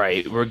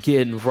 Right, we're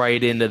getting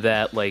right into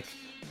that like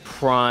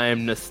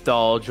prime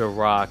nostalgia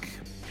rock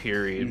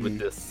period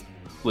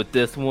with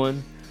this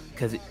one,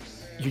 because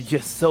you're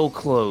just so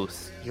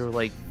close. You're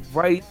like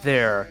right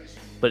there,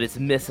 but it's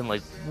missing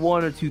like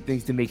one or two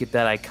things to make it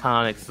that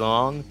iconic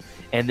song,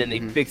 and then they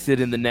fix it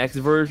in the next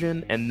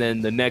version, and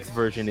then the next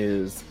version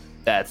is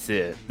that's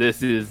it.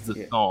 This is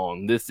the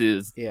song. This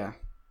is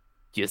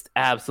just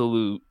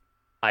absolute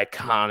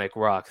iconic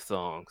rock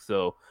song.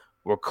 So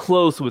we're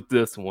close with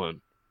this one.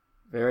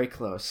 Very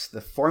close. The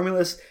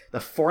formula's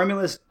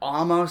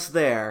almost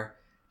there.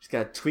 Just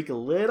gotta tweak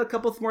a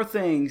couple more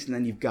things, and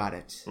then you've got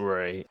it.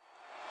 Right.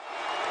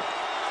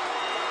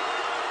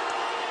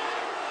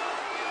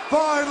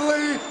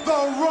 Finally,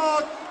 The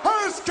Rock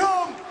has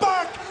come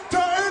back to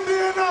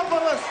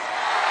Indianapolis.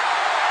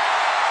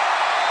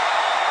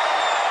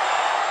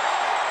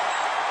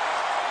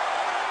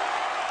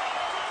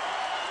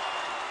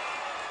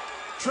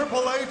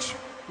 Triple H,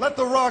 let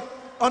The Rock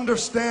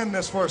understand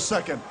this for a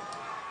second.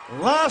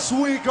 Last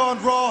week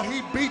on Raw,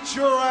 he beat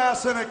your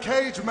ass in a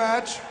cage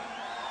match.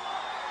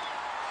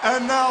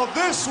 And now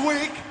this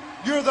week,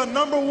 you're the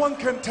 #1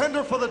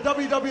 contender for the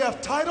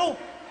WWF title?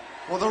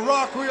 Well, The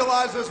Rock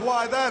realizes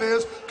why that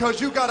is, because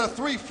you got a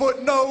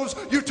 3-foot nose,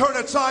 you turn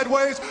it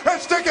sideways,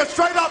 and stick it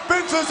straight up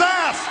Vince's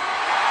ass!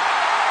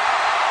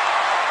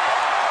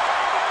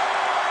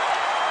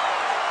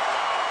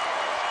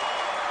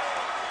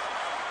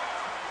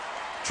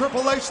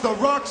 Triple H, The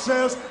Rock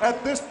says,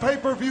 at this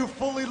pay-per-view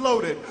fully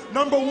loaded,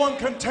 #1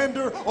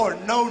 contender or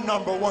no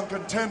 #1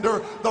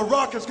 contender, The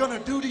Rock is gonna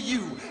do to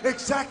you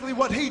exactly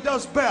what he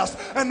does best,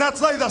 and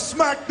that's lay the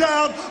smack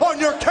down on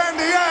your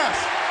candy ass!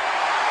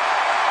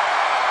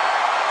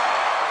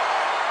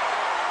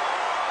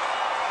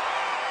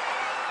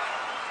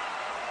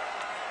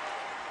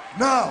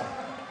 Now,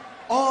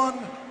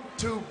 on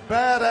to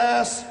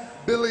badass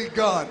Billy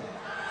Gunn.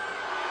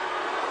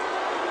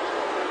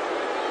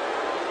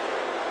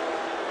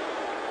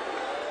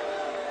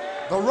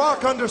 The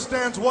Rock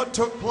understands what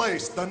took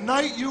place. The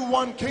night you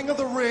won King of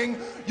the Ring,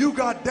 you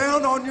got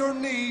down on your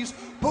knees,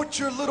 put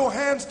your little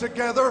hands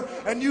together,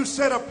 and you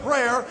said a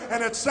prayer,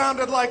 and it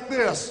sounded like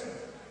this.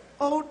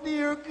 Oh,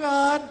 dear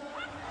God.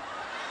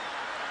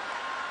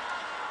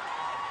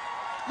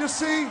 You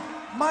see,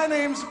 my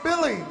name's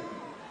Billy,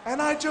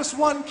 and I just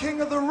won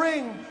King of the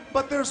Ring,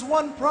 but there's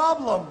one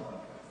problem.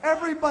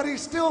 Everybody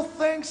still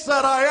thinks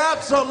that I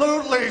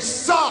absolutely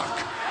suck.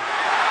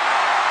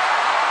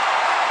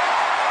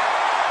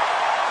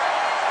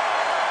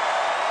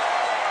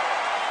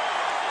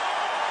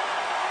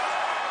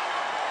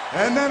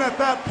 And then at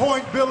that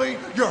point, Billy,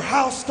 your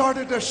house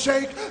started to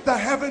shake, the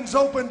heavens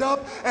opened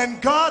up,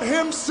 and God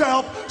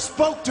himself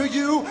spoke to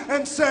you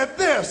and said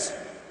this,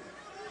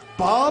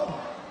 Bob,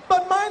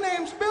 but my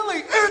name's Billy.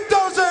 It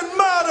doesn't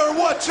matter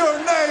what your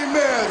name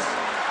is.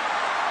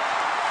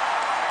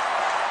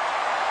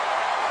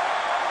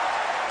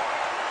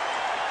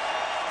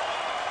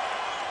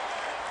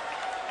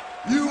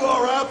 You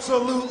are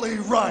absolutely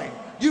right.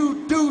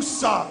 You do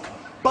suck.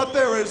 But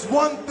there is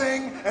one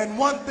thing and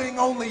one thing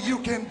only you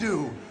can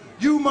do.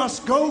 You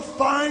must go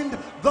find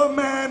the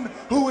man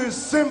who is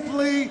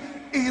simply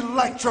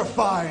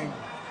electrifying.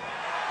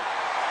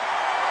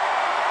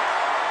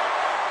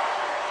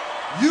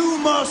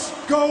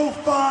 must go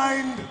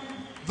find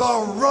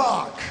The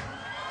Rock.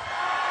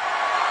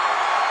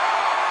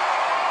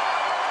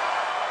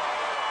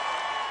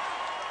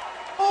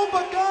 Oh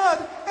my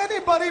God,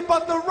 anybody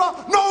but The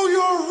Rock. Know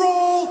your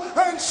role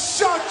and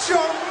shut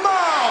your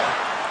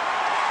mouth.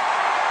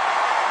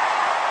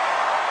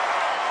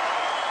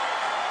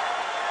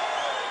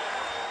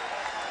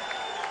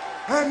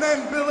 And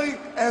then, Billy,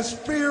 as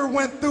fear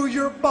went through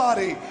your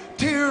body,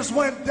 tears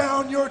went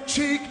down your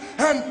cheek,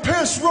 and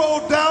piss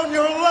rolled down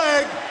your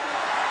leg,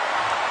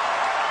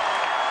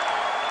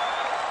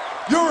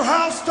 your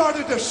house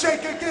started to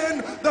shake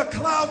again, the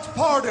clouds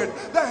parted,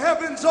 the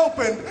heavens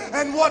opened,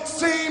 and what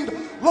seemed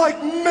like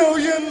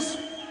millions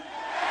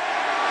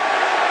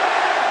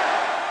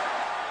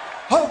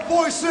of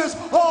voices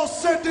all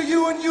said to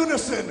you in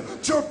unison,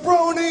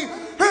 Jabroni,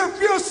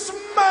 if you smell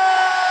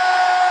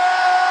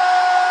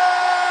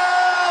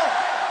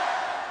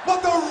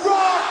what The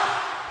Rock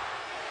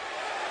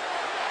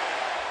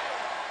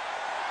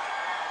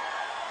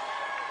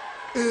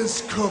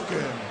is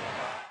cooking.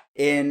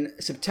 In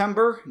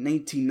September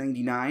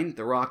 1999,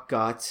 The Rock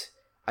got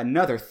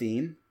another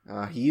theme.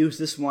 He used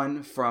this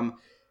one from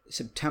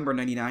September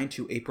 99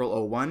 to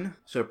April 01.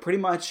 So pretty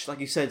much, like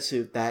you said,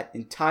 so that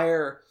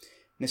entire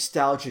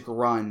nostalgic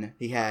run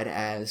he had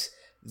as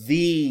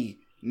the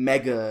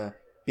mega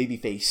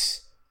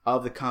babyface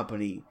of the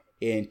company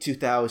in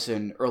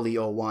 2000, early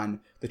 01,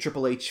 the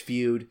Triple H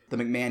feud, the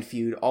McMahon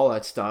feud, all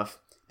that stuff.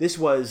 This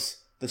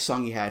was the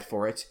song he had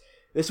for it.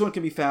 This one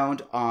can be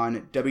found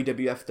on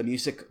WWF The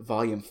Music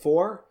Volume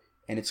 4,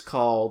 and it's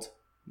called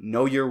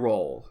Know Your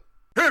Role.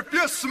 If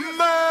you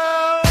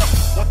smell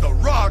what The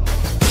Rock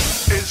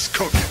is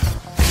cooking.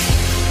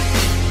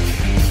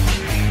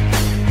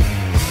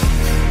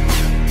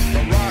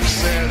 The Rock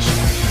says,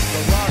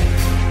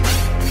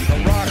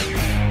 The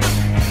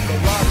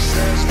Rock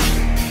says.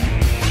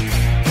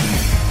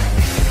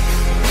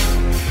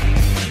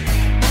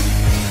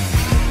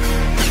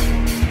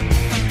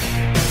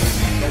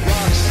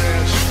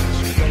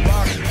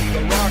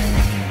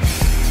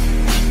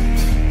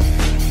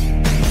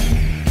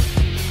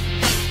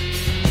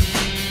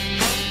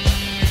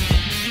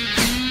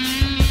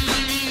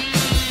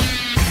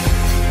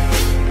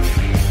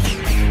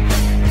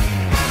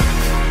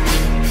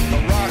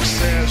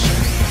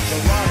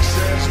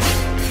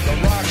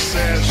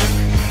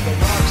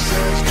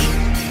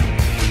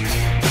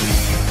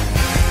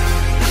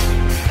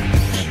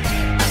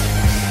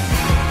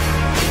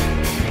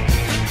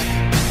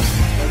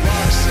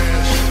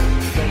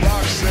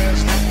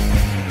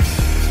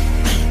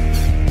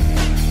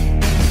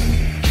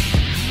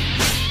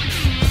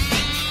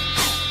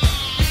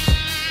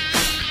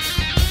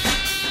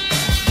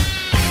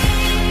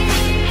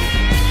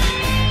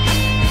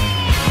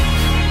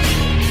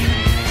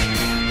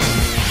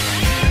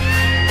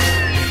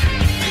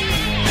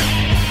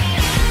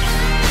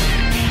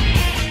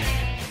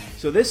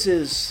 So this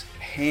is,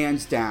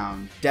 hands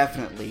down,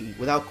 definitely,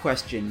 without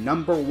question,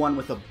 number one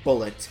with a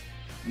bullet,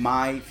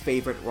 my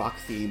favorite Rock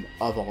theme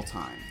of all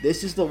time.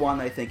 This is the one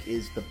I think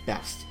is the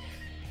best.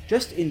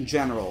 Just in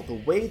general, the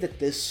way that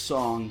this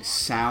song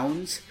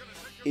sounds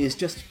is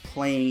just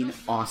plain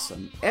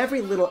awesome.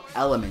 Every little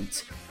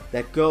element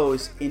that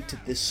goes into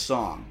this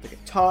song, the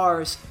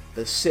guitars,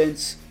 the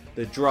synths,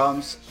 the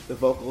drums, the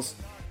vocals,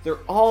 they're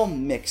all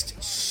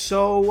mixed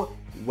so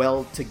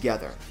well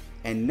together,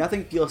 and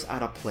nothing feels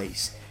out of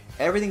place.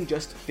 Everything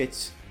just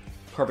fits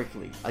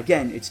perfectly.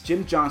 Again, it's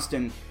Jim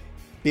Johnston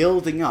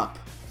building up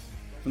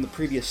from the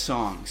previous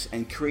songs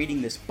and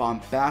creating this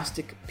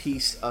bombastic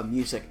piece of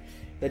music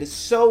that is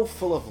so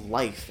full of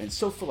life and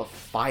so full of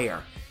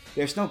fire.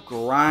 There's no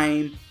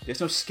grime,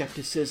 there's no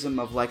skepticism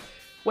of like,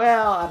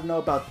 well, I don't know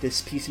about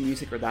this piece of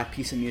music or that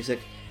piece of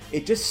music.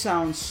 It just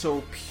sounds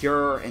so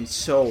pure and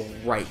so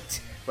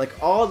right.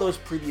 Like all those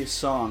previous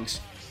songs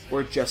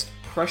were just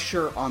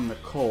pressure on the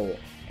coal,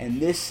 and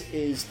this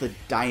is the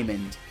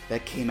diamond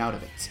that came out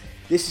of it.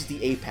 This is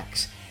the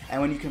apex. And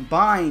when you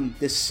combine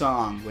this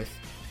song with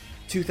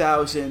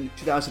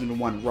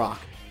 2001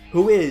 Rock,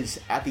 who is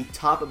at the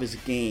top of his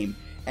game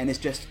and is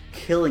just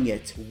killing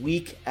it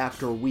week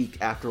after week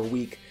after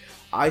week,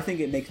 I think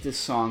it makes this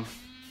song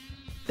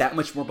that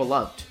much more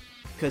beloved,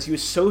 because you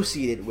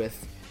associate it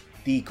with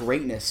the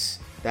greatness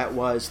that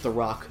was The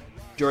Rock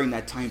during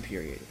that time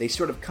period. They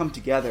sort of come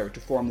together to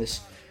form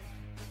this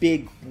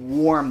big,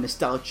 warm,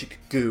 nostalgic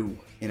goo,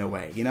 in a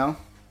way, you know?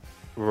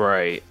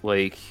 Right,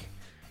 like,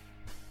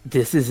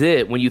 this is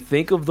it. When you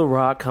think of The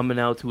Rock coming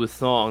out to a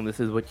song, this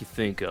is what you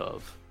think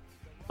of.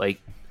 Like,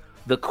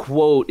 the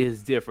quote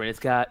is different. It's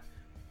got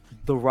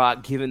The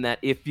Rock giving that,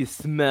 if you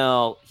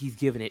smell, he's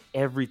giving it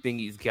everything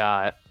he's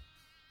got.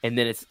 And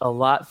then it's a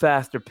lot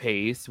faster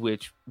pace,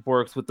 which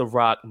works with The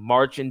Rock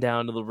marching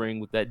down to the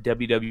ring with that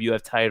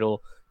WWF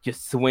title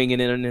just swinging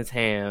it in his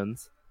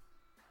hands.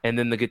 And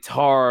then the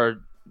guitar,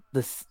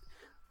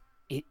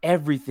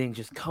 everything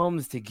just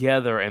comes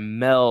together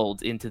and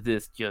melds into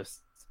this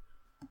just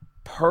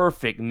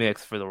perfect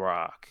mix for The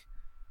Rock.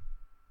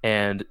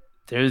 And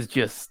there's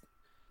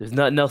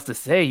nothing else to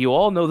say. You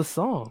all know the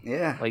song.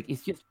 Yeah. Like,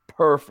 it's just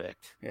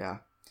perfect. Yeah.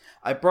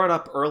 I brought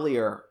up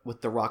earlier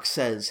with The Rock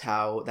Says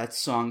how that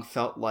song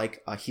felt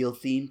like a heel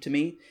theme to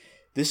me.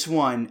 This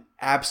one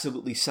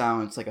absolutely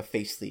sounds like a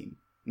face theme.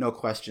 No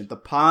question. The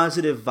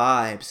positive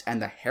vibes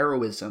and the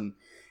heroism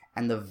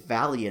and the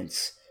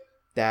valiance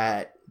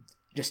that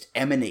just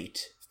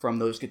emanate from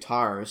those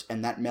guitars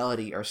and that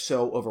melody are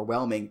so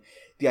overwhelming.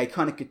 The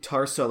iconic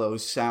guitar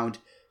solos sound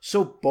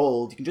so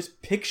bold. You can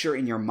just picture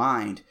in your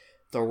mind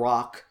The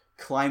Rock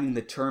climbing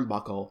the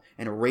turnbuckle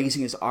and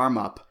raising his arm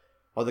up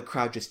while the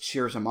crowd just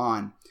cheers him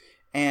on.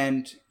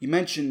 And you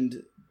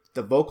mentioned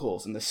the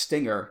vocals and the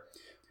stinger.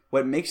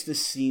 What makes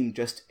this seem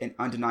just an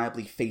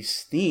undeniably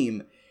face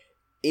theme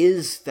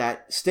is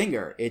that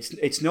stinger.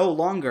 It's no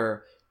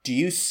longer, do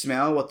you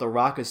smell what The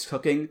Rock is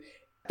cooking?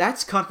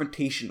 That's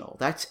confrontational.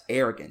 That's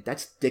arrogant.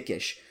 That's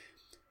dickish.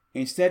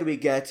 Instead, we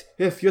get,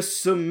 if you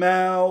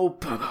smell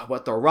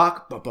what The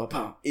Rock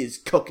is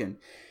cooking.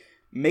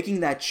 Making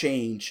that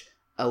change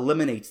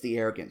eliminates the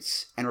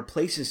arrogance and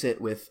replaces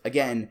it with,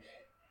 again,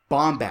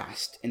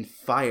 bombast and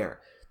fire.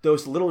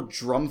 Those little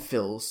drum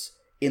fills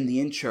in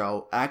the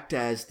intro act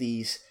as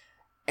these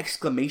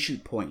exclamation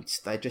points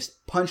that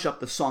just punch up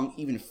the song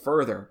even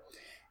further.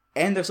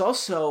 And there's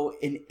also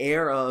an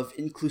air of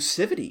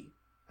inclusivity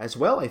as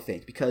well, I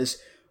think, because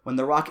when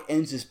The Rock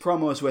ends his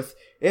promos with,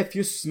 if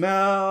you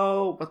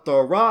smell what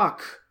The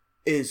Rock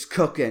is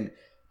cooking,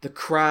 the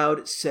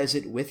crowd says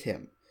it with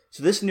him.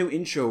 So this new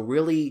intro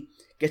really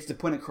gets the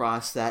point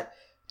across that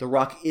The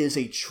Rock is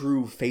a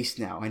true face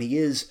now, and he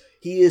is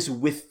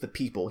with the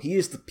people. He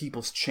is the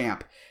people's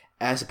champ,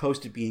 as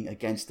opposed to being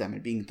against them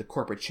and being the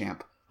corporate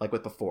champ like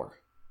with before.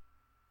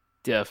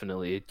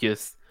 Definitely. It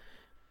gives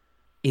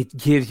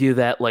you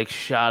that like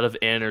shot of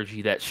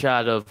energy, that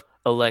shot of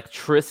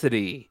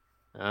electricity.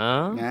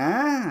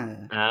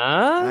 Yeah,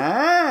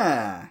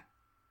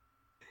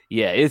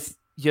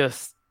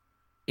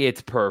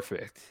 it's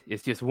perfect.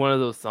 It's just one of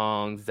those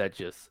songs that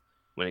just,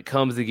 when it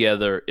comes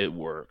together, it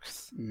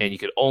works. And you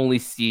could only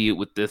see it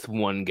with this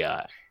one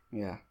guy.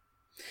 Yeah.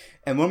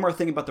 And one more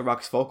thing about The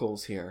Rock's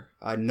vocals here.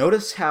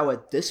 Notice how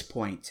at this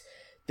point,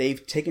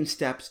 they've taken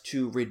steps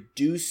to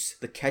reduce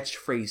the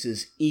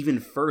catchphrases even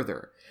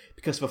further.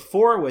 Because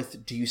before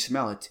with Do You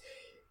Smell It,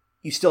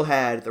 you still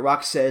had The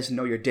Rock Says,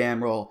 Know Your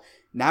Damn Role.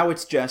 Now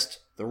it's just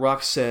The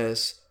Rock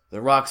Says,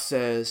 The Rock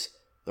Says,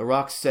 The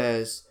Rock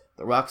Says,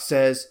 The Rock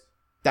Says.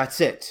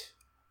 That's it.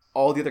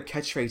 All the other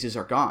catchphrases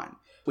are gone.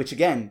 Which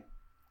again,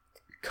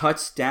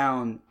 cuts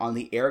down on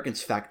the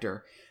arrogance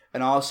factor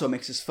and also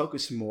makes us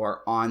focus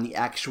more on the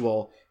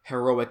actual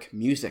heroic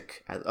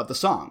music of the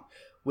song,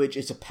 which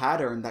is a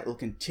pattern that will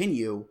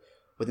continue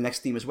with the next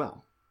theme as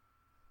well.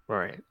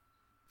 Right.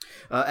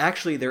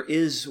 Actually, there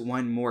is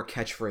one more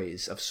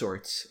catchphrase of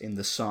sorts in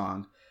the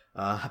song,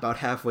 about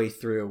halfway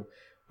through,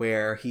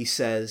 where he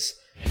says,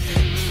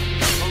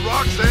 The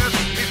Rock says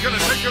he's gonna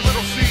take your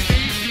little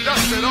CD,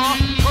 dust it off,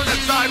 turn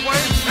it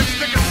sideways, and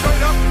stick it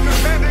straight up your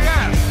candy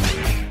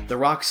ass. The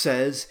Rock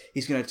says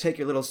he's gonna take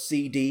your little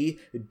CD,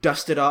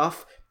 dust it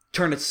off,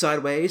 turn it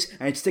sideways,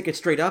 and stick it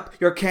straight up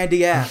your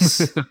candy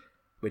ass.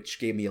 Which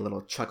gave me a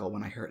little chuckle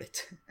when I heard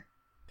it.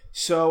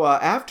 So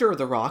after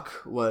The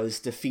Rock was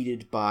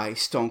defeated by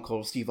Stone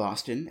Cold Steve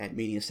Austin at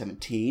Mania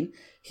 17,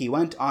 he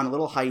went on a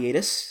little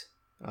hiatus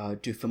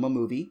to film a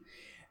movie.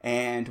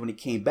 And when he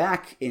came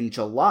back in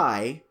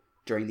July,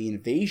 during the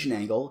Invasion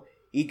angle,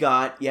 he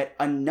got yet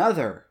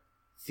another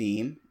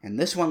theme. And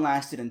this one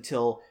lasted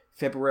until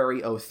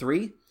February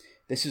 03.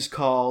 This is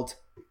called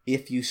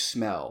If You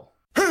Smell.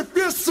 If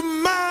you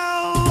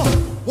smell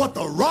what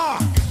The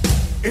Rock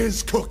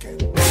is cooking.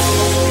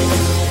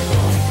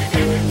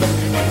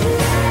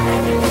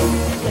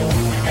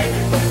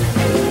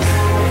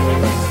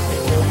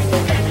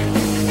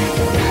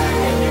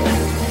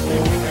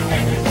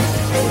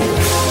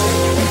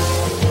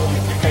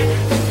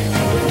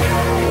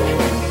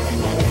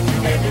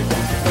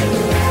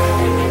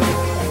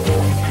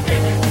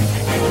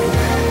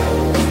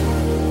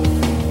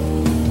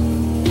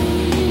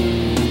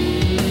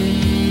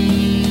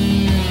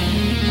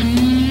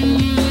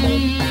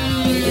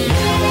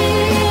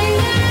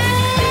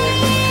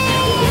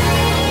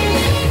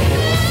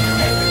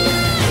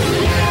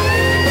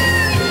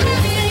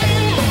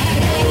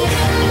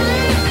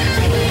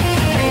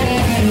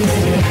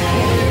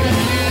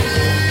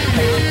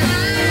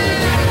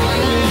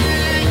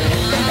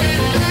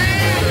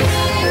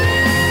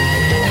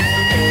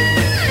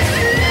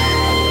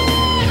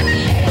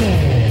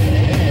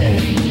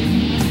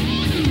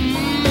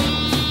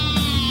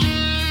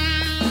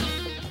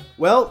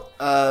 Well,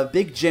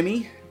 Big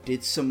Jimmy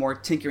did some more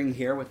tinkering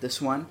here with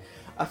this one.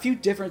 A few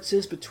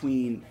differences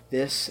between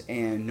this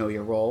and Know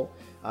Your Role.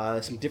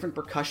 Some different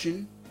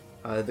percussion.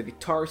 The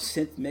guitar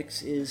synth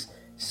mix is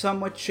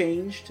somewhat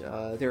changed.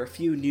 There are a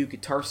few new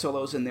guitar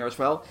solos in there as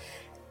well.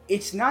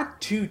 It's not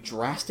too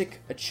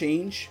drastic a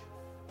change,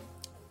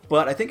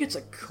 but I think it's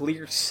a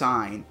clear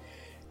sign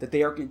that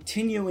they are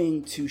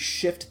continuing to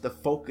shift the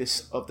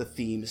focus of the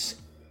themes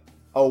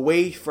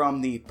away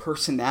from the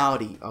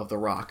personality of The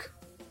Rock,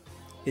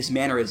 his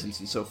mannerisms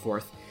and so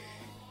forth,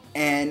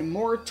 and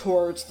more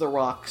towards The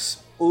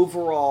Rock's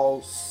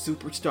overall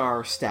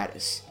superstar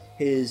status,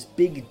 his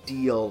big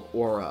deal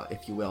aura,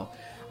 if you will.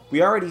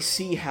 We already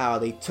see how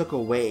they took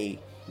away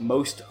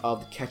most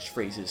of the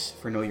catchphrases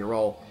for Know Your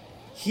Role.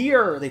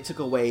 Here, they took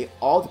away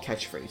all the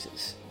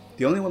catchphrases.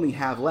 The only one we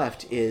have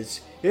left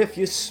is, if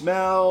you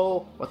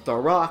smell what The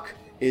Rock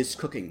is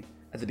cooking,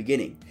 at the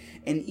beginning.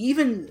 And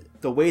even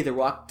the way The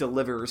Rock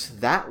delivers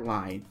that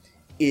line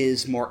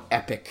is more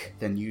epic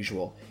than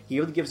usual. He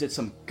really gives it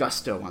some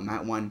gusto on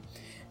that one.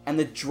 And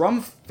the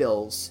drum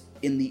fills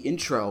in the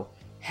intro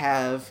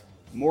have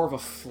more of a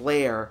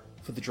flair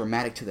for the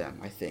dramatic to them,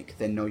 I think,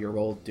 than Know Your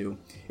Role do.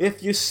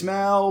 If you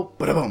smell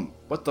ba-da-bum,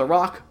 what The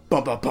Rock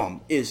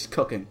bum-ba-bum is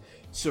cooking.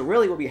 So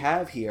really what we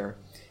have here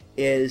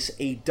is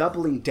a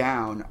doubling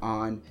down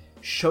on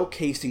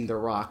showcasing The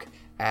Rock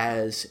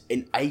as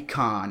an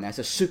icon, as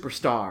a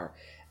superstar,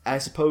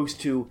 as opposed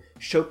to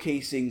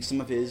showcasing some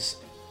of his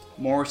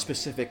more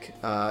specific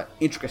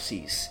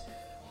intricacies.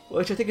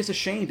 Which I think is a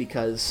shame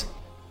because,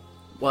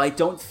 while I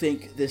don't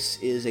think this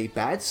is a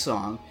bad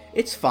song,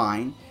 it's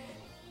fine.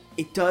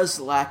 It does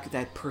lack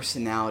that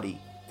personality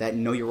that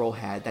Know Your Role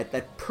had,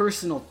 that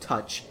personal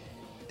touch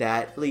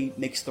that really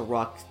makes the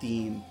Rock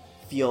theme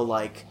feel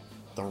like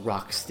the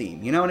Rock's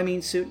theme. You know what I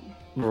mean, Suit?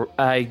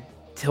 I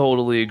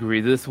totally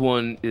agree. This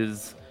one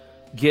is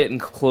getting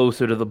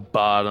closer to the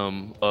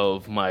bottom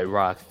of my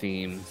Rock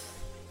themes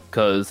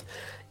because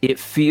it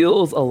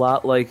feels a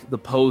lot like the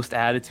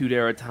post-Attitude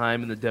Era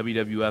time in the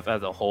WWF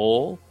as a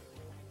whole,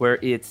 where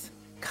it's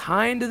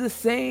kind of the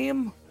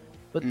same,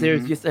 but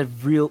there's just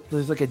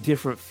there's like a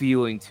different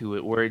feeling to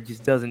it where it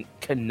just doesn't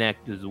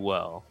connect as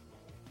well.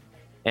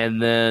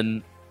 And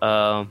then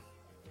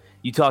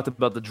you talked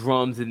about the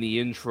drums in the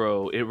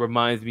intro. It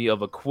reminds me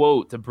of a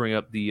quote to bring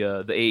up the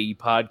AE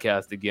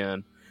podcast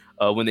again.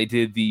 When they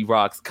did the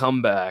Rock's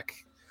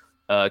comeback,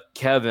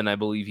 Kevin, I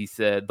believe he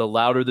said, the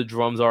louder the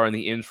drums are in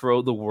the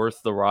intro, the worse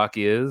the Rock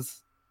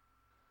is.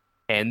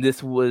 And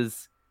it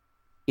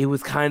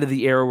was kind of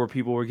the era where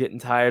people were getting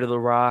tired of the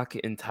Rock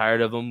and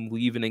tired of him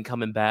leaving and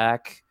coming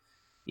back.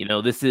 You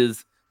know, this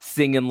is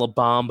singing La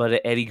Bamba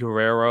to Eddie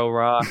Guerrero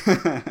Rock.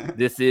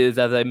 This is,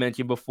 as I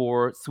mentioned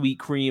before, sweet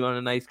cream on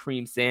an ice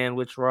cream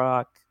sandwich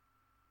Rock.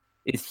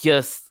 It's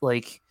just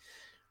like,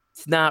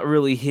 it's not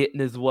really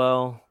hitting as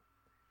well.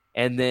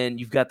 And then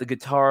you've got the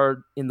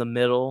guitar in the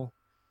middle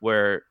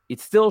where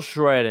it's still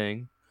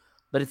shredding,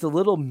 but it's a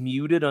little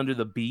muted under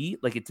the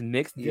beat. Like it's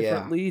mixed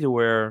differently to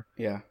where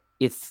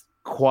it's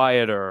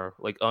quieter,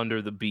 like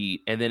under the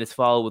beat. And then it's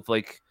followed with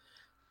like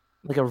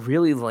a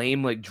really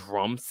lame like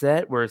drum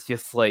set where it's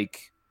just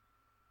like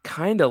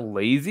kind of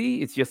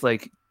lazy. It's just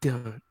like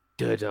dun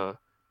dun dun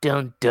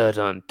dun dun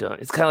dun dun.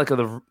 It's kind of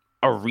like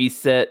a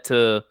reset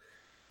to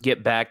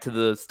get back to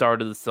the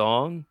start of the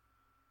song.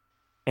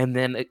 And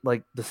then,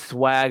 like, the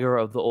swagger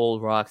of the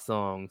old Rock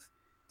songs,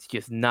 it's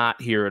just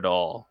not here at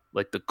all.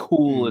 Like, the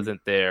cool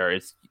isn't there.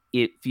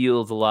 It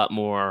feels a lot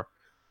more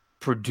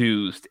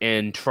produced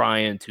and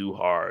trying too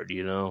hard,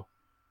 you know?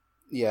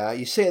 Yeah,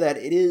 you say that.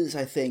 It is,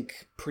 I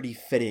think, pretty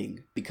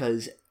fitting,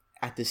 because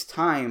at this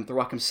time, The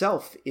Rock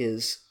himself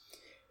is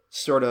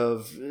sort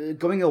of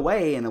going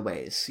away in a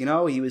ways. You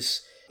know, he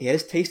had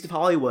his taste of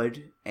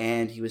Hollywood,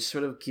 and he was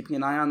sort of keeping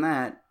an eye on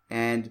that,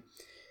 and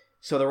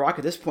so The Rock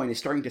at this point is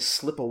starting to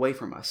slip away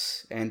from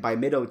us. And by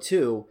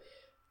mid-02,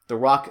 The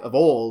Rock of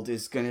old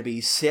is going to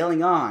be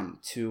sailing on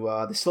to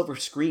the silver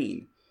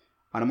screen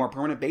on a more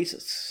permanent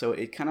basis. So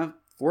it kind of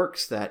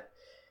works that,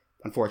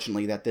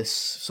 unfortunately, that this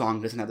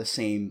song doesn't have the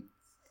same,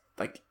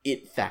 like,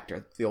 it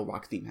factor the old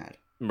Rock theme had.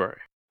 Right.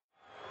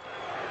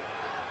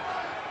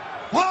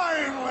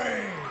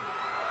 Finally,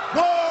 The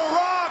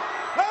Rock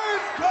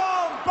has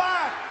come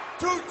back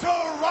to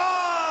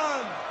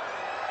Tehran.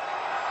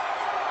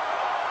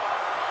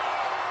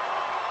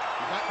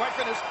 Not quite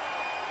finished.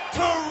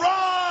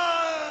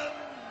 Tehran!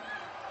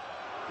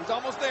 He's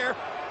almost there.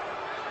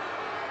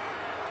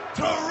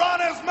 To run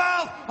his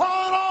mouth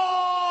on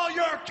all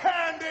your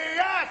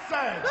candy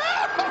asses!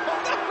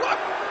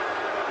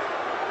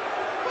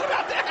 What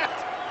about that?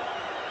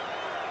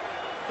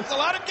 There's a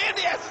lot of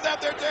candy asses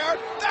out there,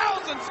 JR.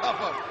 Thousands of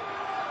them.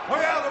 Oh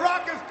yeah,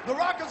 The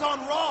Rock is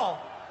on Raw.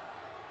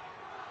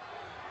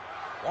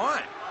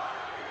 Why?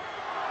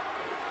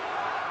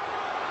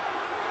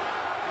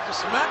 He's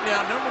a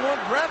SmackDown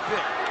 #1 draft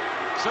pick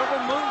several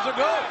moons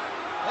ago.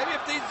 Maybe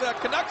if these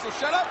Canucks will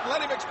shut up and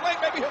let him explain,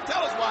 maybe he'll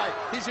tell us why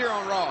he's here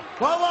on Raw.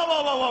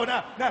 Whoa.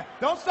 Now,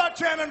 don't start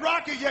chanting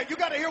Rocky yet. You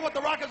got to hear what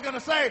The Rock is going to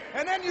say,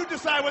 and then you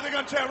decide whether you're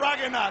going to chant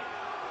Rocky or not.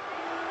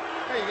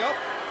 There you go.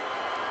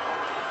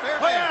 Fair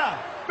Oh, yeah.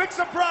 Big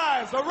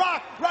surprise. The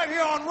Rock right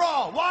here on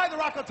Raw. Why? The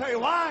Rock will tell you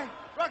why.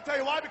 The Rock will tell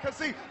you why, because,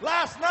 see,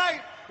 last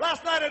night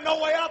at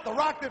No Way Out, The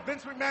Rock did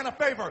Vince McMahon a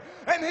favor,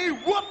 and he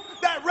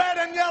whooped that red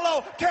and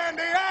yellow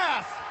candy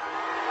ass.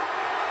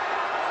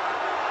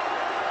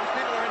 These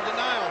people are in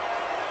denial.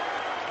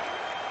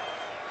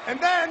 And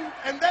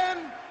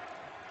then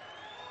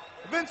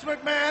Vince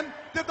McMahon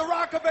did The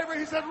Rock a favor.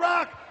 He said,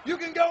 Rock, you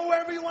can go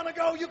wherever you want to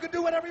go. You can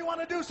do whatever you want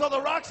to do. So The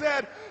Rock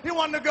said he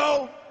wanted to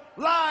go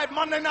live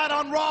Monday night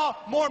on Raw.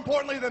 More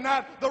importantly than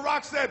that, The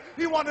Rock said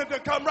he wanted to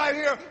come right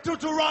here to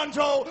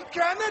Toronto,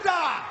 Canada.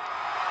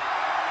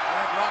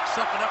 I think Rock's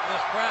sucking up to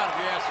this crowd, if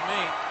you ask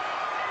me.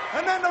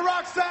 And then The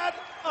Rock said,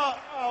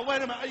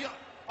 wait a minute,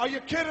 are you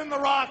kidding, The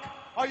Rock?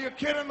 Are you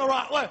kidding, The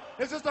Rock? What,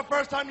 is this the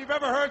first time you've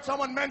ever heard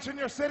someone mention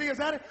your city? Is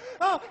that it?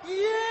 Oh,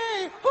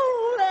 yay,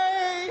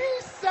 hooray,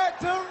 he said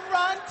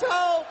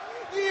Toronto,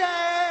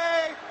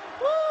 yay,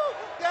 woo,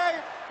 yay,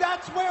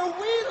 that's where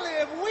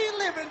we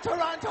live in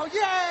Toronto,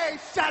 yay,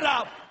 shut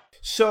up.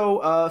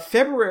 So,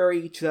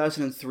 February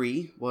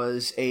 2003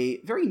 was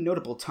a very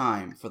notable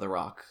time for The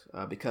Rock,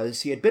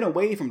 because he had been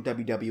away from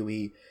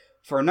WWE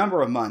for a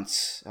number of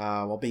months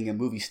while being a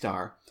movie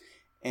star,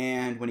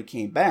 and when he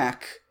came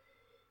back,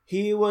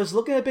 he was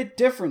looking a bit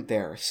different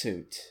there,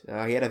 suit.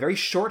 He had a very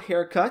short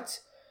haircut,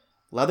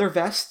 leather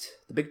vest,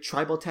 the big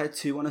tribal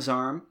tattoo on his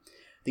arm,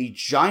 the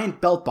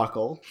giant belt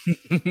buckle,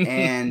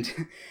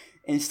 and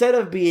instead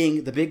of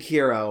being the big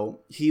hero,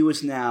 he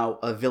was now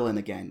a villain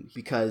again,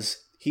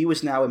 because he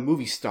was now a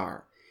movie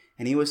star,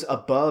 and he was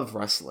above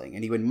wrestling,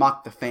 and he would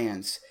mock the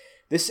fans.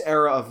 This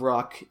era of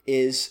Rock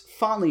is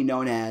fondly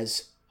known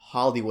as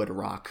Hollywood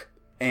Rock,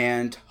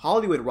 and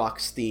Hollywood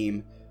Rock's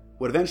theme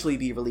would eventually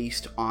be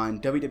released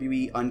on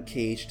WWE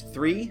Uncaged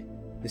 3.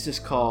 This is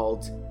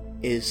called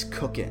Is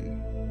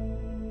Cookin'.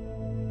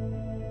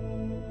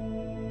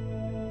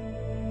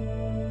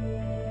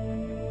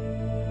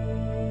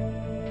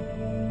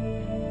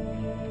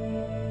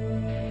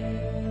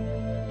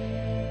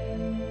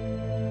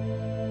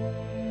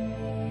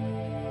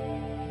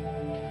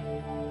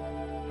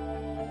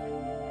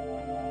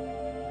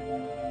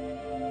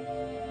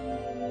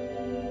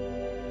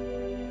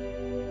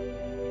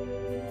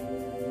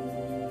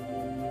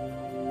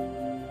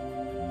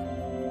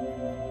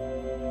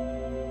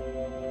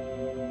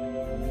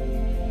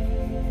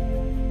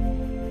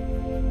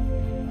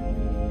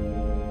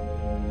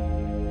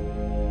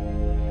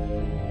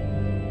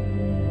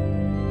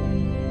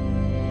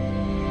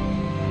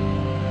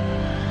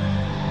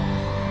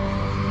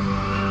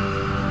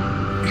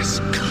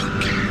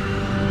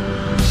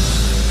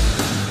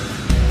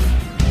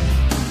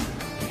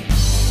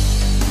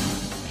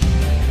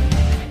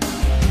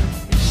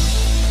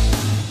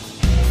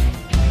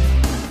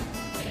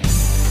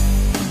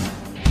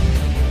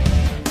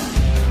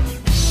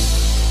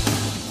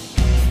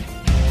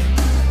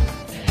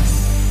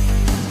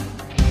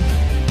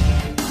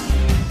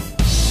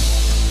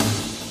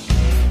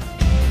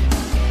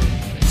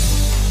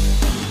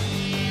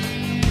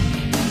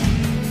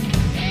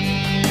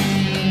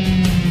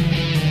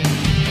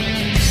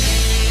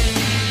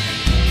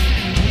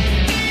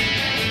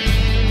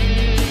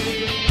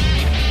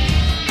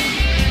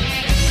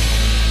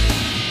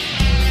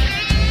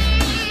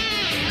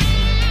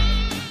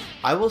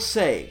 I will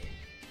say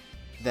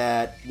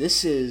that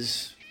this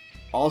is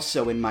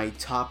also in my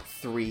top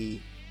 3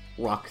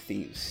 Rock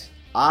themes.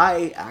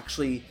 I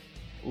actually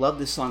love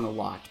this song a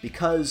lot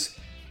because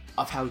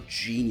of how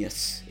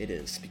genius it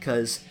is.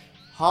 Because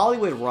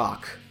Hollywood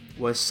Rock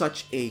was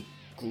such a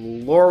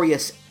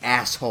glorious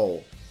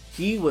asshole.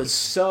 He was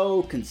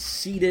so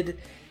conceited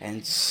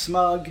and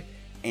smug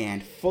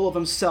and full of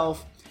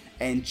himself.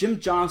 And Jim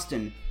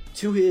Johnston,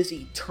 to his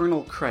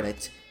eternal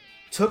credit,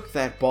 took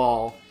that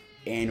ball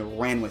and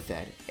ran with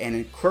it and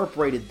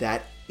incorporated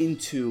that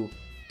into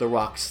The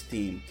Rock's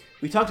theme.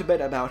 We talked a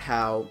bit about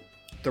how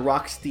The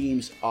Rock's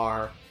themes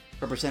are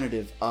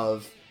representative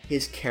of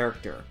his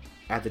character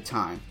at the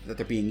time that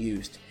they're being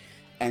used.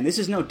 And this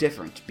is no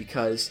different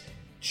because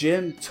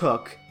Jim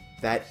took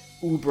that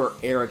uber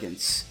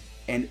arrogance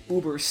and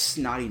uber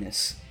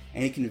snottiness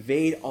and he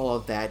conveyed all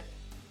of that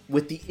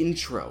with the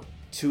intro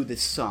to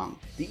this song.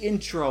 The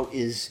intro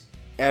is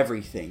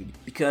everything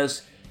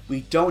because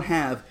we don't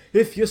have,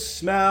 if you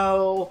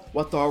smell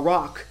what The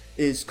Rock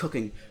is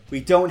cooking. We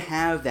don't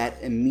have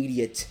that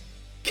immediate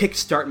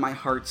kickstart my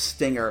heart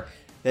stinger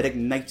that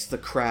ignites the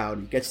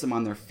crowd, gets them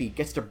on their feet,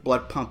 gets their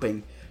blood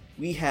pumping.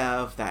 We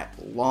have that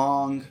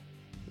long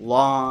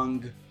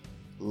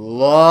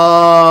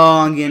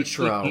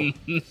intro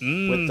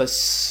with the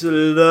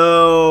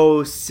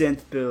slow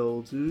synth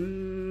build.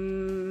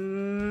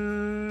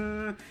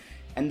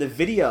 And the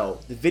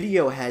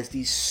video has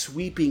these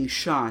sweeping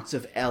shots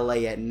of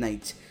LA at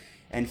night.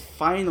 And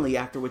finally,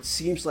 after what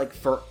seems like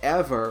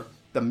forever,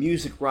 the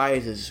music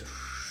rises.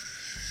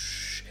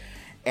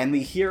 And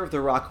we hear The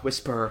Rock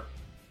whisper,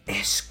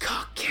 "It's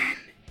cooking."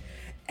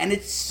 And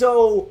it's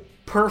so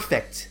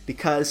perfect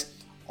because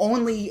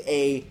only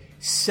a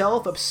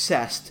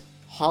self-obsessed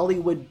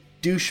Hollywood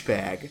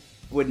douchebag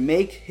would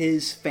make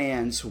his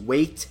fans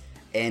wait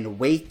and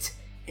wait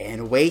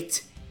and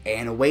wait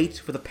and wait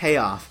for the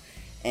payoff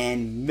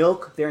and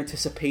milk their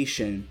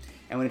anticipation.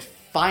 And when it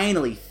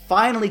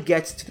finally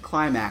gets to the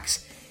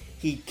climax,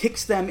 he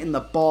kicks them in the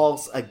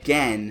balls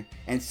again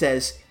and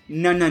says,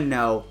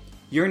 no,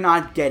 you're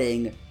not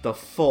getting the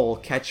full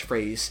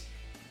catchphrase.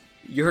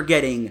 You're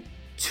getting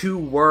 2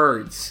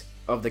 words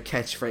of the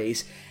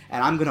catchphrase,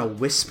 and I'm gonna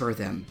whisper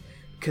them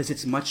because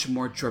it's much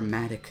more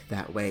dramatic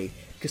that way.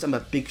 because I'm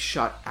a big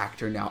shot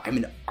actor now. I'm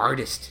an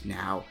artist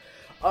now.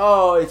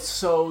 Oh, it's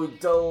so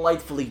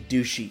delightfully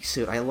douchey,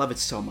 so I love it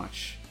so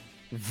much.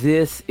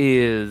 This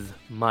is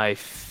my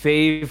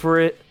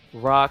favorite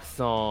rock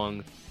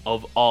song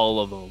of all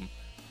of them.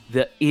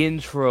 The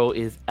intro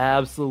is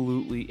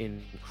absolutely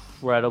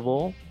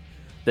incredible.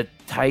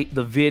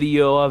 The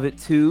video of it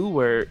too,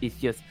 where it's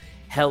just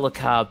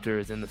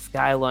helicopters and the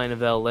skyline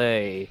of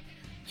LA,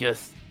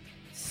 just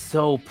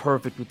so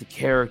perfect with the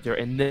character.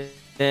 And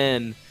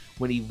then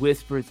when he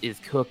whispers is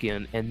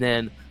cooking, and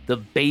then the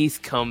bass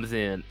comes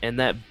in, and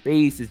that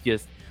bass is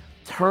just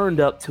turned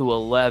up to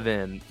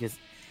 11. Just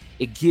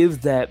it gives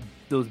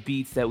those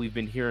beats that we've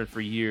been hearing for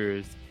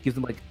years, gives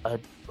them like a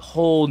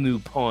whole new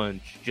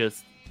punch.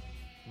 Just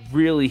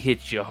really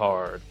hits you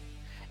hard.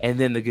 And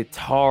then the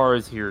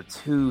guitars here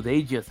too,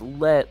 they just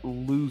let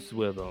loose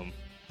with them.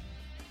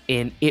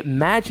 And it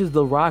matches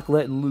The Rock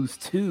letting loose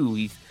too.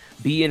 He's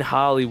being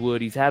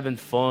Hollywood, he's having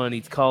fun,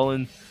 he's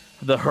calling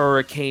the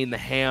hurricane the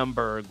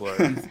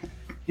Hamburglar.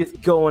 He's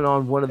just going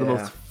on one of the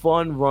most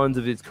fun runs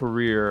of his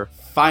career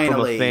Finally,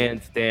 from a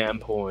fan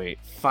standpoint.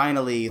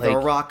 Finally, The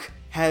Rock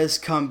has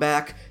come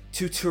back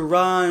to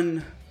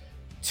run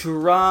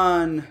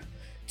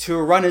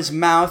his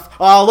mouth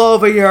all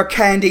over your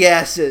candy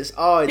asses.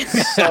 Oh,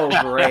 it's so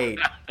great.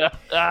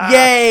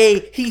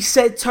 Yay, he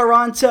said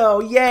Toronto.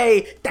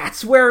 Yay,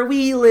 that's where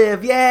we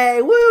live.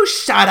 Yay, woo,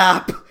 shut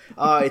up.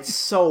 Oh, it's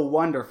so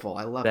wonderful.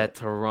 I love that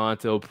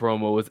Toronto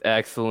promo was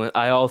excellent.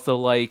 I also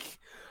like,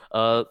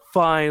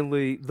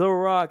 finally, The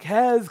Rock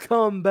has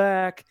come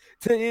back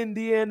to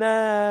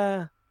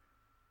Indiana.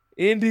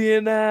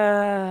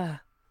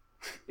 Indiana.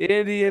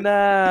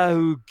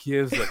 Who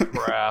gives a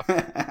crap?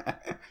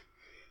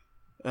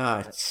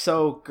 It's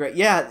so great.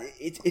 Yeah,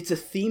 it's a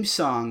theme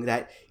song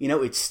that,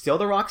 it's still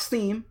The Rock's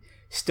theme,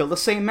 still the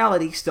same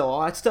melody, still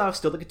all that stuff,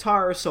 still the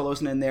guitar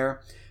solos in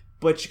there,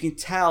 but you can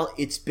tell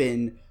it's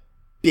been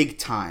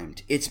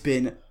big-timed. It's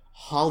been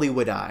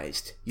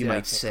Hollywoodized, you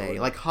might say.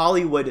 Like,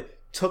 Hollywood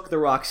took The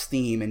Rock's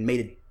theme and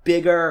made it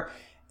bigger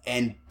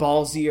and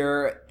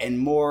ballsier and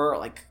more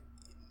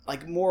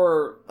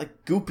more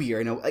goopier,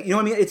 you know what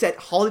I mean? It's that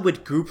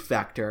Hollywood goop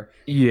factor.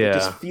 Yeah. It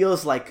just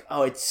feels like,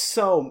 it's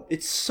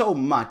so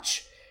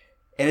much.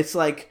 And it's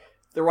like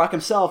The Rock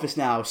himself is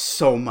now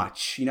so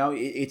much,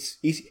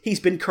 he's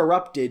been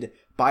corrupted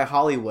by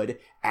Hollywood,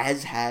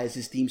 as has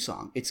his theme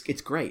song. It's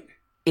great.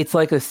 It's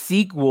like a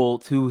sequel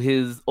to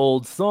his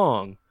old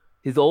song.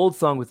 His old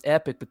song was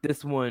epic, but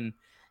this one,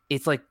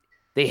 it's like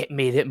they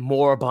made it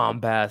more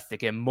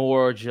bombastic and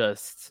more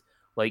just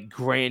like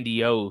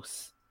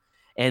grandiose.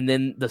 And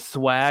then the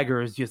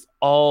swagger is just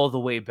all the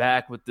way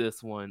back with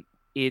this one.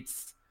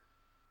 It's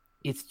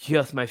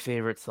just my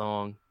favorite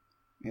song.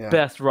 Yeah.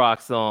 Best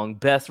rock song,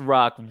 best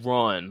rock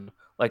run.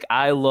 Like,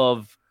 I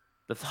love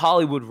the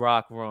Hollywood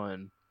Rock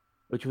run,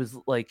 which was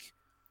like,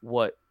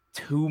 what,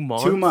 2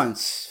 months? 2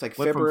 months, like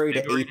February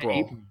to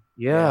April.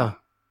 Yeah.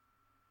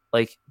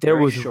 Like, there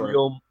Very was short.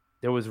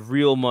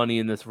 real money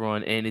in this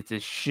run, and it's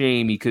a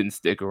shame he couldn't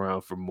stick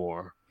around for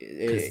more.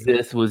 Because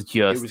this was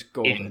just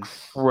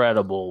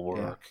incredible work.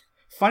 Yeah.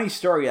 Funny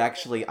story,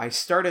 actually. I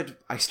started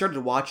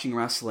watching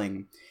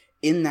wrestling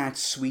in that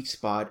sweet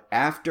spot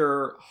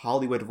after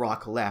Hollywood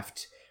Rock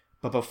left,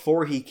 but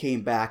before he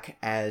came back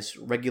as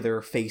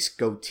regular face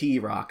goatee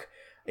Rock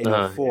in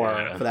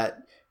 04 for that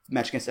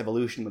match against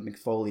Evolution with Mick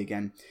Foley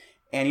again.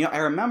 And I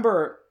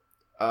remember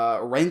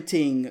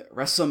renting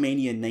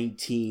WrestleMania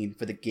 19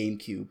 for the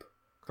GameCube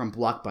from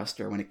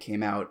Blockbuster when it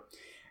came out.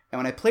 And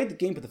when I played the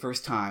game for the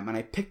first time, and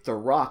I picked The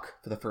Rock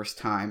for the first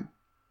time,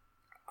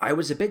 I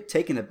was a bit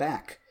taken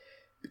aback,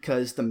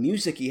 because the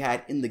music he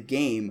had in the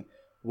game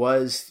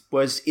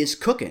is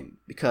cooking.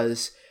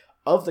 Because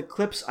of the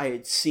clips I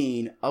had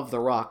seen of The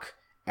Rock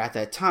at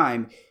that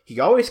time, he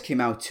always came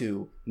out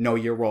to Know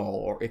Your Role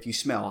or If You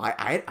Smell.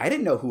 I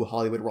didn't know who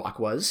Hollywood Rock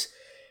was.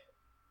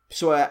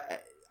 So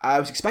I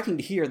was expecting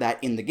to hear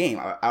that in the game.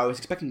 I was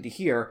expecting to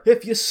hear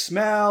If You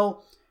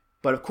Smell.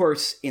 But of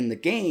course, in the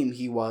game,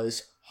 he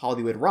was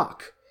Hollywood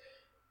Rock.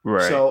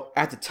 Right. So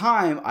at the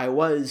time, I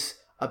was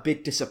a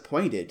bit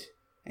disappointed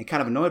and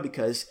kind of annoyed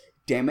because,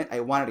 damn it,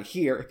 I wanted to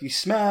hear If You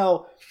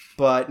Smell.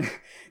 But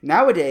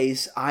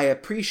nowadays, I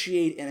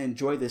appreciate and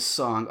enjoy this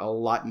song a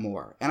lot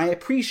more. And I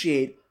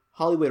appreciate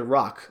Hollywood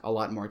Rock a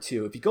lot more,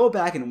 too. If you go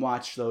back and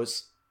watch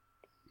those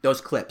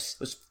clips,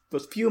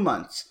 those few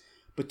months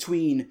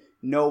between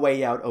No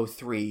Way Out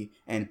 03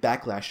 and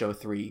Backlash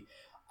 03,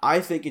 I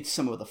think it's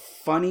some of the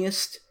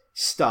funniest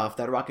stuff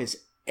that Rock has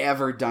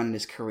ever done in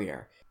his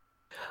career.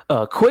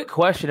 Quick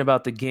question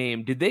about the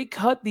game. Did they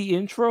cut the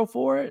intro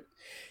for it?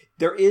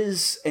 There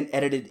is an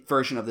edited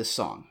version of this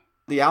song.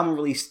 The album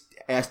released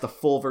as the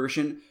full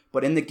version,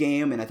 but in the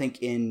game, and I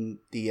think in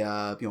the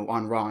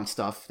on Raw and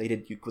stuff, they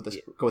did go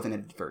with an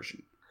edited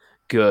version.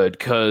 Good,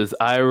 because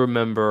I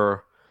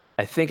remember,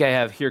 I think I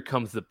have Here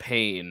Comes the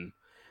Pain,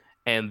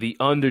 and the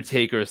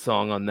Undertaker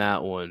song on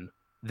that one,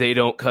 they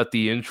don't cut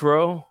the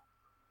intro,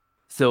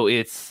 so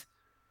it's,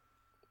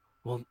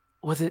 well,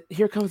 was it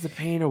Here Comes the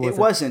Pain, or was it? It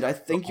wasn't. I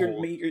think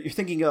you're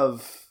thinking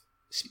of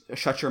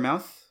Shut Your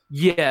Mouth.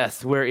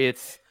 Yes, where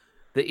it's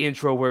the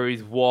intro where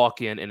he's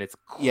walking and it's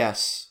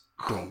yes.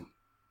 Boom,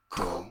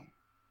 boom,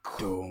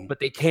 boom.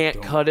 But they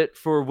can't cut it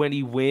for when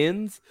he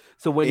wins.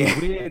 So when he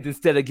wins,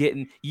 instead of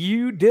getting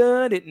 "You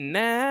done it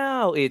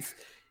now," it's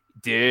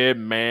 "Dead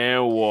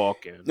Man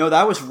Walking." No,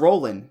 that was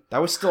rolling.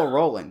 That was still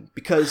rolling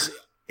because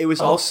it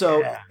was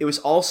it was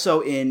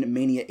also in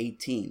Mania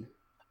 18.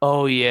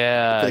 Oh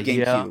yeah, for the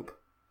GameCube. Yeah.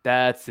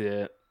 That's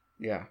it.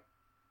 Yeah.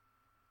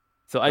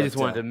 So I just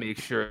wanted to make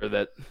sure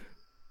that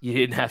you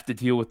didn't have to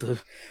deal with the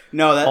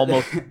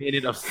almost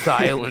minute of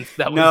silence.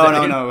 That was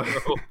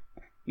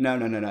No.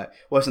 It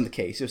wasn't the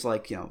case. It was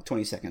like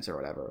 20 seconds or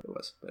whatever it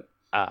was. But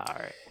all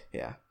right.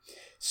 Yeah.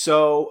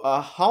 So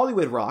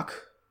Hollywood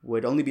Rock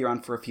would only be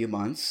around for a few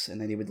months, and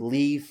then he would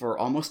leave for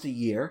almost a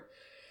year.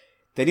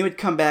 Then he would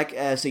come back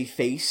as a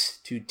face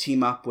to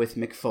team up with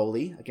Mick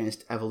Foley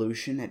against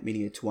Evolution at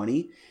Mania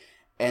 20.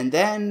 And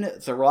then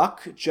The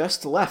Rock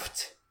just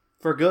left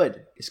for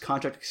good. His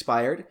contract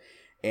expired,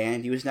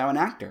 and he was now an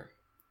actor.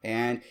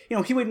 And,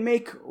 he would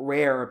make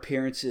rare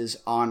appearances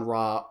on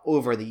Raw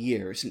over the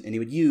years, and he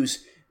would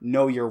use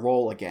Know Your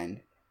Role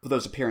again for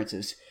those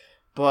appearances.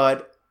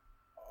 But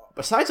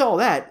besides all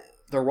that,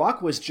 The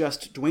Rock was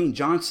just Dwayne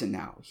Johnson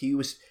now. He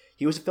was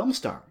a film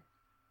star.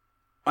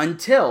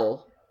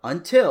 Until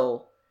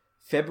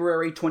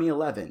February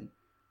 2011,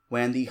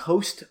 when the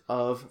host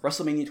of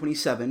WrestleMania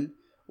 27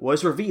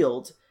 was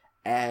revealed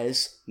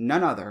as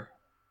none other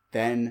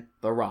than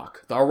The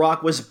Rock. The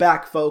Rock was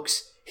back,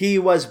 folks. He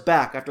was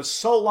back. After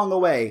so long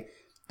away,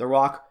 The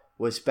Rock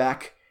was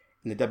back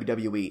in the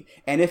WWE.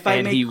 And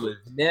he was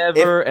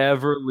never,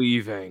 ever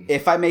leaving.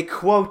 If I may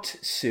quote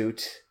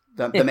Suit,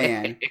 the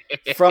man,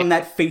 from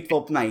that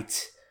fateful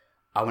night,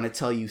 I want to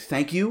tell you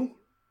thank you,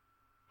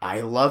 I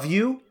love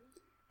you,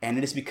 and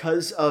it is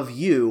because of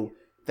you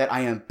that I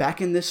am back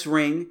in this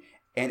ring,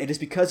 and it is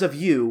because of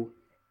you,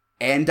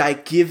 and I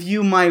give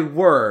you my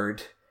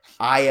word,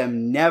 I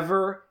am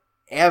never,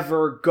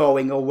 ever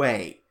going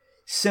away.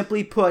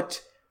 Simply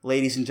put,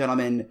 ladies and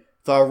gentlemen,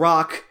 The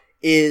Rock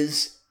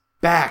is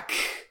back.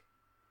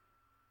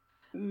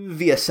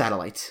 Via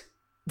satellite.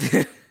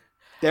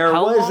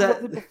 How long was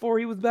it before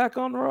he was back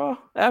on Raw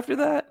after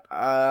that?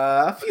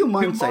 A few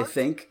months, I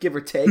think. Give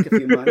or take a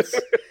few months.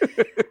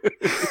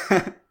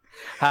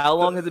 How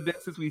long has it been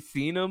since we've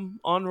seen him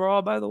on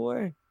Raw, by the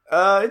way?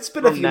 It's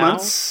been a few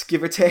months,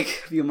 give or take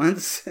a few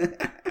months.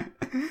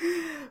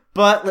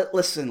 But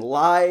listen,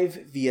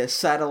 live, via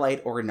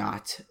satellite or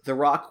not, The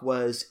Rock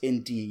was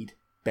indeed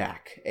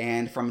back.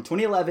 And from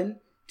 2011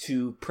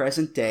 to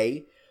present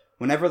day,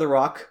 whenever The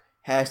Rock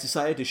has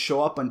decided to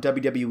show up on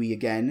WWE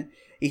again,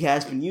 he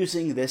has been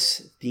using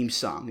this theme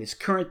song, his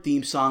current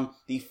theme song,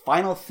 the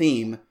final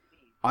theme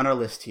on our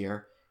list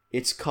here.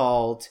 It's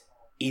called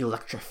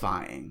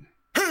Electrifying.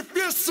 If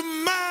you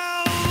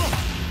smell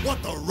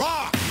what The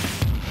Rock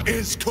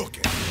is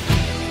cooking.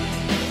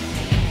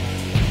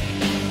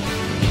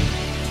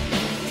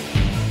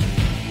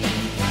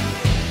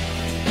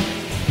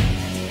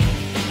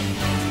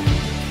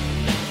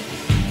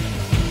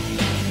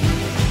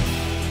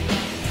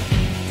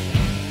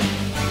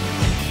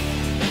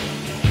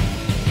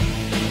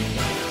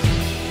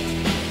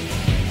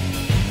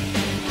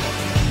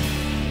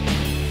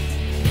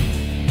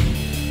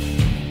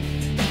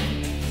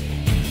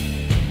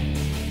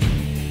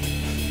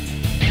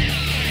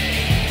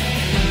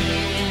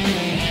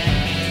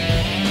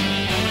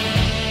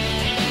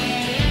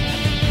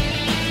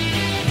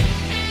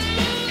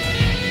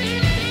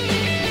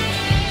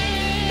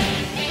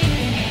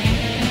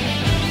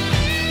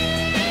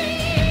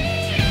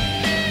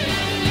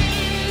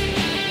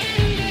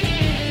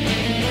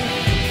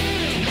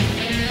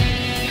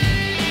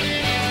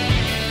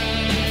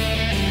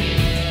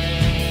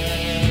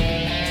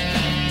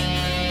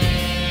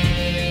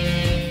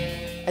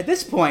 At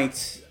this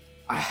point,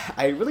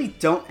 I really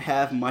don't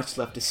have much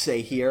left to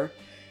say here.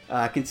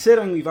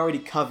 Considering we've already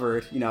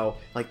covered,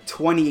 like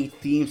 28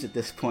 themes at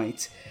this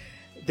point,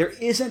 there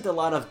isn't a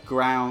lot of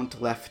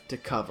ground left to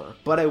cover.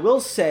 But I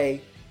will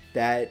say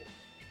that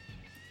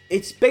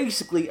it's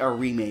basically a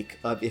remake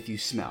of If You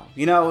Smell.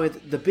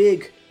 The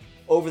big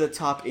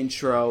over-the-top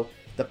intro,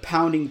 the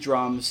pounding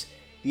drums,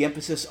 the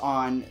emphasis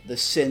on the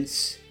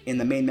synths in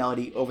the main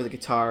melody over the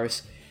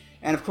guitars,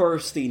 and of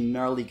course the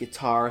gnarly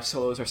guitar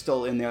solos are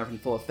still in there in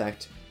full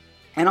effect.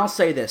 And I'll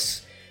say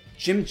this,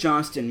 Jim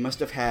Johnston must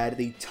have had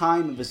the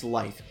time of his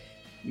life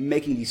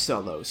making these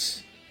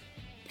solos,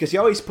 because he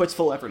always puts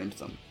full effort into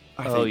them.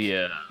 I think.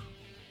 Yeah.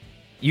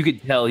 You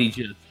could tell he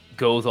just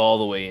goes all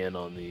the way in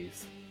on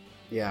these.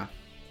 Yeah.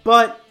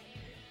 But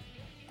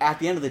at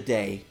the end of the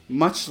day,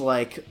 much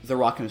like The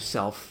Rock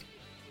himself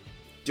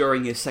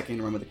during his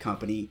second run with the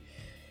company,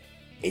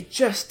 it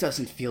just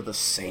doesn't feel the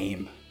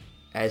same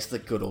as the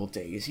good old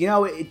days.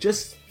 It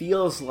just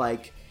feels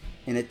like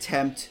an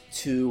attempt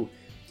to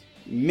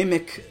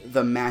mimic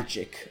the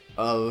magic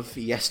of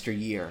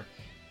yesteryear,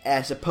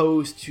 as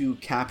opposed to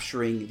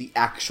capturing the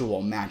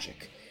actual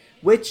magic,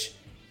 which,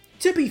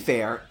 to be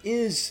fair,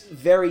 is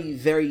very,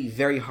 very,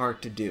 very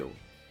hard to do.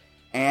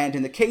 And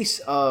in the case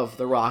of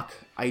The Rock,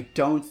 I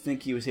don't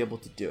think he was able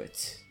to do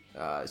it.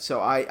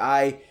 So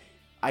I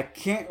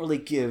can't really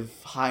give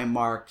high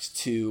marks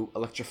to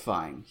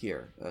Electrifying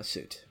here,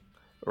 Suit.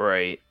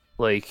 Right.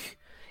 Like,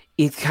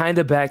 it's kind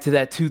of back to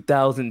that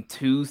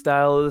 2002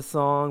 style of the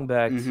song,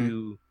 back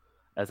to,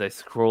 as I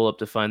scroll up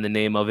to find the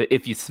name of it,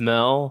 If You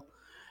Smell,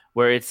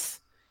 where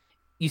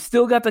you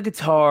still got the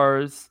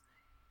guitars,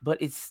 but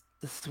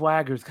the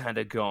swagger's kind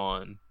of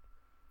gone.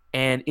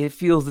 And it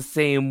feels the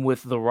same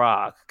with The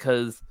Rock,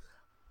 because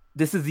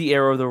this is the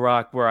era of The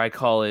Rock where I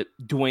call it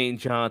Dwayne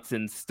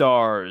Johnson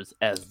stars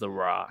as The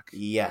Rock.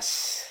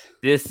 Yes.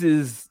 This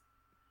is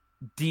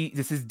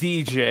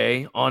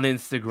DJ on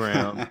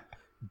Instagram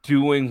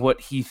doing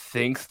what he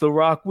thinks The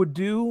Rock would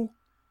do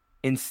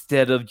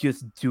instead of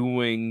just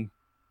doing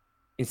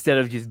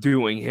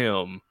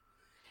him.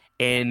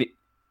 And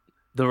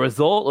the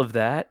result of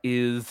that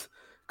is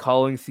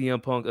calling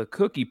CM Punk a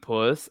cookie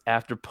puss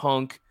after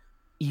Punk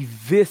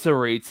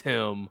eviscerates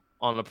him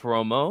on a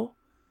promo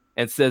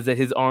and says that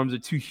his arms are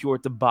too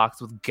short to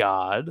box with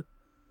God.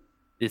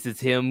 This is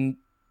him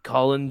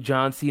calling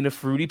John Cena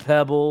Fruity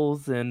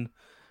Pebbles and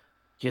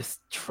just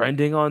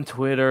trending on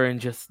Twitter and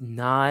just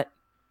not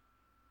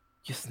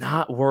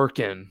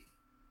working.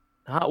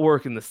 Not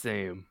working the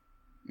same.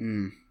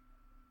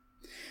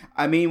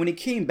 I mean, when he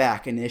came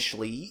back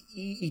initially,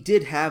 he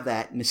did have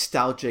that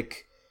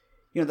nostalgic,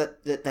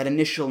 that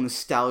initial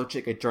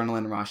nostalgic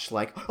adrenaline rush,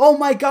 like, oh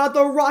my God,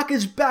 The Rock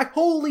is back!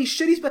 Holy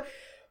shit, he's back!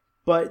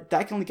 But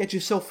that can only get you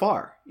so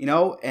far,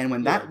 And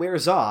when that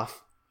wears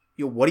off,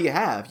 what do you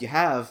have? You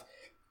have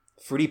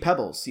Fruity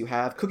Pebbles, you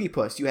have Cookie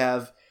Puss, you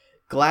have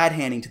glad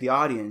handing to the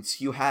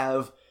audience, you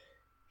have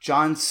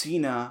John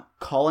Cena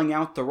calling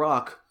out The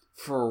Rock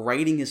for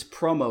writing his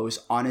promos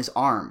on his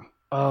arm.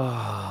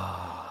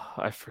 Oh,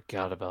 I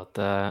forgot about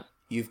that.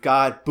 You've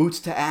got boots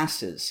to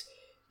asses.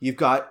 You've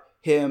got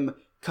him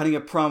cutting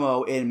a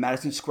promo in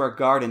Madison Square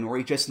Garden where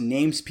he just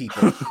names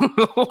people.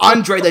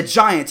 Andre the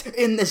Giant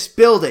in this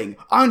building.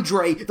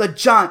 Andre the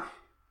Giant.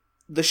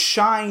 The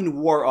shine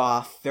wore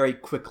off very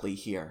quickly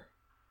here.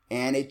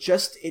 And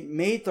it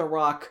made The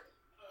Rock,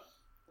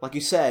 like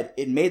you said,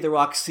 it made The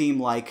Rock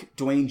seem like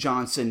Dwayne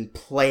Johnson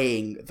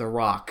playing The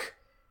Rock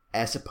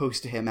as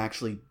opposed to him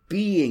actually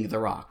being The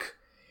Rock.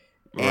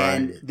 Right.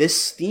 And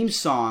this theme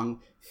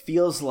song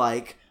feels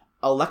like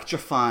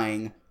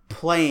Electrifying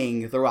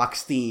playing The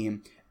Rock's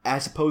theme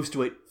as opposed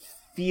to it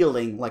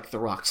feeling like The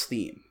Rock's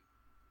theme.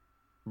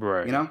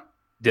 Right.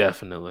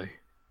 Definitely.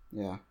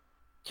 Yeah.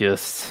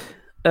 Just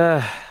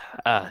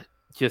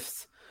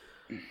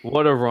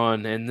what a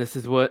run. And this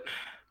is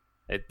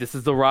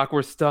The Rock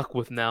we're stuck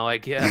with now, I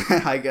guess.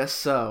 I guess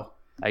so.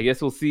 I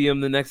guess we'll see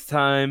him the next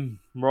time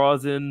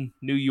Raw's in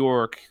New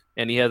York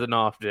and he has an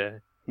off day.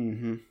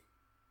 Mm-hmm.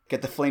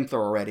 Get the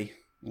flamethrower ready,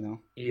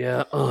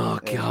 Yeah. Oh,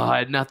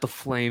 God, not the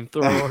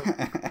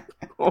flamethrower.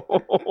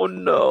 Oh,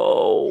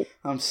 no.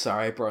 I'm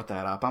sorry I brought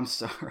that up. I'm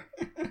sorry.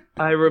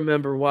 I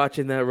remember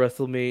watching that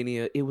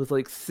WrestleMania. It was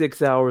like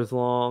 6 hours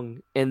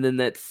long. And then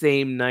that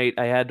same night,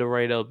 I had to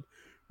write a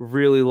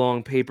really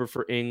long paper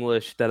for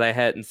English that I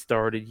hadn't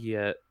started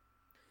yet.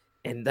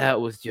 And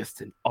that was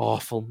just an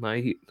awful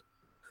night.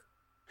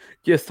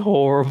 Just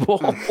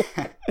horrible.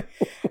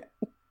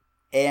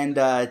 And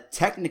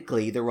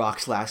technically, The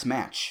Rock's last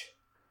match.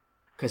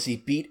 Because he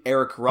beat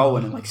Eric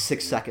Rowan in like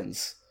 6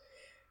 seconds.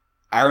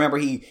 I remember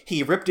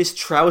he ripped his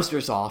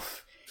trousers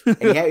off.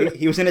 And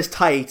he was in his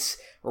tights.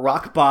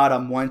 Rock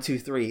bottom, 1, 2,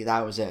 3.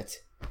 That was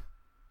it.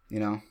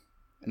 And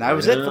that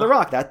was it for The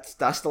Rock.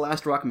 That's the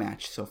last Rock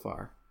match so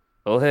far.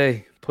 Well,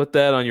 hey, put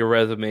that on your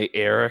resume,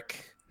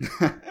 Eric.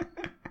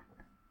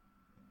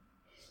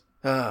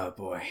 Oh,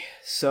 boy.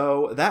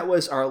 So that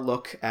was our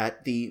look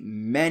at the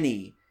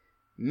many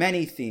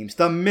themes.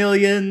 The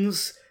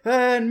millions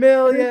and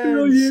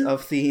millions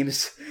of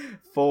themes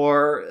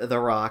for The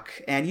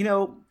Rock. And,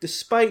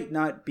 despite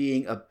not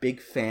being a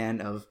big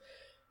fan of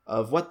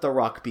what The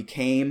Rock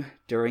became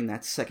during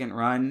that second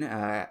run,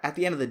 at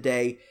the end of the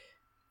day,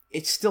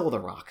 it's still The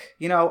Rock.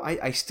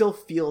 I still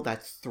feel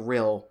that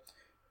thrill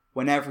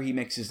whenever he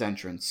makes his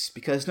entrance.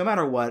 Because no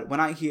matter what, when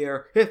I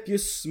hear, if you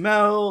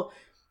smell,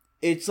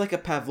 it's like a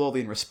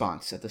Pavlovian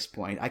response at this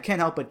point. I can't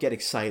help but get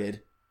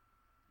excited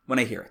when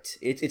I hear it.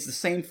 It's the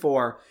same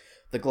for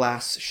the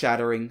glass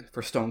shattering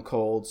for Stone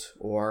Cold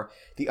or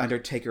the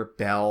Undertaker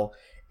bell.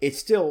 It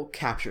still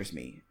captures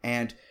me.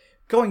 And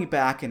going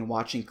back and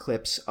watching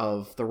clips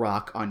of The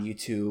Rock on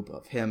YouTube,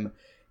 of him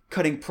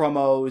cutting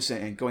promos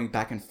and going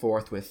back and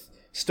forth with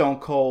Stone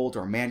Cold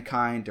or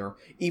Mankind or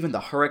even the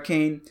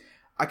Hurricane,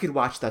 I could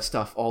watch that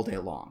stuff all day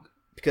long.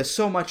 Because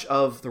so much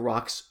of The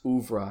Rock's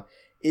oeuvre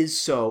is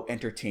so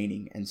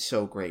entertaining and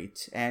so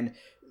great. And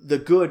the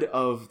good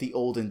of the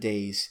olden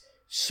days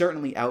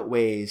certainly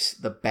outweighs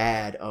the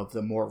bad of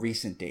the more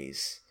recent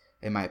days,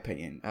 in my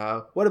opinion.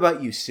 What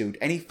about you, Suit?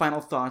 Any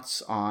final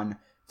thoughts on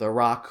The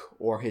Rock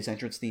or his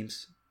entrance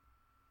themes?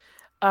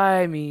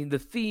 I mean, the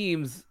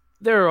themes,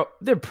 they're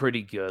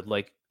pretty good.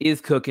 Like,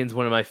 Is Cookin's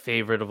one of my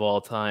favorite of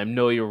all time.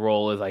 Know Your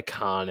Role is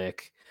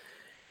iconic.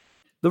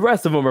 The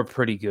rest of them are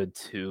pretty good,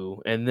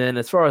 too. And then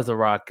as far as The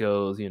Rock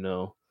goes,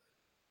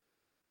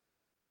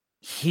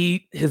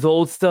 his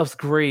old stuff's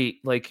great.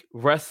 Like,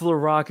 Wrestler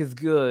Rock is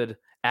good.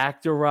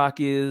 Actor Rock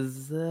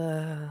is...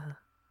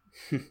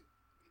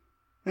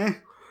 So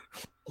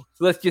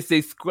let's just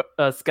say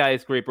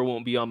Skyscraper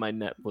won't be on my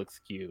Netflix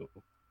queue.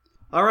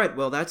 All right,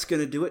 well, that's going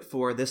to do it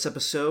for this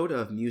episode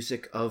of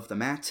Music of the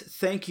Mat.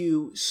 Thank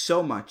you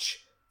so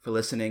much for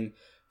listening.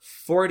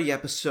 40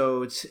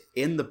 episodes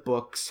in the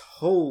books.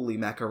 Holy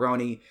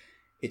macaroni.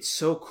 It's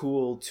so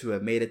cool to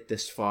have made it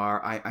this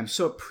far. I'm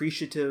so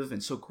appreciative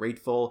and so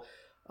grateful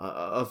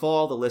of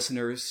all the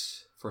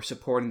listeners for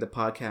supporting the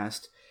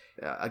podcast.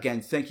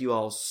 Again, thank you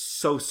all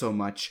so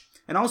much.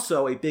 And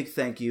also a big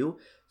thank you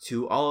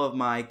to all of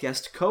my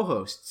guest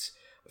co-hosts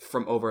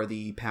from over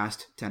the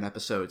past 10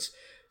 episodes.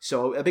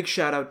 So a big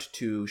shout out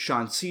to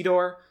Sean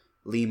Sedor,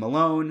 Lee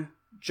Malone,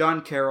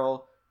 John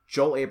Carroll,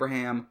 Joel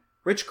Abraham,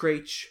 Rich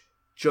Craich,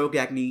 Joe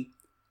Gagney,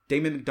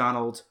 Damon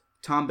McDonald,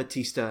 Tom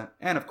Batista,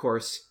 and of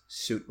course,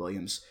 Suit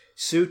Williams.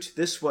 Suit,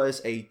 this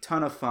was a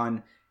ton of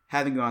fun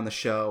having you on the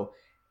show.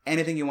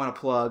 Anything you want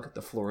to plug,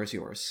 the floor is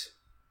yours.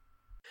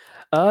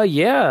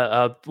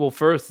 Well,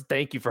 first,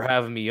 thank you for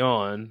having me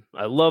on.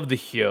 I love the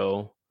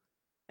show,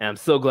 and I'm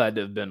so glad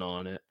to have been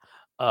on it.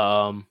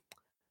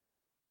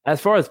 As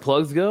far as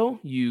plugs go,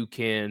 you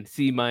can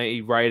see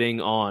my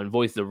writing on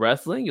Voice of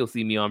Wrestling. You'll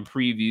see me on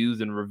previews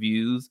and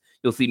reviews.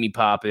 You'll see me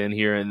pop in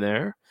here and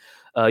there.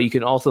 You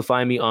can also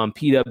find me on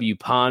PW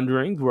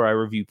Ponderings, where I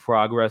review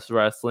Progress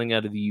Wrestling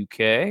out of the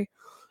UK.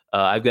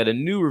 I've got a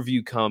new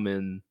review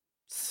coming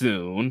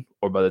soon,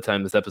 or by the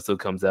time this episode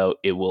comes out,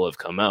 it will have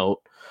come out.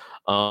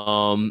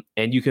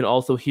 And you can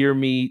also hear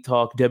me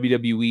talk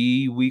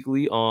WWE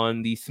weekly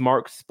on the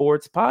Smart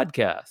Sports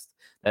podcast.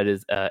 That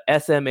is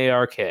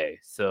SMARK.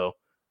 So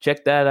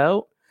check that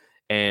out.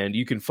 And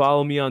you can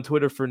follow me on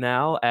Twitter for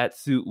now at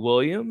Suit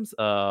Williams.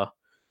 I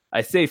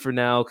say for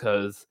now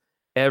because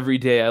every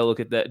day I look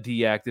at that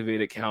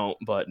deactivate account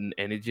button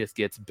and it just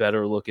gets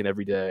better looking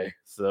every day.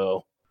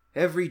 So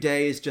every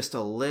day is just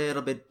a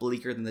little bit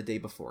bleaker than the day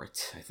before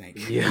it, I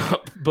think. Yeah,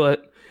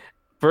 but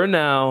for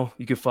now,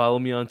 you can follow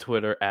me on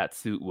Twitter at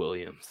Suit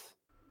Williams.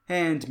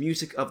 And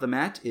Music of the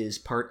Mat is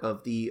part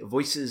of the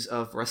Voices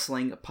of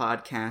Wrestling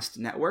podcast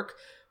network,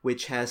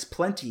 which has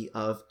plenty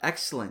of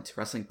excellent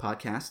wrestling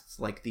podcasts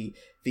like the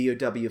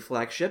VOW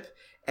Flagship,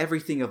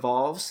 Everything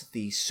Evolves,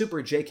 the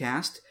Super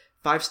J-Cast,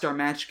 5-Star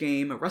Match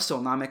Game,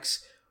 WrestleNomics,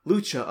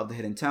 Lucha of the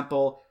Hidden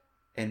Temple,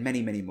 and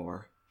many, many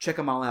more. Check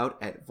them all out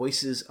at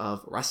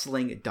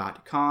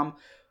voicesofwrestling.com.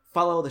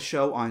 Follow the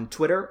show on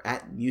Twitter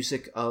at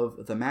Music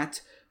of the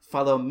Mat.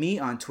 Follow me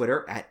on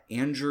Twitter at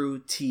Andrew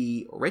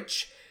T.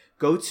 Rich.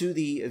 Go to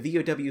the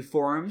VOW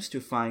forums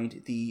to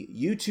find the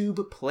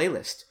YouTube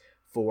playlist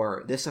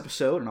for this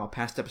episode and all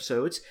past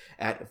episodes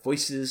at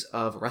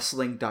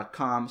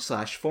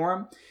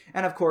voicesofwrestling.com/forum.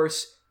 And of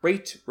course,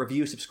 rate,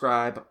 review,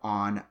 subscribe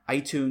on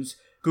iTunes,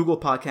 Google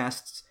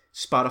Podcasts,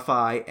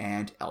 Spotify,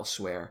 and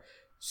elsewhere.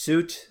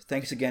 Suit,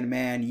 thanks again,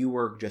 man. You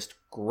were just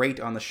great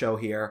on the show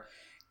here,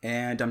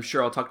 and I'm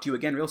sure I'll talk to you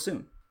again real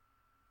soon.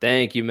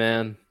 Thank you,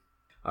 man.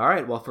 All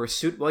right, well, for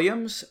Suit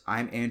Williams,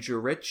 I'm Andrew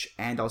Rich,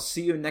 and I'll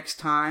see you next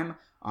time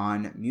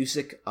on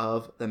Music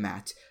of the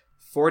Mat.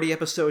 40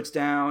 episodes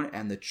down,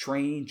 and the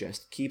train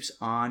just keeps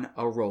on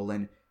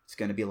a-rolling. It's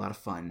going to be a lot of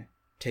fun.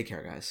 Take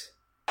care, guys.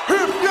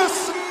 If you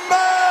smell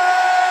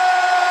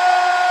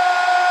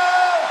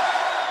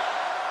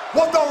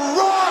what The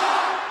Rock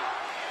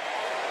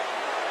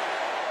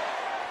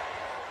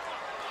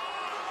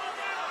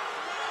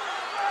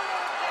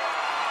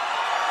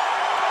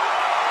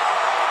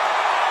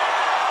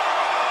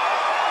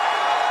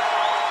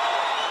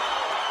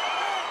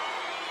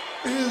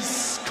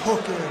is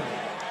cooking.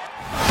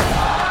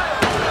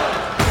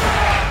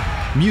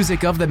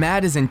 Music of the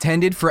Mat is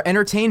intended for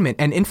entertainment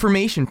and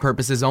information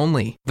purposes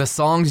only. The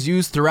songs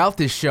used throughout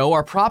this show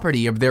are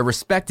property of their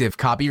respective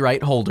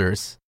copyright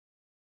holders.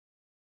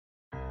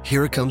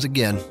 Here it comes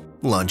again.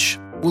 Lunch.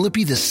 Will it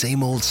be the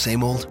same old,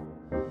 same old?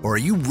 Or are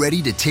you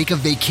ready to take a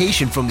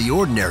vacation from the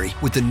ordinary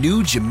with the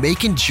new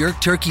Jamaican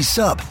Jerk Turkey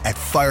Sub at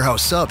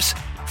Firehouse Subs?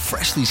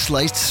 Freshly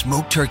sliced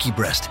smoked turkey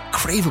breast,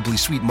 craveably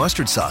sweet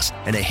mustard sauce,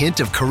 and a hint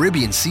of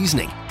Caribbean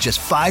seasoning. Just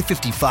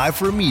 $5.55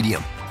 for a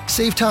medium.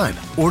 Save time.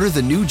 Order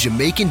the new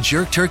Jamaican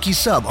Jerk Turkey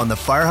Sub on the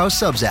Firehouse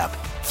Subs app.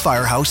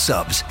 Firehouse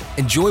Subs.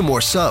 Enjoy more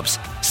subs.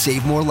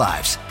 Save more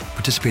lives.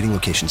 Participating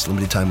locations.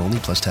 Limited time only,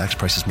 plus tax.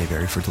 Prices may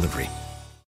vary for delivery.